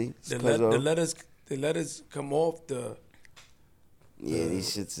 Shout out Ali. The letters come off the. Yeah,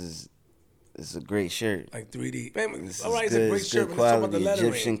 these shits is. It's a great shirt. Like 3D. Man, this all right, it's a great shirt. Good quality.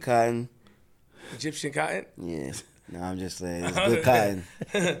 Egyptian cotton. Egyptian cotton? Yeah. No, I'm just saying it's good cotton.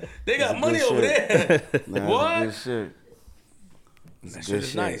 They got money over there. What? It's a good shirt. That shirt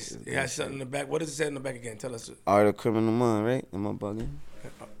is nice. It has something in the back. What does it say in the back again? Tell us. Art of Criminal Mind, right? Am I bugging?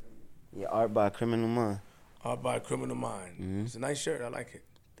 Yeah, Art by Criminal Mind. Art by Criminal Mind. Mm-hmm. It's a nice shirt. I like it.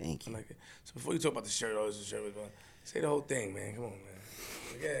 Thank you. I like it. So before you talk about the shirt, oh, it's a shirt. Say the whole thing, man. Come on, man.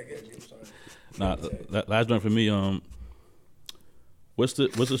 Yeah, I'm sorry. Nah, last one for me. What's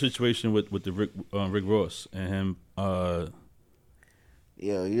the situation with the Rick Ross and him?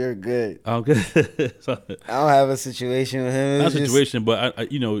 Yo, you're good. I'm good. I don't have a situation with him. Not a situation, but I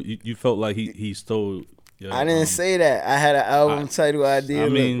you felt like he stole. I didn't say that. I had an album title idea. I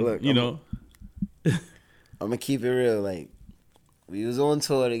mean, look, I'm gonna keep it real. Like, we was on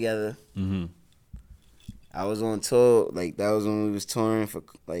tour together. Mm-hmm. I was on tour. Like, that was when we was touring for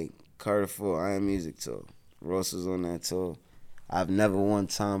like Carter 4 Iron Music tour. Ross was on that tour. I've never one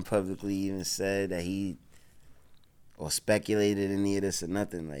time publicly even said that he or speculated any of this or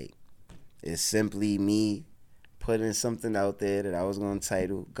nothing. Like, it's simply me putting something out there that I was going to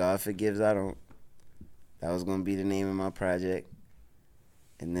title God Forgives I Don't. That was going to be the name of my project.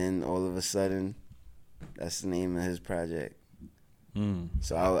 And then all of a sudden, that's the name of his project.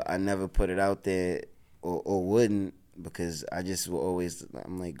 So I never put it out there or wouldn't, because I just will always,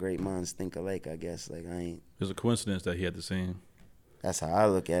 I'm like, great minds think alike, I guess. Like, I ain't. It's a coincidence that he had the same. That's how I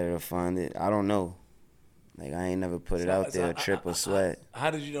look at it or find it. I don't know. Like, I ain't never put it out there, trip or sweat. How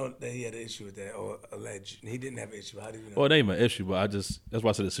did you know that he had an issue with that, or alleged? He didn't have an issue. How did you know? Well, it ain't an issue, but that's why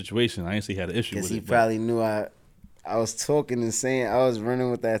I said the situation. I didn't say he had an issue with it. Because he probably knew I was talking and saying, I was running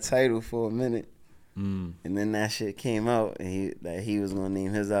with that title for a minute. And then that shit came out, and he was going to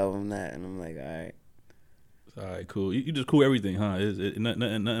name his album that. And I'm like, all right. All right, cool. You just cool everything, huh?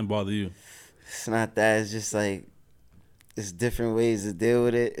 Nothing bother you? It's not that. It's just like, it's different ways to deal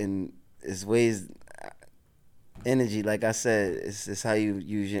with it, and it's ways, energy, like I said, it's how you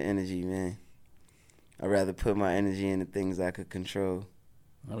use your energy, man. I'd rather put my energy into things I could control.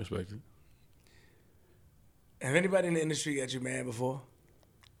 I respect it. Have anybody in the industry got you mad before?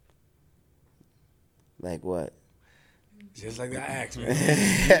 Like what? Just like that asked,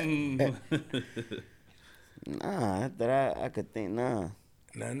 man. Nah, that I could think, nah.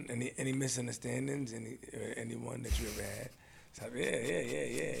 None? Any misunderstandings? Anyone that you ever had? So,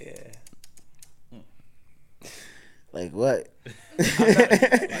 yeah. Like what? Just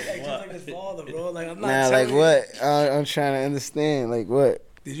like his father, bro. Like, I'm not. Nah, like what? I'm trying to understand. Like what?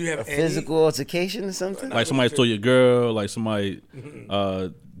 Did you have a physical altercation or something? Like somebody stole your girl. Like somebody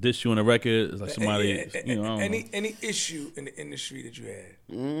dissed you on a record. Like somebody, Any issue in the industry that you had?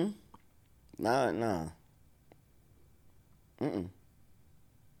 Nah.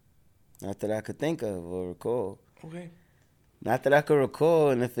 Not that I could think of or recall. Okay. Not that I could recall,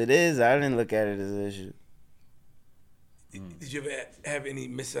 and if it is, I didn't look at it as an issue. Did you ever have any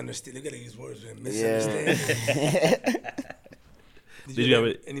misunderstanding? Look at these words, man. Misunderstanding. Yeah. Did you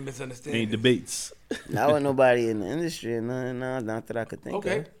have any misunderstanding? Any debates? Not with nobody in the industry or nothing. No, not that I could think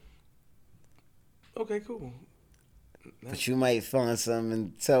of. Okay, cool. But you might find something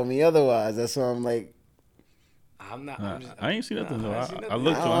and tell me otherwise. That's why I'm like, I'm not. I ain't see nothing though. I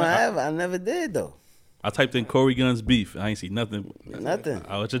looked. I never did though. I typed in Corey Guns beef. I ain't see nothing. Nothing.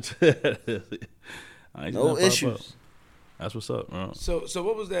 I just. No issues. That's what's up, bro. So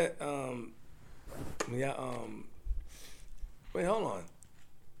what was that? Wait, hold on.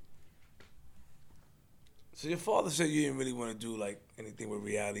 So your father said you didn't really want to do like anything with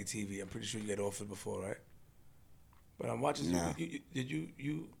reality TV. I'm pretty sure you got offered before, right? But I'm watching. No. Did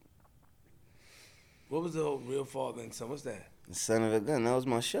you? What was the whole Real Father and Son? What's that? The Son of a Gun. That was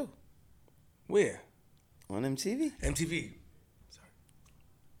my show. Where? On MTV. MTV.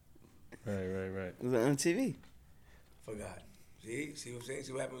 Sorry. Right. It was on MTV. Forgot. See what I'm saying?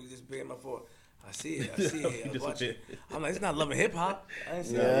 See what happened when you just paid my phone? I see it. I was watching. I'm like, it's not Love and Hip Hop. I didn't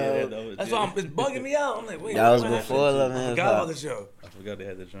see that. That's why it's bugging me out. I'm like, wait. That was before Love and Hip Hop. I forgot about the show. I forgot they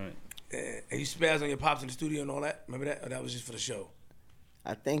had the joint. And you spazzed on your pops in the studio and all that? Remember that? Or that was just for the show?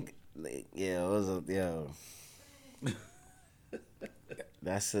 I think, it was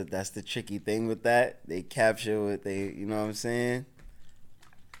That's the tricky thing with that. They capture what you know what I'm saying?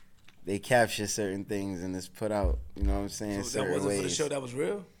 They capture certain things and it's put out, you know what I'm saying? So that wasn't for the show, that was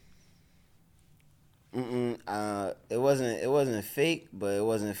real? It wasn't fake, but it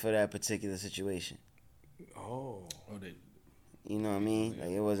wasn't for that particular situation. Oh. You know what I mean?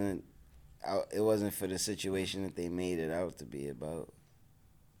 Like it wasn't for the situation that they made it out to be about.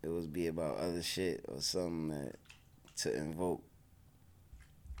 It was be about other shit or something that to invoke.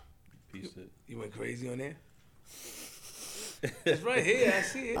 You went crazy on there? It's right here. I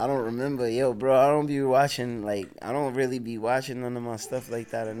see it. I don't remember. Yo, bro, I don't be watching, like, I don't really be watching none of my stuff like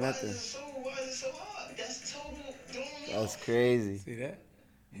that or nothing. Why is it so hard? That's total going on. That's crazy. See that?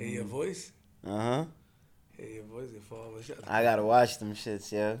 Hear your voice? Uh-huh. Hear your voice. Your fall. I gotta watch them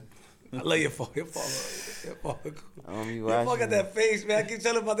shits, yo. I love your fall. Your fall. I don't be Your fall watching got that face, man. I keep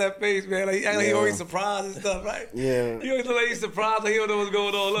telling about that face, man. Like, he act like he always surprised and stuff, right? Yeah. He always look like he's surprised. Like he don't know what's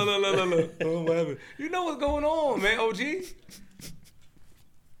going on. Look. Oh, what happened? You know what's going on, man, OG.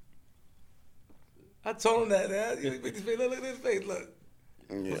 I told him that, man. Look at this face, look.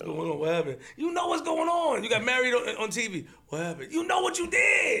 What's going on? What happened? You know what's going on. You got married on TV. What happened? You know what you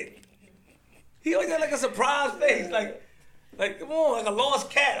did. He always got like a surprise face, like come on, like a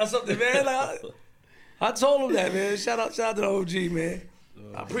lost cat or something, man. Like, I told him that, man. Shout out to the OG, man.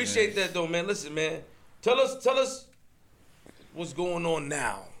 I appreciate that though, man. Listen, man. Tell us what's going on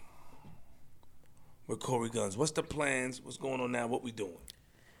now with Corey Gunz. What's the plans? What's going on now? What we doing?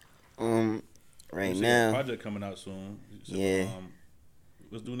 Right now. Project coming out soon. So, yeah.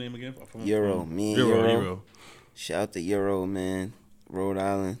 What's the new name again? Euro. Me and Euro. Shout out to Euro, man. Rhode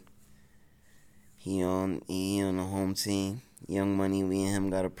Island. He on the home team. Young Money, we and him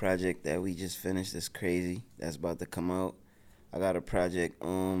got a project that we just finished that's crazy. That's about to come out. I got a project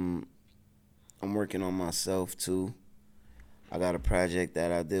I'm working on myself too. I got a project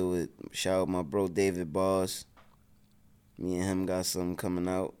that I did with shout out my bro David Boss. Me and him got something coming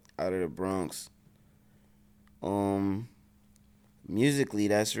out of the Bronx. Musically,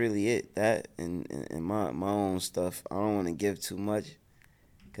 that's really it. That and my own stuff. I don't want to give too much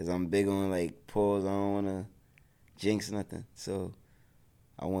because I'm big on like pause. I don't want to jinx nothing. So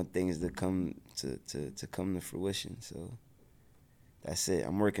I want things to come to come to fruition. So that's it.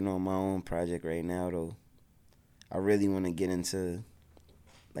 I'm working on my own project right now though. I really want to get into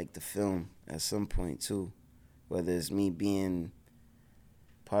like the film at some point too, whether it's me being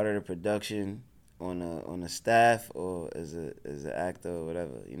part of the production on a staff or as an actor or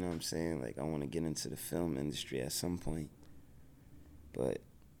whatever, you know what I'm saying? Like I want to get into the film industry at some point. But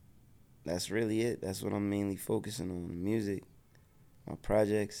that's really it. That's what I'm mainly focusing on, music, my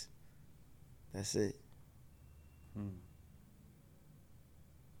projects. That's it.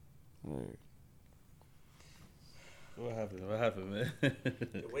 Word. What happened, man?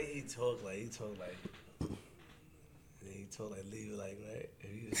 The way he talk like leave like right,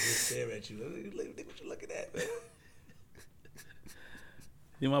 and he just stare at you. What you looking at, man?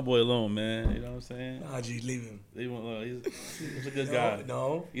 Leave my boy alone, man. You know what I'm saying? Nah, G, leave him. Leave him alone. He's a good guy.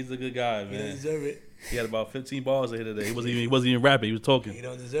 No, he's a good guy, he man. don't deserve it. He had about 15 balls ahead today. He wasn't even rapping. He was talking. He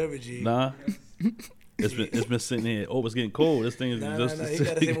don't deserve it, G. Nah. It's been sitting here. Oh, it's getting cold. This thing is just. Nah. He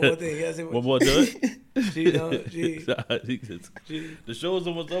gotta say one more thing. He gotta say one more. Do it. G, no, G. The show's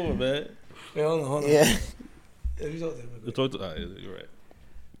almost over, man. Wait, hold on. Yeah. You're right.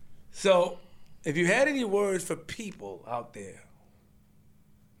 So, if you had any words for people out there,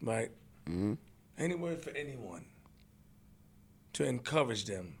 right? Mm-hmm. Any word for anyone to encourage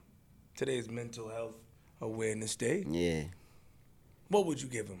them? Today's Mental Health Awareness Day. Yeah. What would you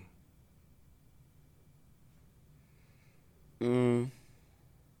give them?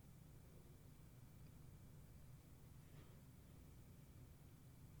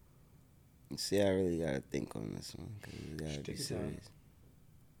 See, I really gotta think on this one because you gotta be serious.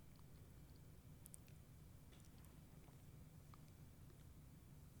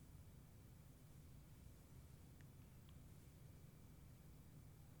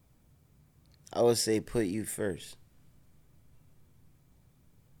 I would say put you first.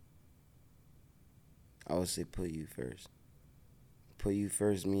 I would say put you first. Put you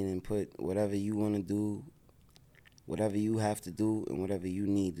first meaning put whatever you want to do, whatever you have to do, and whatever you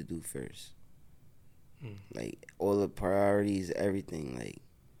need to do first. Like, all the priorities, everything. Like,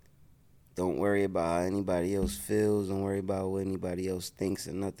 don't worry about how anybody else feels. Don't worry about what anybody else thinks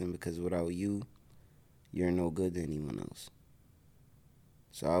or nothing, because without you, you're no good to anyone else.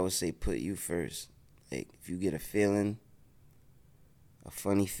 So I would say put you first. Like, if you get a feeling, a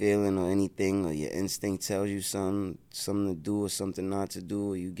funny feeling or anything, or your instinct tells you something to do or something not to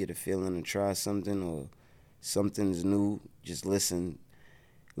do, or you get a feeling to try something or something's new, just listen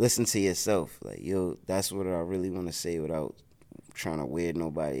to yourself. Like, yo, that's what I really want to say without trying to weird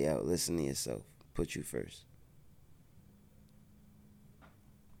nobody out. Listen to yourself. Put you first.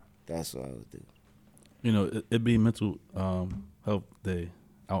 That's what I would do. You know, it be Mental Health Day.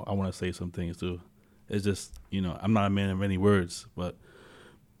 I want to say some things too. It's just, I'm not a man of many words, but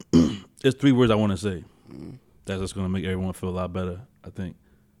there's 3 words I want to say. That's just gonna make everyone feel a lot better, I think.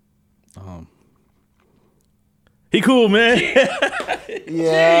 He cool, man.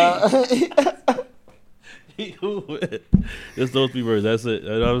 Yeah. He cool. Just those 3 words. That's it. You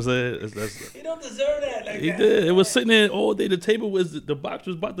know what I'm saying? He don't deserve that. Like He that. did. It was sitting there all day. The table was the box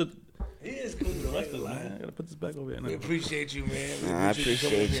was about to. He is cool. I gotta put this back over here. We Now. appreciate you, man. Nah, I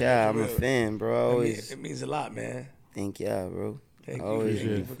appreciate y'all. I'm a fan, bro. It means a lot, man. Thank y'all, bro. Thank Always.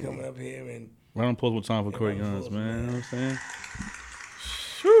 you for coming up here and. Round of applause one time for Corey round of Guns, applause, man. You know what I'm saying?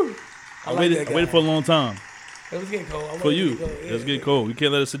 I like that guy. waited for a long time. It was getting cold. For you. It's getting cold. We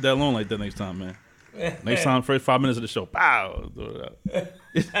can't let it sit that long like that next time, man. Next time, first 5 minutes of the show. Pow! Throw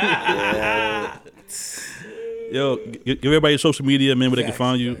it out. Yo, give everybody your social media, man, where they can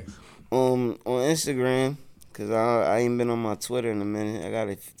find you. On Instagram, cause I ain't been on my Twitter in a minute. I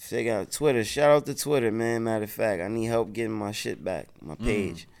gotta figure out Twitter. Shout out to Twitter, man. Matter of fact, I need help getting my shit back. My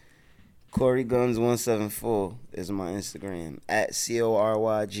page. Corey Guns 174 is my Instagram. At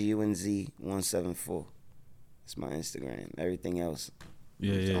CORYGUNZ 174. It's my Instagram. Everything else,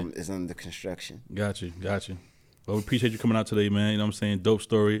 is under construction. Got you. Well, we appreciate you coming out today, man. You know what I'm saying? Dope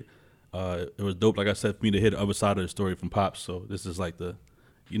story. It was dope, like I said, for me to hear the other side of the story from Pops. So this is like the,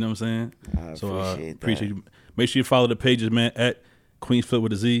 you know what I'm saying? I Appreciate you. Make sure you follow the pages, man, at Queens Flip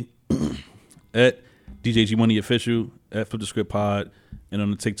with a Z, at DJ G Money Official, at Flip the Script Pod, and on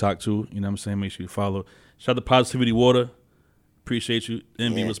the TikTok too. You know what I'm saying? Make sure you follow. Shout out to Positivity Water. Appreciate you.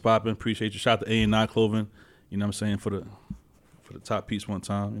 MB was popping. Appreciate you. Shout out to A&I Clothing. You know what I'm saying? For the top piece one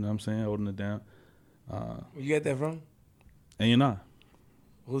time. You know what I'm saying? Holding it down. Where you get that from? A&I.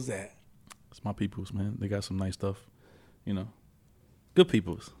 Who's that? It's my peoples, man. They got some nice stuff. Good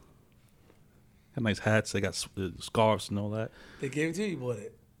peoples. Got nice hats. They got scarves and all that. They gave it to you. You bought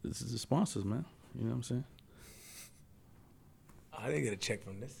it. This is the sponsors, man. You know what I'm saying? I didn't get a check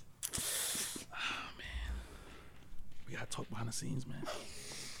from this. Oh, man. We got to talk behind the scenes, man.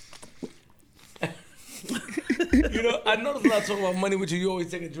 I noticed when I talk about money with you, you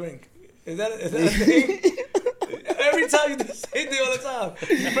always take a drink. Is that a thing? Every time you do the same thing all the time.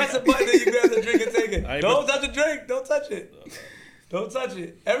 You press a button and you grab the drink and take it. Don't touch the drink. Don't touch it. Don't touch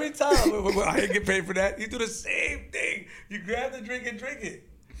it. Every time. I didn't get paid for that. You do the same thing. You grab the drink and drink it.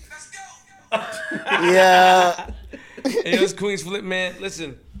 Let's go. Yeah. Hey, it's Queens Flip, man.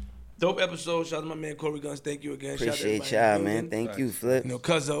 Listen, dope episode. Shout out to my man Corey Guns. Thank you again. Appreciate y'all, man. Thank you, Flip.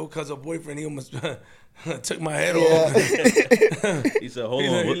 Cuzzo boyfriend, he almost took my head off. He said, hold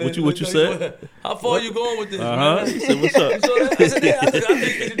on. What you said? How far you going with this, man? man? He said, what's up? I think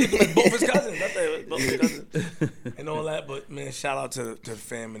both his cousins. I think both his cousins. And all that. But, man, shout out to the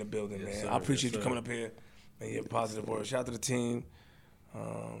fam in the building, man. I appreciate you coming up here and your positive words. Shout out to the team.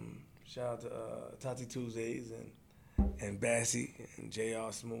 Shout out to Tati Tuesdays and Bassy and JR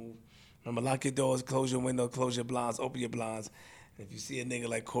Smooth. Remember, lock your doors, close your window, close your blinds, open your blinds. And if you see a nigga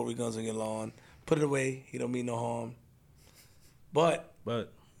like Corey Guns on your lawn, put it away. He don't mean no harm. But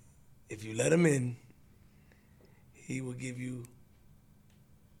if you let him in, he will give you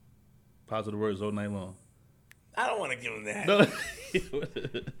positive words all night long. I don't want to give him that. No.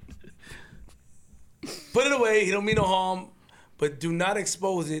 Put it away. He don't mean no harm. But do not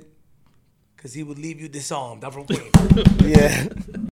expose it because he will leave you disarmed. I'm from Queens. Yeah.